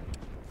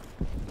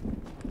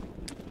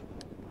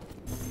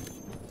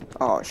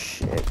 Oh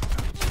shit.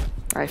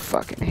 I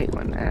fucking hate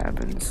when that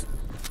happens.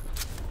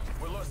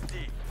 We lost D.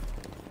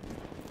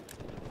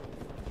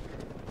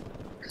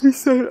 He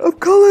said, I'm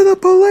calling the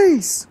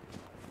police!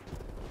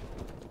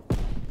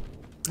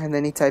 And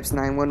then he types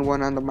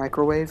 911 on the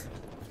microwave.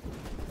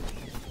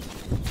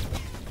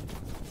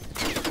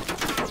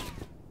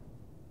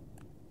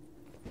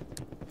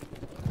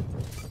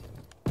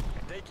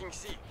 Taking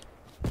C.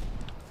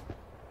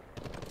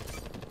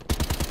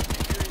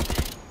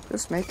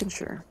 Just making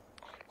sure.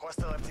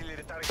 Hostile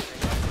artillery targeting.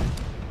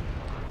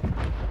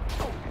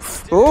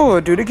 Oh,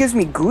 dude, it gives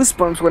me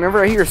goosebumps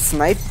whenever I hear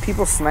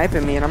people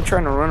sniping me and I'm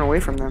trying to run away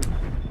from them.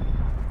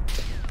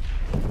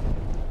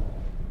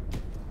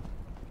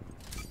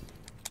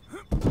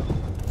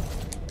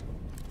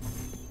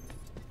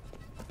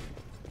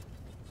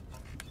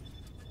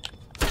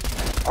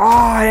 Oh,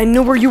 I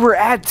knew where you were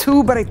at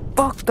too, but I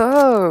fucked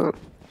up.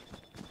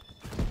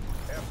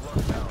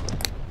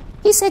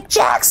 He said,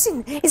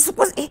 Jackson, is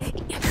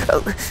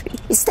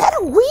that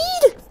a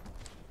weed?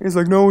 He's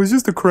like, no, it's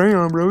just a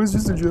crayon, bro. It's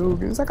just a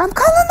joke. He's like, I'm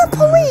calling the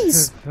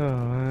police.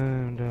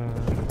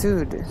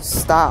 Dude,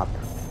 stop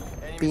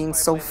being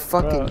so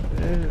fucking...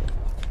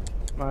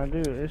 Bro, my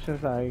dude, it's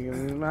just like,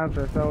 these maps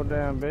are so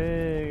damn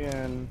big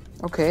and...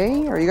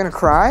 Okay, are you gonna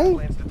cry?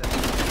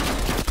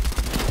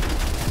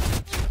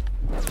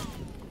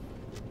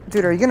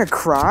 Dude, are you gonna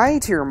cry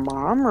to your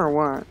mom or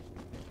what?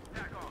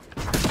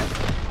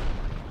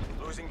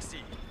 Losing C.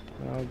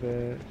 Oh,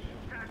 bitch.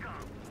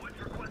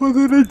 Well,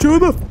 then enjoy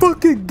the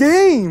fucking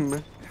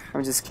game!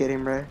 I'm just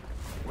kidding, bro.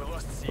 We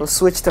lost C. We'll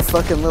switch to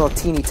fucking little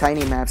teeny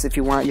tiny maps if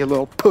you want, you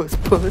little puss.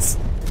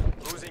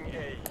 Losing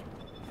A.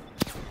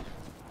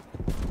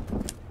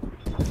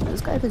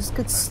 This guy just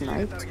got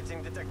sniped.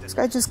 Targeting detected. This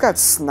guy just got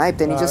sniped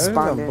and he just This is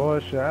spawned some in.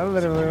 bullshit. I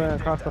literally went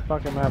across the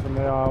fucking map and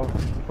they all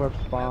flip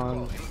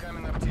spawns.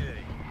 Incoming artillery.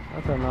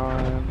 That's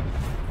annoying.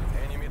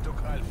 Enemy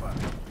took Alpha.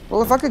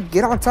 Well, if I could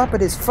get on top of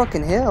this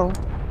fucking hill.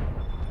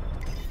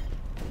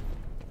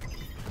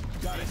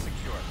 Got it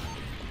secure.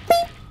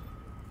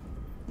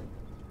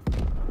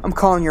 I'm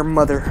calling your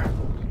mother.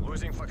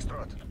 Losing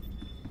Foxtrot.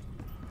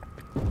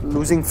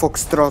 Losing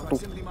Foxtrot.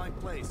 Proximity mine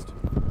placed.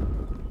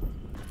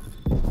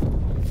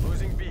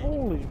 Losing B.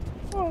 Holy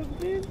fuck,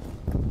 dude.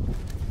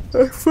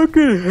 I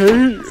fucking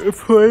hate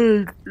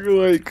playing,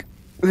 like,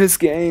 this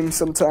game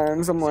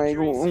sometimes. I'm like,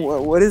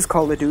 what is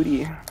Call of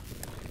Duty?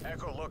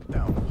 Echo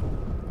lockdown.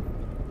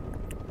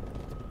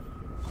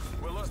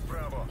 We lost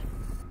Bravo.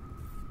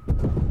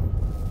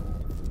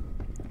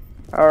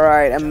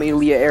 Alright,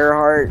 Amelia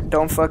Earhart,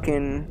 don't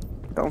fucking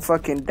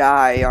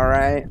die,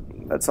 alright?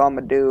 That's all I'ma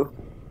do.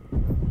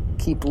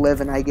 Keep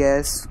living, I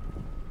guess.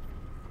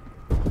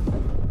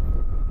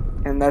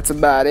 And that's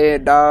about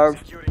it, dog.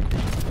 Securing B.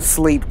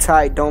 Sleep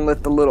tight, don't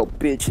let the little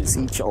bitches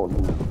eat your...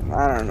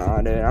 I don't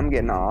know, dude, I'm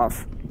getting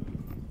off.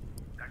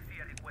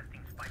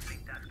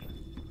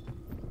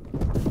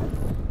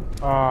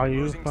 Oh,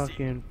 you Losing C.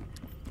 fucking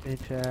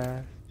bitch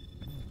ass.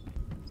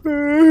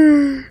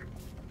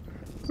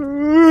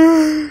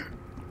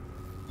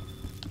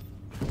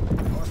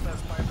 Hostile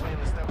spy plane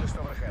established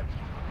overhead.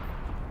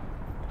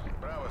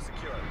 Bravo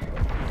secure.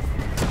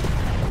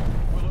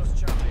 We lost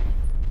Charlie.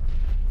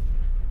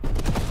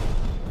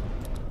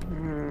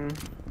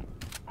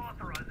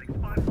 Authorizing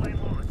spy plane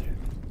launch.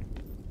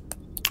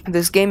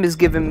 This game is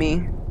giving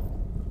me...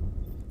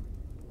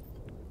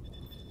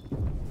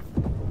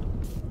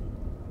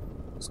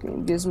 This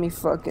game gives me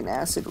fucking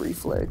acid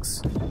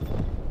reflex.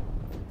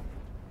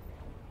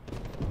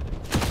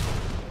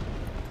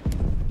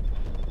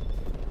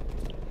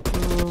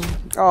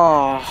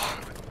 Oh,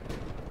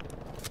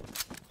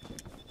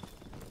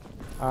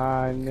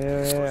 I knew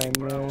it, I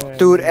knew it.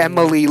 dude,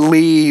 Emily,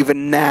 leave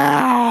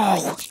now.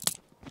 Securing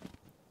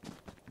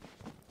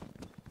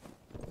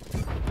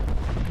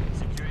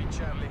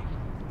Charlie.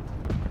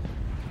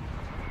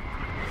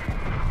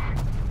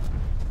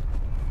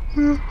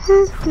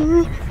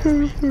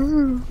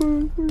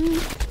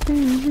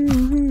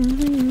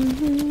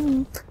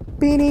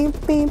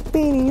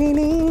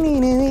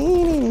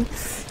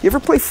 You ever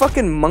play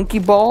fucking Monkey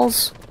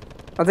Balls?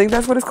 I think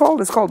that's what it's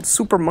called. It's called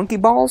Super Monkey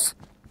Balls.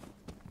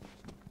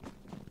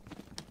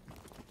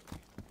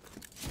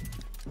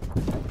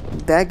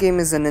 That game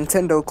is a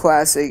Nintendo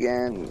classic,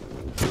 and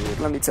dude,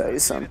 let me tell you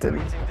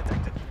something.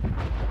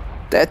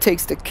 That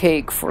takes the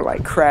cake for like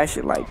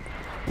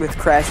with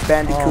Crash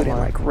Bandicoot and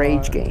like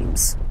Rage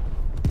games.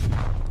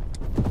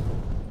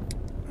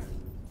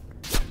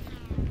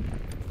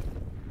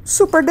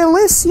 Super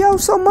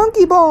Delicioso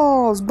Monkey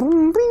Balls!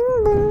 Boom,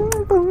 bing, boom,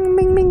 boom,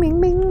 bing, bing,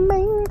 bing, bing,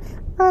 bing.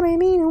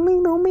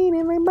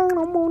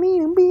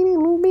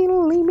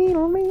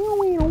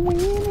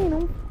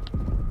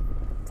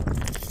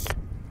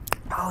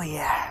 Oh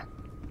yeah.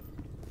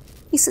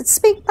 He said,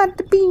 speak about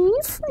the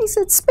beef. He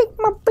said, speak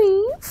my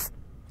beef.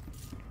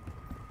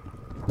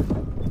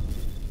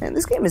 Man,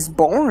 this game is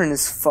boring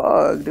as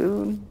fuck,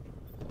 dude.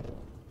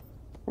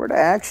 Where the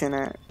action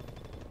at?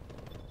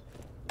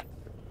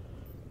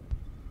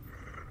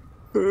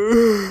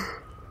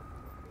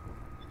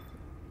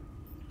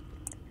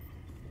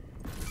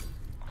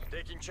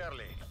 Taking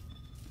Charlie.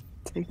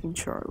 Taking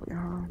Charlie,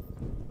 huh?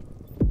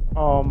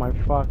 Oh my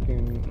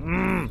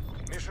fucking.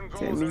 Mission goals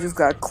Damn, you are just in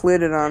got sight.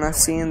 clitted on. I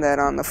seen that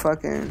on the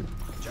fucking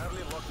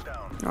Charlie locked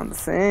down. on the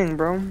thing,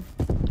 bro.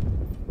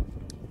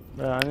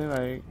 Bro, I need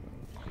like.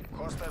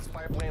 Hostile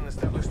spy plane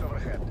established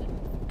overhead.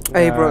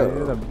 Hey, Yeah, bro.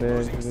 you're the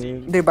bitch,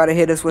 dude. They about to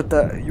hit us with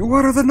the.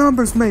 What are the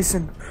numbers,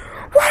 Mason?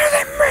 What do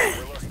they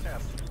mean? We lost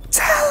F.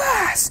 Tell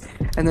us.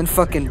 And then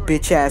fucking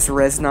bitch ass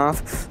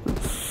Reznov.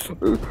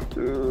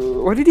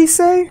 What did he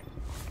say?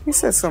 He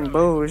said some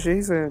bullshit.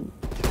 He said.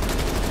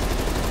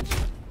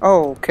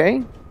 Oh,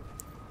 okay.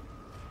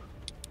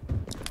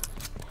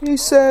 He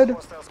said,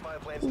 Hostile spy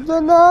planes the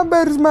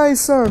numbers,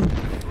 Mason.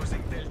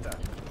 losing Delta.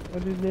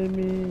 What did they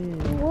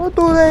mean? What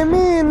do they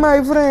mean,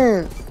 my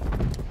friend?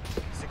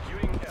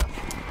 Securing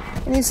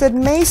F. And he said,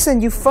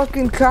 Mason, you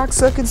fucking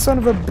cocksucking son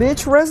of a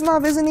bitch.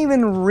 Reznov isn't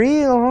even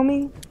real,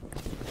 homie.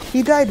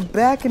 He died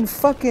back in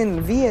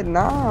fucking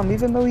Vietnam,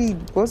 even though he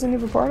wasn't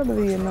even part of the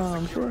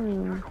Vietnam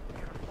thing.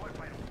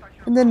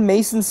 And then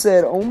Mason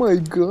said, oh my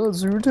god,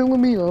 so you're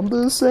telling me I'm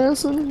the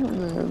assassin?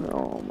 And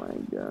oh my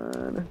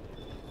god.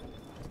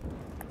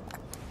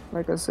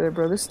 Like I said,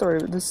 bro,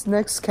 this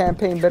next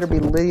campaign better be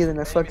littier than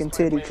a fucking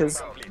titty,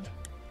 because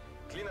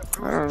Clean up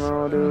I don't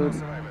know, dude.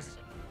 survivors.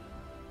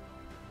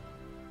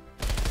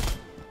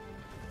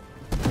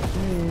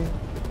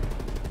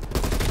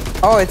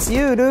 Oh, it's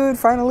you, dude,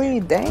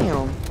 finally,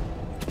 damn.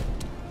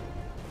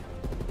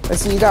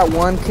 Let's see, you got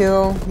 1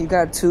 kill, you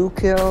got 2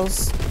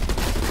 kills.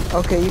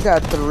 Okay, you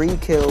got 3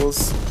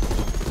 kills.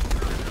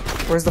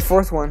 Where's the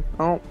 4th one?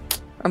 Oh,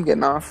 I'm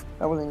getting off.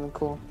 That wasn't even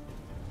cool.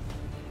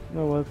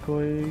 No, what's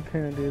cool? You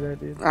can't do that,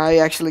 dude. I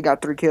actually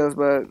got 3 kills,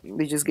 but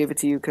they just gave it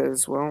to you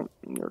because, well,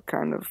 you're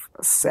kind of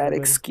a sad Really?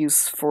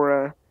 excuse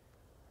for a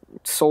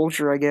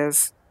soldier, I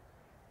guess.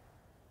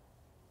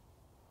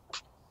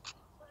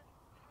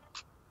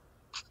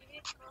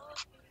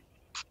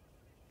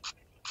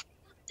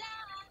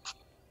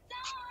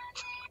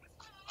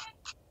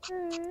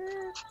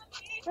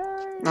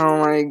 Oh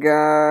my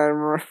god,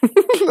 bro.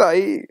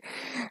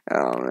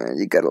 Oh man,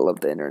 you gotta love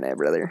the internet,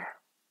 brother.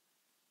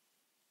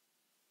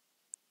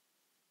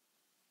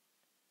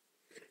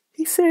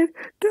 He said,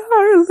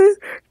 darling,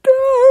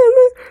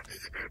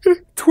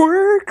 darling,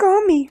 twerk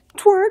on me.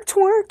 Twerk,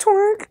 twerk,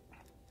 twerk.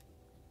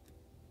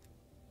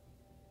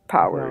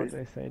 Power. That's not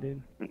what they say,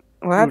 dude. What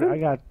Dude, happened? I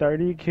got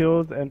 30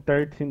 kills and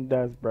 13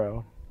 deaths,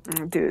 bro.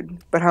 Dude,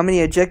 but how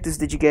many objectives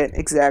did you get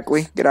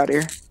exactly? Get out of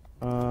here.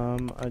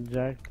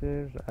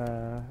 Objectives,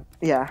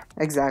 Yeah,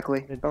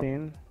 exactly. Oh,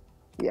 15.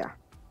 yeah.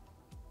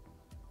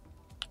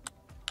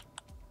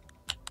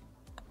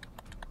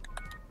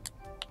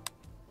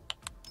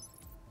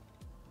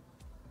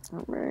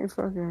 Alright,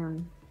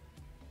 fucking.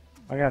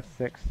 I got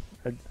 6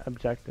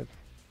 objectives.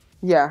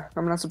 Yeah,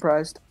 I'm not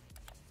surprised.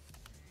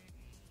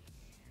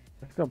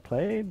 Let's go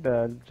play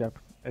the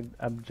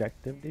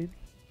objective, dude.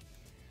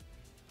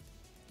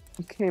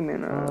 You came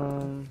in.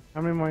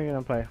 How many more are you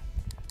gonna play?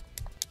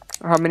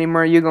 How many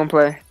more are you gonna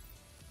play?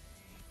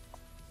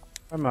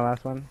 What's my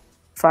last one?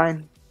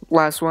 Fine.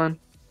 Last one.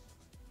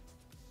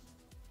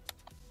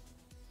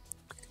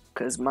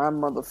 Cause my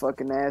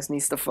motherfucking ass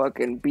needs to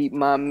fucking beat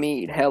my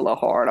meat hella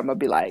hard. I'm gonna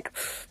be like,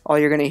 all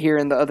you're gonna hear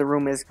in the other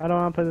room is, I don't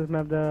wanna play this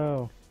map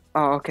though.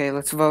 oh, okay,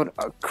 let's vote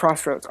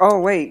Crossroads. Oh,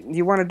 wait,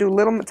 you wanna do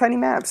little tiny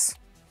maps?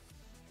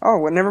 Oh,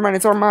 well, never mind,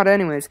 it's Armada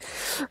anyways.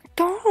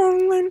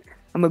 Darling.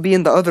 I'm gonna be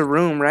in the other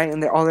room, right?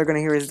 And all they're gonna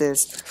hear is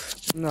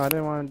this. No, I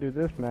didn't wanna do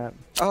this map.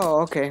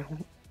 Oh, okay.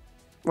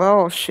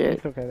 Well, shit.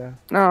 It's okay though.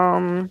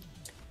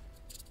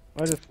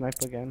 I'll just snipe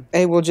again.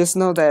 Hey, well, just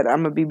know that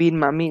I'm gonna be beating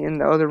my meat in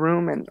the other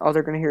room, and all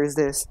they're gonna hear is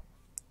this.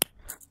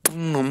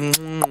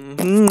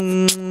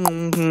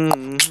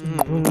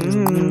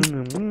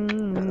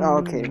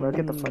 Okay, bro,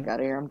 get the fuck out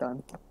of here. I'm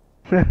done.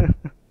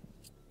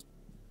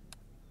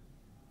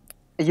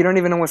 You don't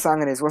even know what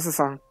song it is. What's the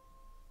song?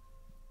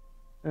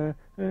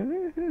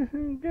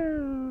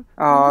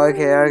 Oh,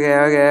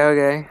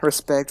 okay.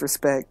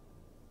 Respect.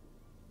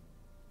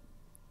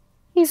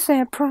 He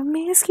said,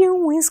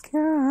 promiscuous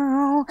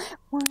girl,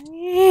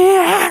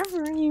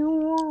 wherever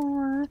you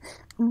are,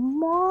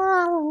 I'm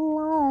all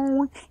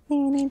alone,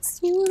 and it's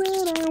you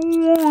that I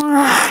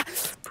want.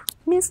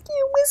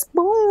 Promiscuous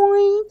boy,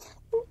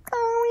 you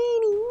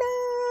already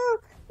know,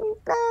 you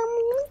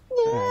already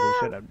know.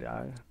 Shut up,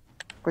 dog.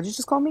 What'd you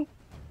just call me?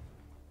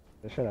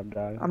 Shut up,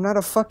 dog. I'm not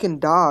a fucking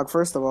dog,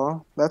 first of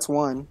all. That's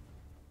one.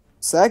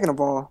 Second of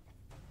all,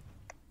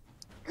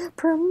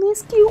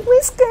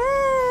 promiscuous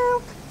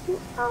girl, you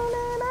all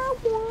that I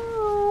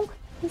want.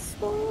 It's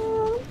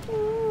all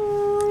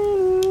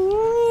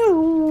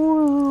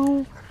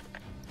you.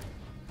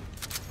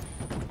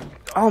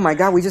 Oh my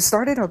god, we just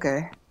started?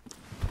 Okay.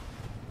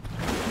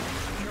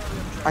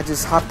 I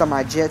just hopped on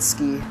my jet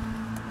ski.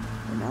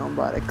 And now I'm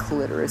about to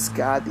clitoris.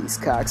 God, these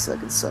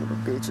cocksucking son of a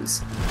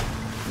bitches.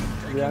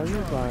 Yeah, I'm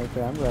just lying.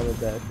 I'm glad we're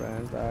best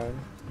friends, dog.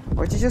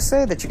 What'd you just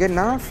say? That you're getting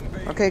off?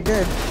 Okay,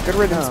 good. Good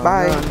riddance. No,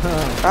 Bye.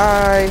 no.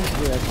 Bye.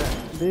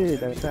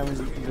 Dude, I'm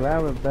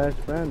glad we're best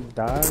friends,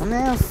 dog.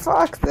 Man,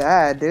 fuck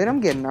that, dude. I'm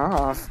getting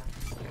off.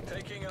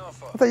 Taking Alpha.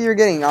 Alpha. I thought you were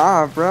getting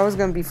off, bro. I was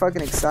gonna be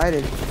fucking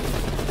excited. I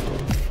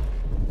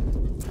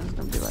was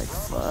gonna be like,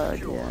 fuck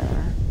yeah.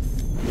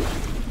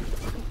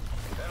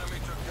 Enemy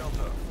took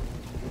Delta.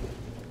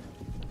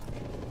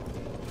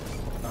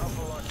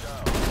 Alpha locked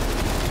down.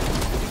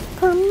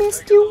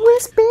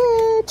 Promiscuous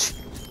bitch.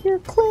 Your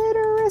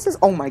clitoris is.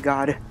 Oh my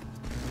god.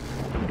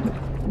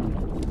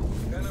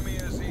 Enemy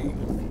SE.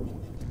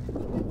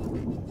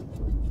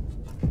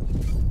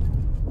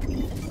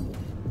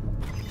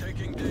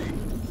 Taking D.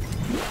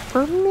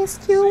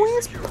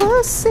 Promiscuous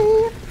pussy.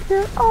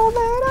 You're all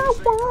that I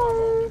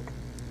want.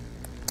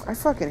 I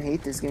fucking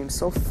hate this game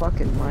so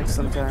fucking much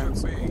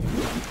sometimes. Enemy took B.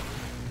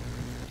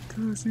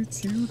 Cause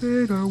it's you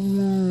that I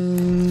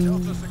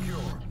want. Delta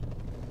secure.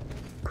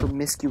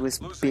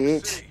 Promiscuous Losing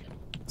bitch. C.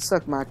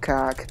 Suck my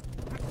cock.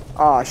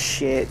 Aw,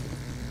 shit.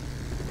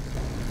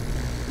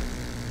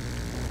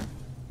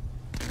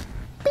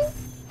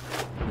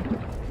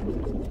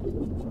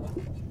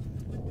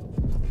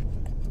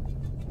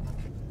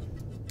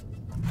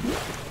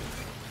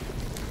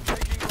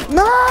 Taking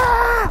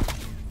No!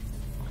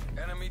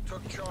 Enemy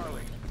took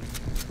Charlie.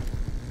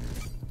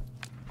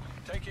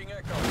 Taking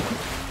Echo.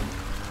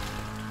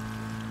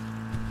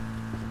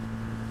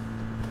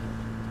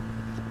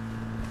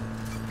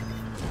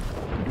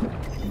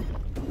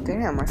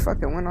 Damn, I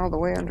fucking went all the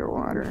way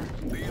underwater.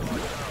 B locked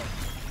down.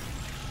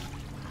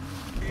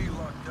 E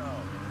locked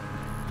down.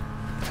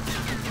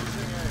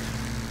 Losing A.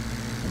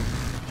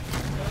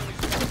 Enemy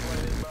spy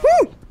plane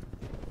inbound.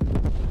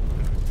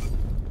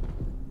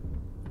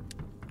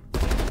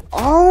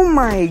 Oh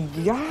my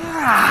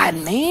god,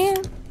 man.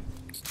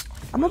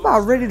 I'm about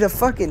ready to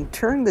fucking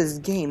turn this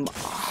game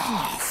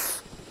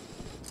off.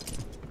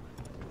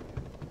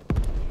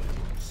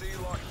 C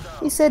locked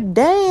down. He said,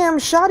 damn,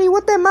 shawty,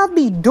 what that mouth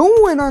be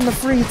doing on the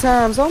free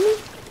times, homie?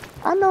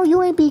 I know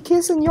you ain't be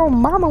kissing your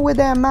mama with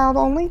that mouth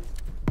only.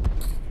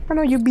 I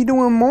know you be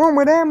doing more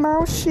with that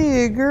mouth.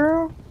 Shit,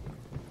 girl.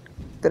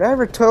 Did I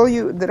ever tell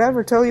you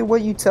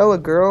what you tell a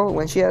girl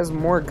when she has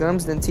more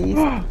gums than teeth?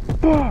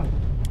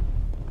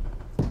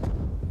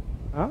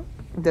 Huh?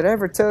 Did I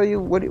ever tell you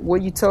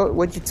what you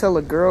tell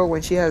a girl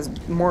when she has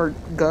more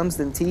gums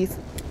than teeth?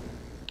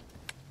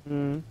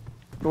 Mm.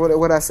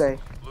 What I say?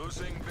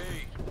 Losing B.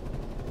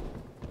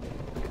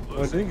 What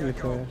Losing did you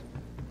Echo. say?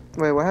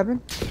 Wait, what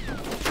happened?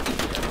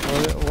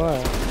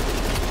 What?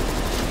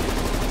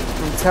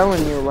 I'm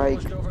telling you,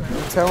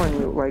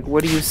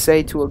 what do you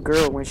say to a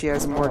girl when she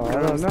has more Oh, I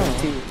gums don't than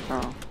know. teeth?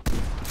 Oh.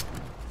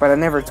 But I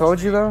never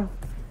told you though?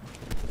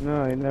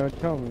 No, you never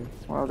told me.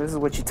 Well, this is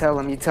what you tell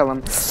them. You tell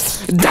them,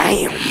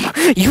 damn,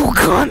 you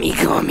gummy.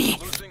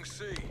 Losing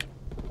C.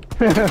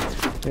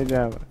 Good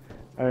job.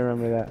 I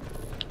remember that.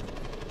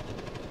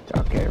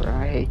 Okay, bro,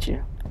 I hate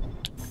you.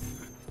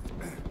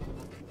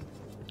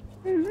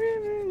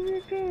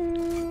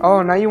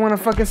 Oh, now you want to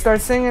fucking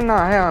start singing?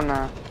 Nah, hell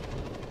nah.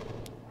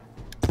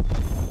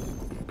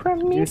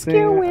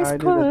 Promiscuous I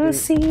do the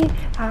pussy,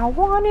 I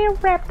want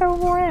it wrapped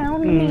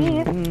around me.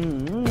 Ew.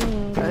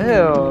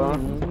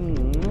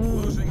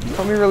 Losing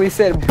Homie really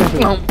said.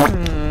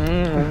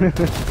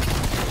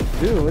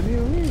 Dude, what do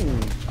you mean?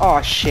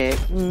 Oh shit.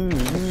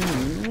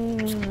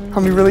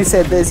 Homie really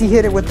said this. He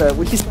hit it with the.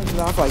 He started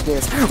off like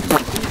this.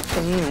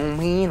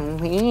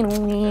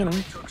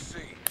 took C.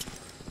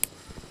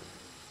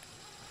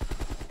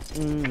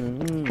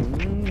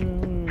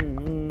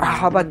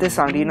 How about this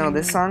song? Do you know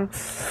this song?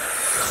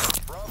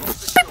 Bravo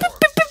secure.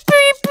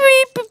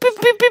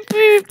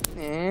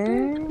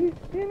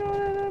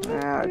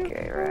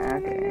 Okay,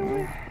 right.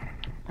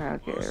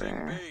 Okay, Losing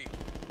right. B.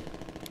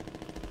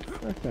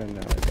 That's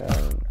not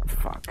that.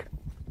 Fuck.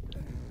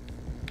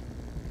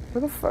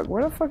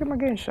 Where the fuck am I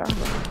getting shot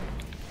from?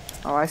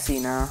 Oh, I see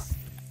now.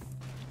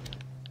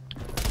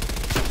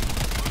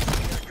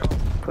 Echo.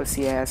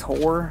 Pussy ass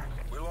whore.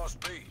 We lost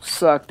B.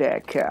 Suck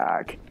that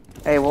cock.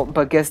 Hey, well,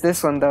 but guess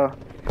this one though.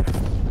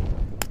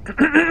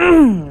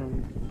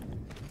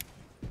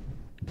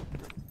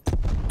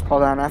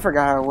 Hold on, I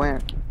forgot how it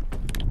went.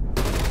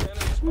 Enemy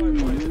spy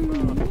plane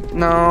inbound.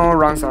 No,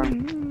 wrong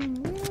song.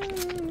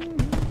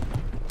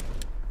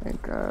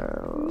 Like,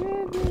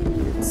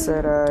 it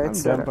said, I'm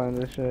dumb on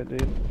this shit,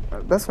 dude.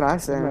 that's what I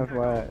said. That's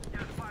why.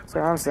 That's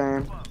what I'm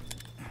saying.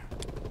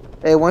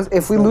 Hey,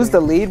 if we lose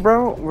the lead,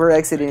 bro, we're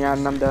exiting out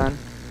and I'm done.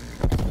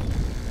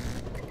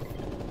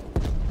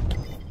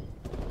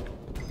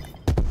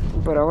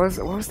 But what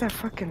was that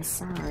fucking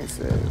song I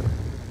said?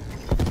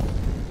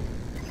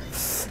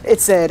 It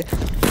said.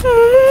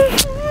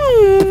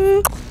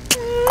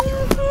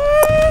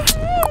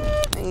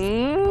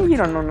 You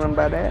don't know nothing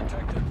about that.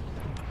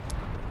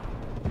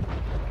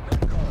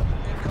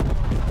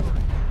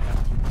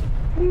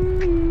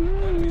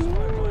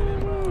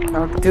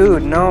 Oh,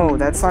 dude, no,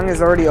 that song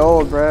is already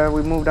old, bruh.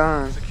 We moved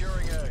on.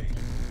 Securing A.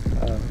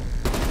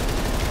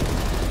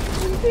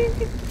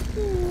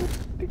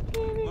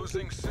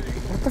 Losing C.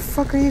 What the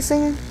fuck are you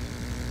singing?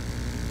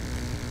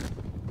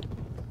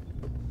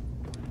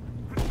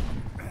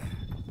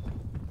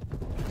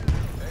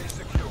 A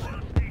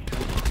secure.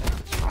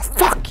 Oh,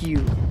 fuck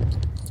you.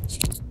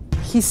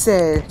 He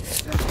said,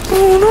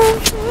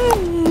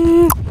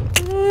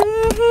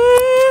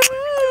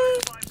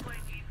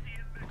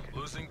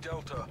 Losing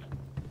Delta.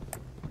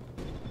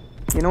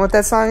 You know what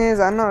that song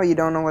is? I know you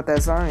don't know what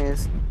that song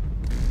is.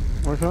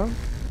 What song?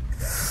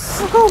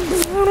 Incoming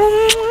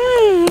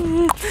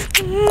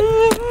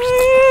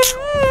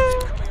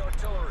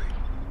artillery.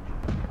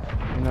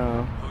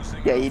 No.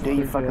 Losing Yeah, you do,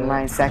 you fucking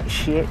lying sack of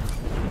shit.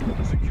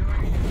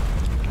 Securing.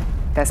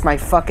 That's my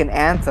fucking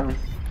anthem.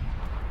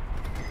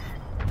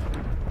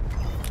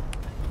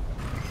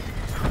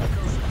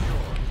 Echo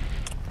secure.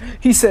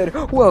 He said,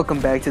 "Welcome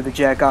back to the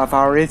Jack Off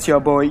Hour. It's your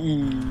boy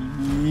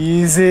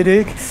Easy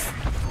Dick."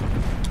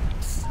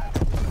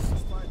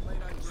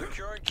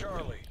 Securing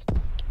Charlie.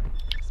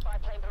 Spy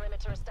plane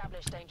perimeter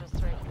established, Angels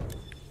 3.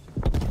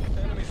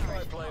 Enemy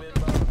spy plane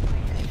inbound.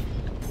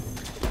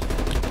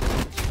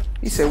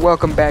 He said,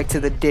 "Welcome back to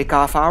the Dick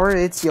Off Hour.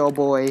 It's your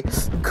boy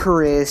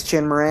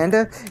Christian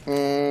Miranda."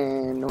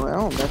 And,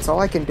 well, that's all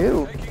I can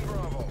do. Taking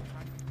Bravo.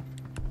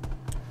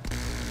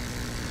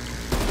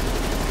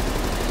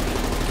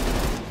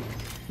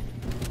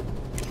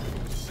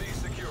 C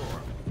secure.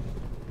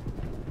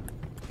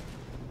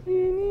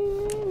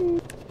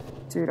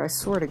 Dude, I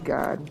swear to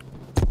God.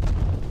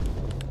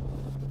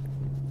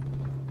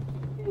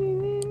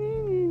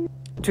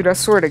 Dude, I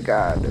swear to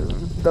God, dude.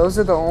 Those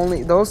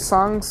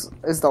songs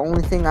is the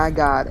only thing I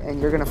got, and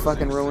you're gonna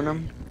fucking ruin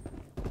them.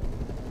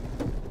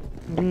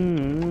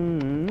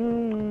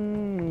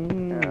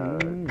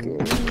 Okay,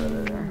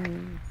 brother.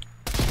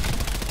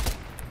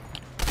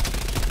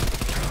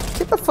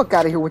 Get the fuck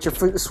out of here with your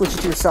switching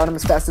to your Sodom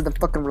is faster than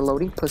fucking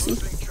reloading, pussy.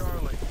 Losing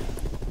Charlie.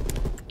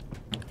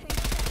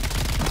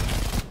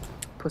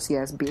 Pussy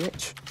ass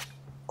bitch.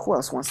 Who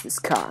else wants this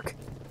cock?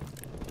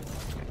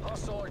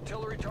 Hostile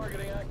artillery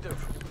targeting active.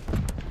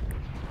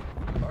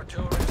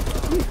 Artillery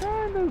inbound.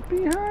 Behind us,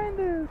 behind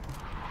us.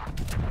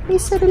 He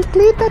said el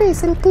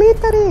clítoris, el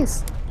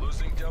clítoris.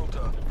 Losing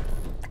Delta.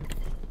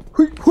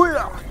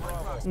 Bravo.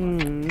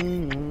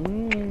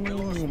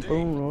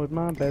 Boom with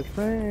my best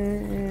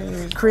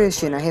friend.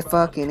 Christian, I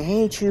fucking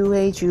hate you.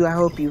 I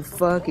hope you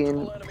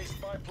fucking Enemy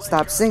spy plane.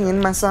 stop singing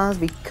my songs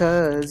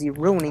because you're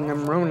ruining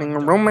them.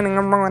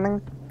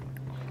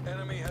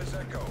 Enemy has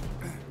Echo.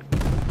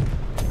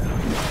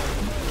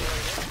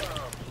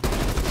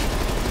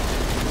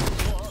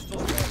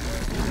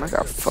 Oh my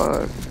God,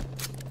 fuck.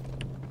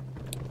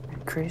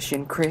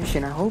 Christian,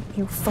 I hope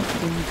you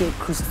fucking get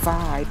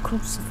crucified.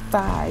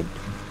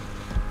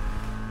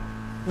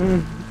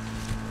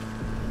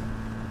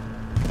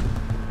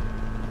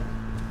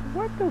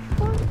 What the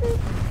fuck is?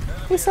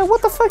 He said,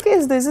 "What the fuck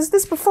is this? Is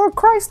this before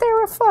Christ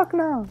era? Fuck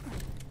no."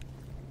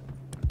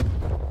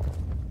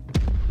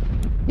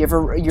 You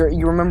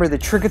remember the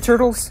Trigger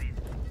Turtles?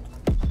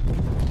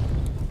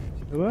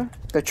 What?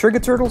 The Trigger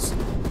Turtles?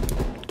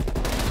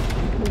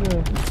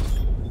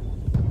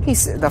 He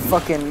said, the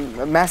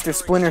fucking Master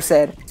Splinter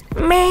said,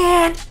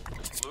 "Man,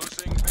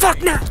 Losing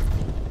fuck no."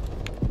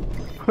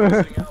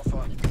 losing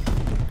Alpha.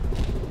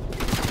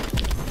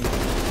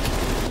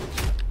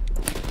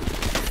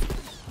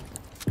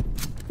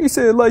 He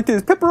said like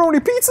this,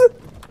 "Pepperoni pizza?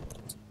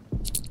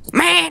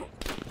 Man,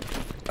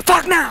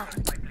 fuck no."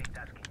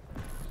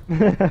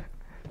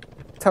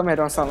 Tell me I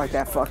don't sound like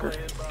that fucker.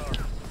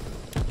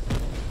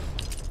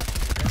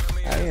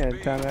 I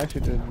ain't time that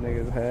shit to this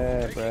nigga's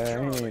head,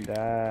 bruh. He ain't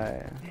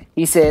die.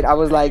 He said, I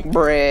was like,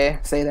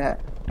 "Bruh, say that."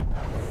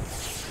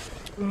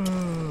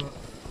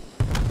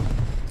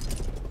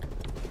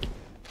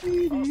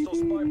 Hostile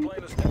spy plane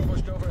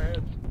established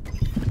overhead.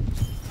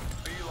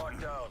 B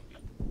locked down.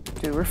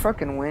 Dude, we're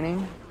fucking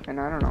winning, and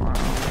I don't know how.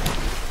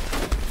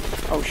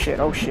 Oh shit,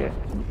 oh shit.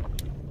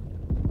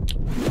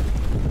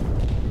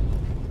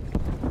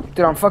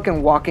 Dude, I'm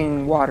fucking walking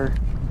in water.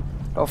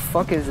 The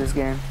fuck is this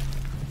game?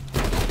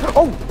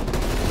 Oh!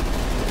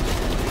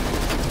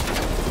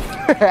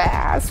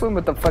 I swim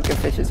with the fucking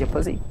fishes, you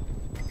pussy.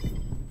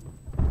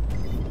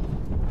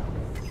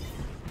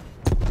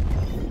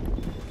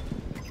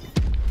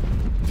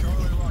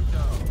 Charlie locked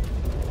down.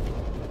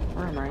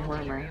 Where am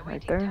I?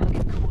 Right there?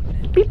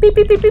 Beep, beep,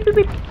 beep, beep, beep, beep,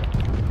 beep.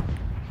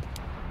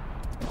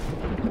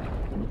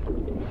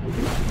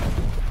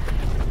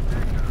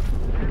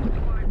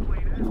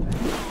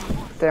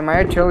 Damn, my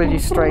artillery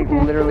strike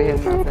literally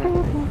hit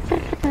nothing. For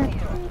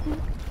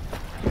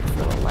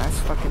the last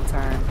fucking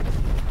time.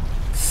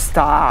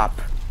 Stop.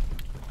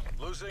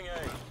 Losing A.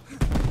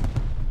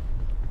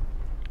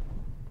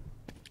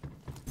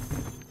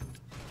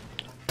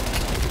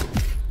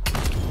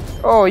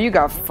 Oh, you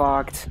got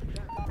fucked.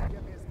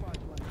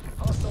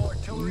 Hostile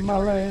artillery My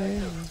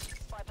leg.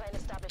 Spy plane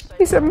established.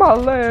 He said my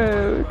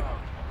leg.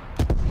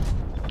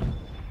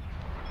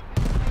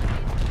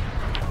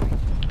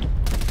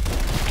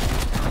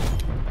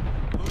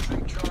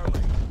 losing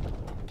Charlie.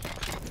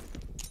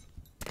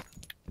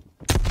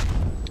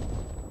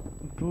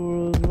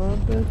 Burro's my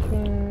best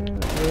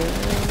friend.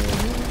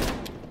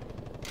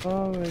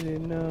 Already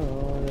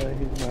know that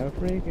he's my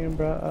freaking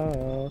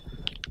bro.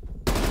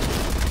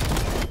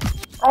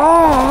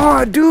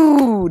 Oh,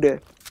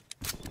 dude.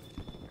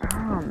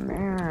 Oh,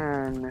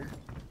 man.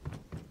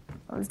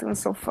 I was doing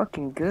so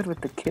fucking good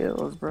with the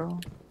kills, bro.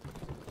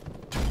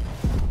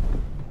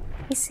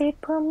 He said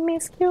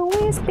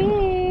promiscuous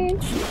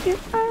bitch, you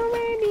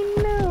already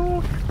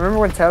know. Remember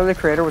when Tyler the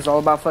Creator was all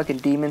about fucking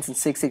demons and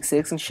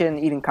 666 and shit and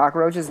eating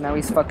cockroaches? Now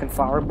he's fucking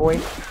Flower Boy.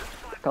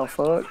 The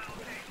fuck?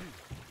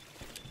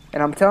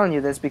 And I'm telling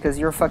you this because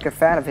you're a fucking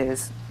fan of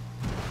his.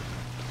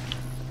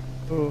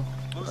 Ooh.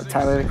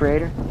 Tyler the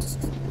Creator.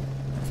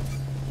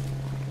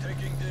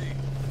 Taking D.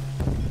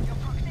 Your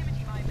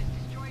proximity mine was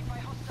destroyed by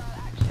hostile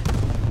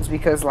action. It's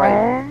because,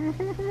 like...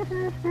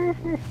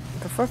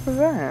 the fuck was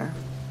that?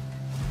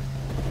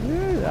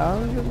 Dude, I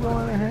was just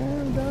going to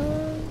hand,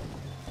 dog.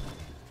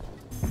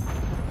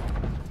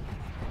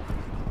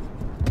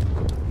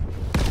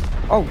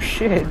 Oh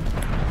shit.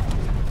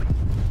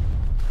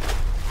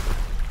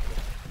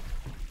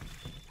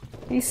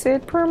 He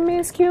said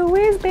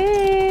promiscuous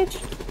bitch.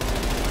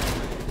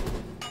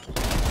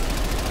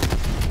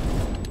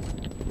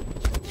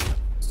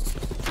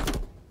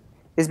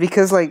 It's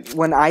because like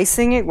when I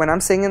sing it, when I'm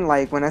singing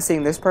like when I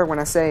sing this part, when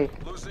I say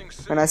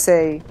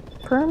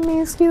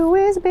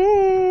promiscuous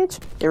bitch,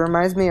 it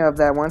reminds me of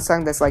that one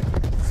song that's like,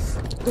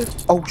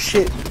 oh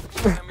shit.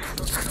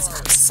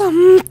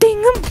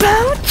 Something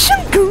about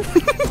you.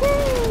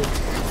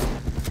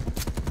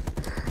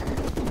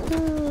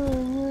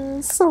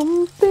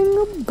 Something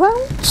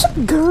about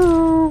you,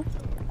 girl.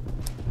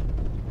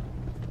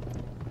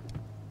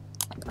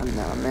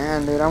 Nah,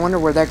 man, dude. I wonder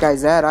where that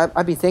guy's at.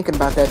 I'd be thinking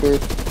about that,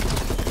 dude.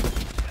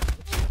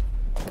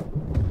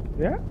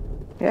 Yeah?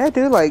 Yeah,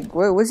 dude. Like,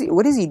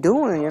 what is he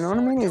doing? You know what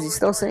I mean? Is he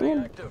still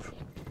singing?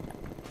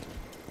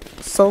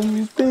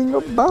 Something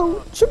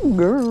about you,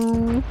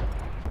 girl.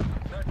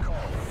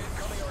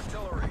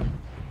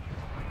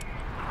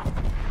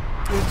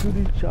 Get to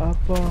the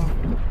chopper.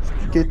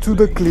 Get to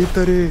the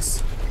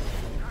clitoris.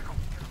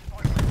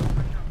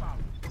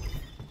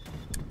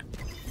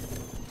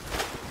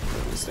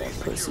 Where's that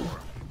pussy?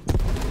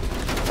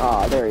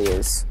 Ah, there he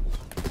is.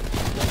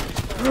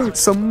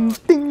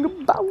 Something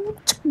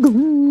about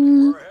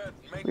you.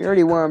 We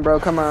already won, bro.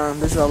 Come on.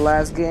 This is our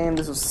last game.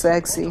 This was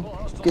sexy.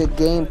 Good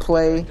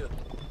gameplay.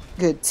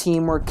 Good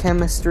teamwork,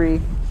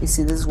 chemistry. You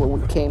see, this is what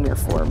we came here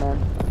for,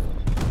 man.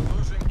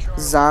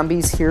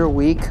 Zombies, here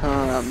we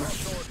come.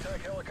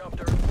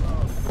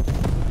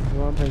 You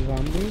want to play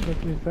zombies? That's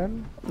what you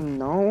said?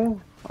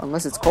 No.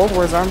 Unless it's Cold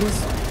War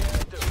zombies.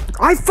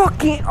 I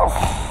fucking...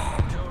 Oh.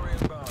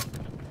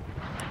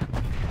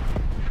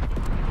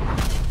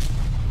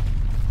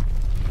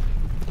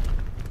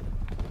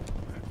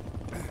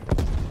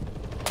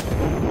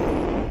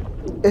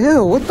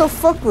 Ew, what the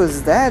fuck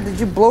was that? Did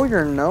you blow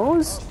your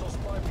nose?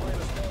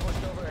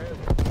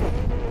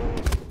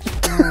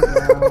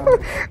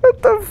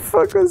 What the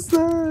fuck was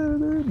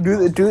that?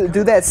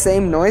 Do that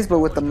same noise, but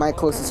with the mic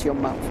closest to your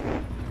mouth.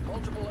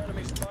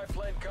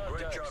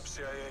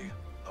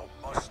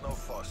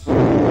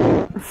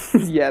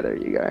 Yeah, there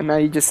you go. Now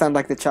you just sound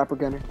like the chopper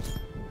gunner.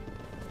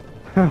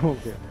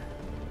 Okay.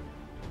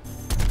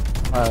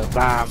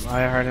 Blah,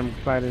 I heard him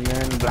fighting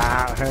in.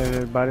 Blah, I heard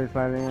his buddy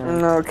fighting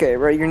in. Okay,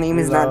 bro. Your name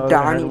is not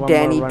Reload,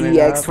 Danny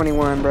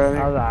DX21, brother.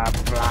 Blah,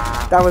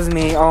 blah. That was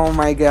me. Oh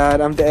my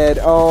god, I'm dead.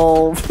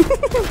 Oh.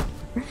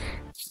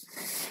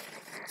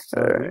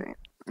 Alright.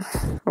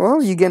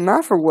 Well, you getting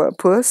off or what,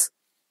 puss?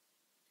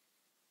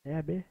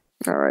 Yeah, bitch.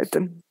 Alright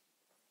then.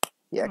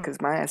 Yeah, cause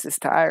my ass is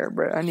tired,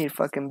 bro. I need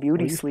fucking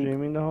beauty Were you sleep.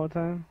 streaming the whole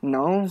time?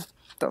 No.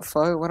 The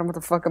fuck? What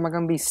the fuck am I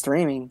gonna be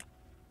streaming?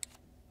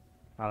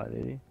 Call of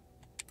Duty.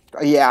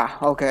 Yeah,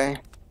 okay.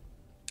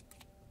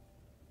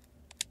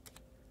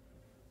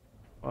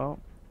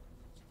 Well,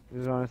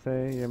 just want to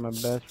say you're my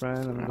best friend.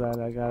 I'm glad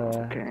I got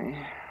to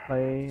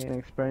play and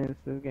experience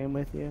this game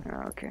with you.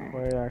 Okay.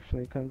 Where it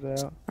actually comes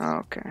out.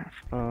 Okay.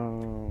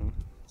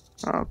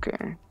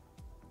 Okay.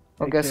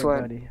 Well, take guess care,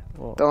 what? buddy.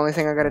 Well, The only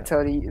thing I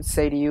gotta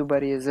say to you,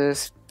 buddy, is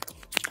this.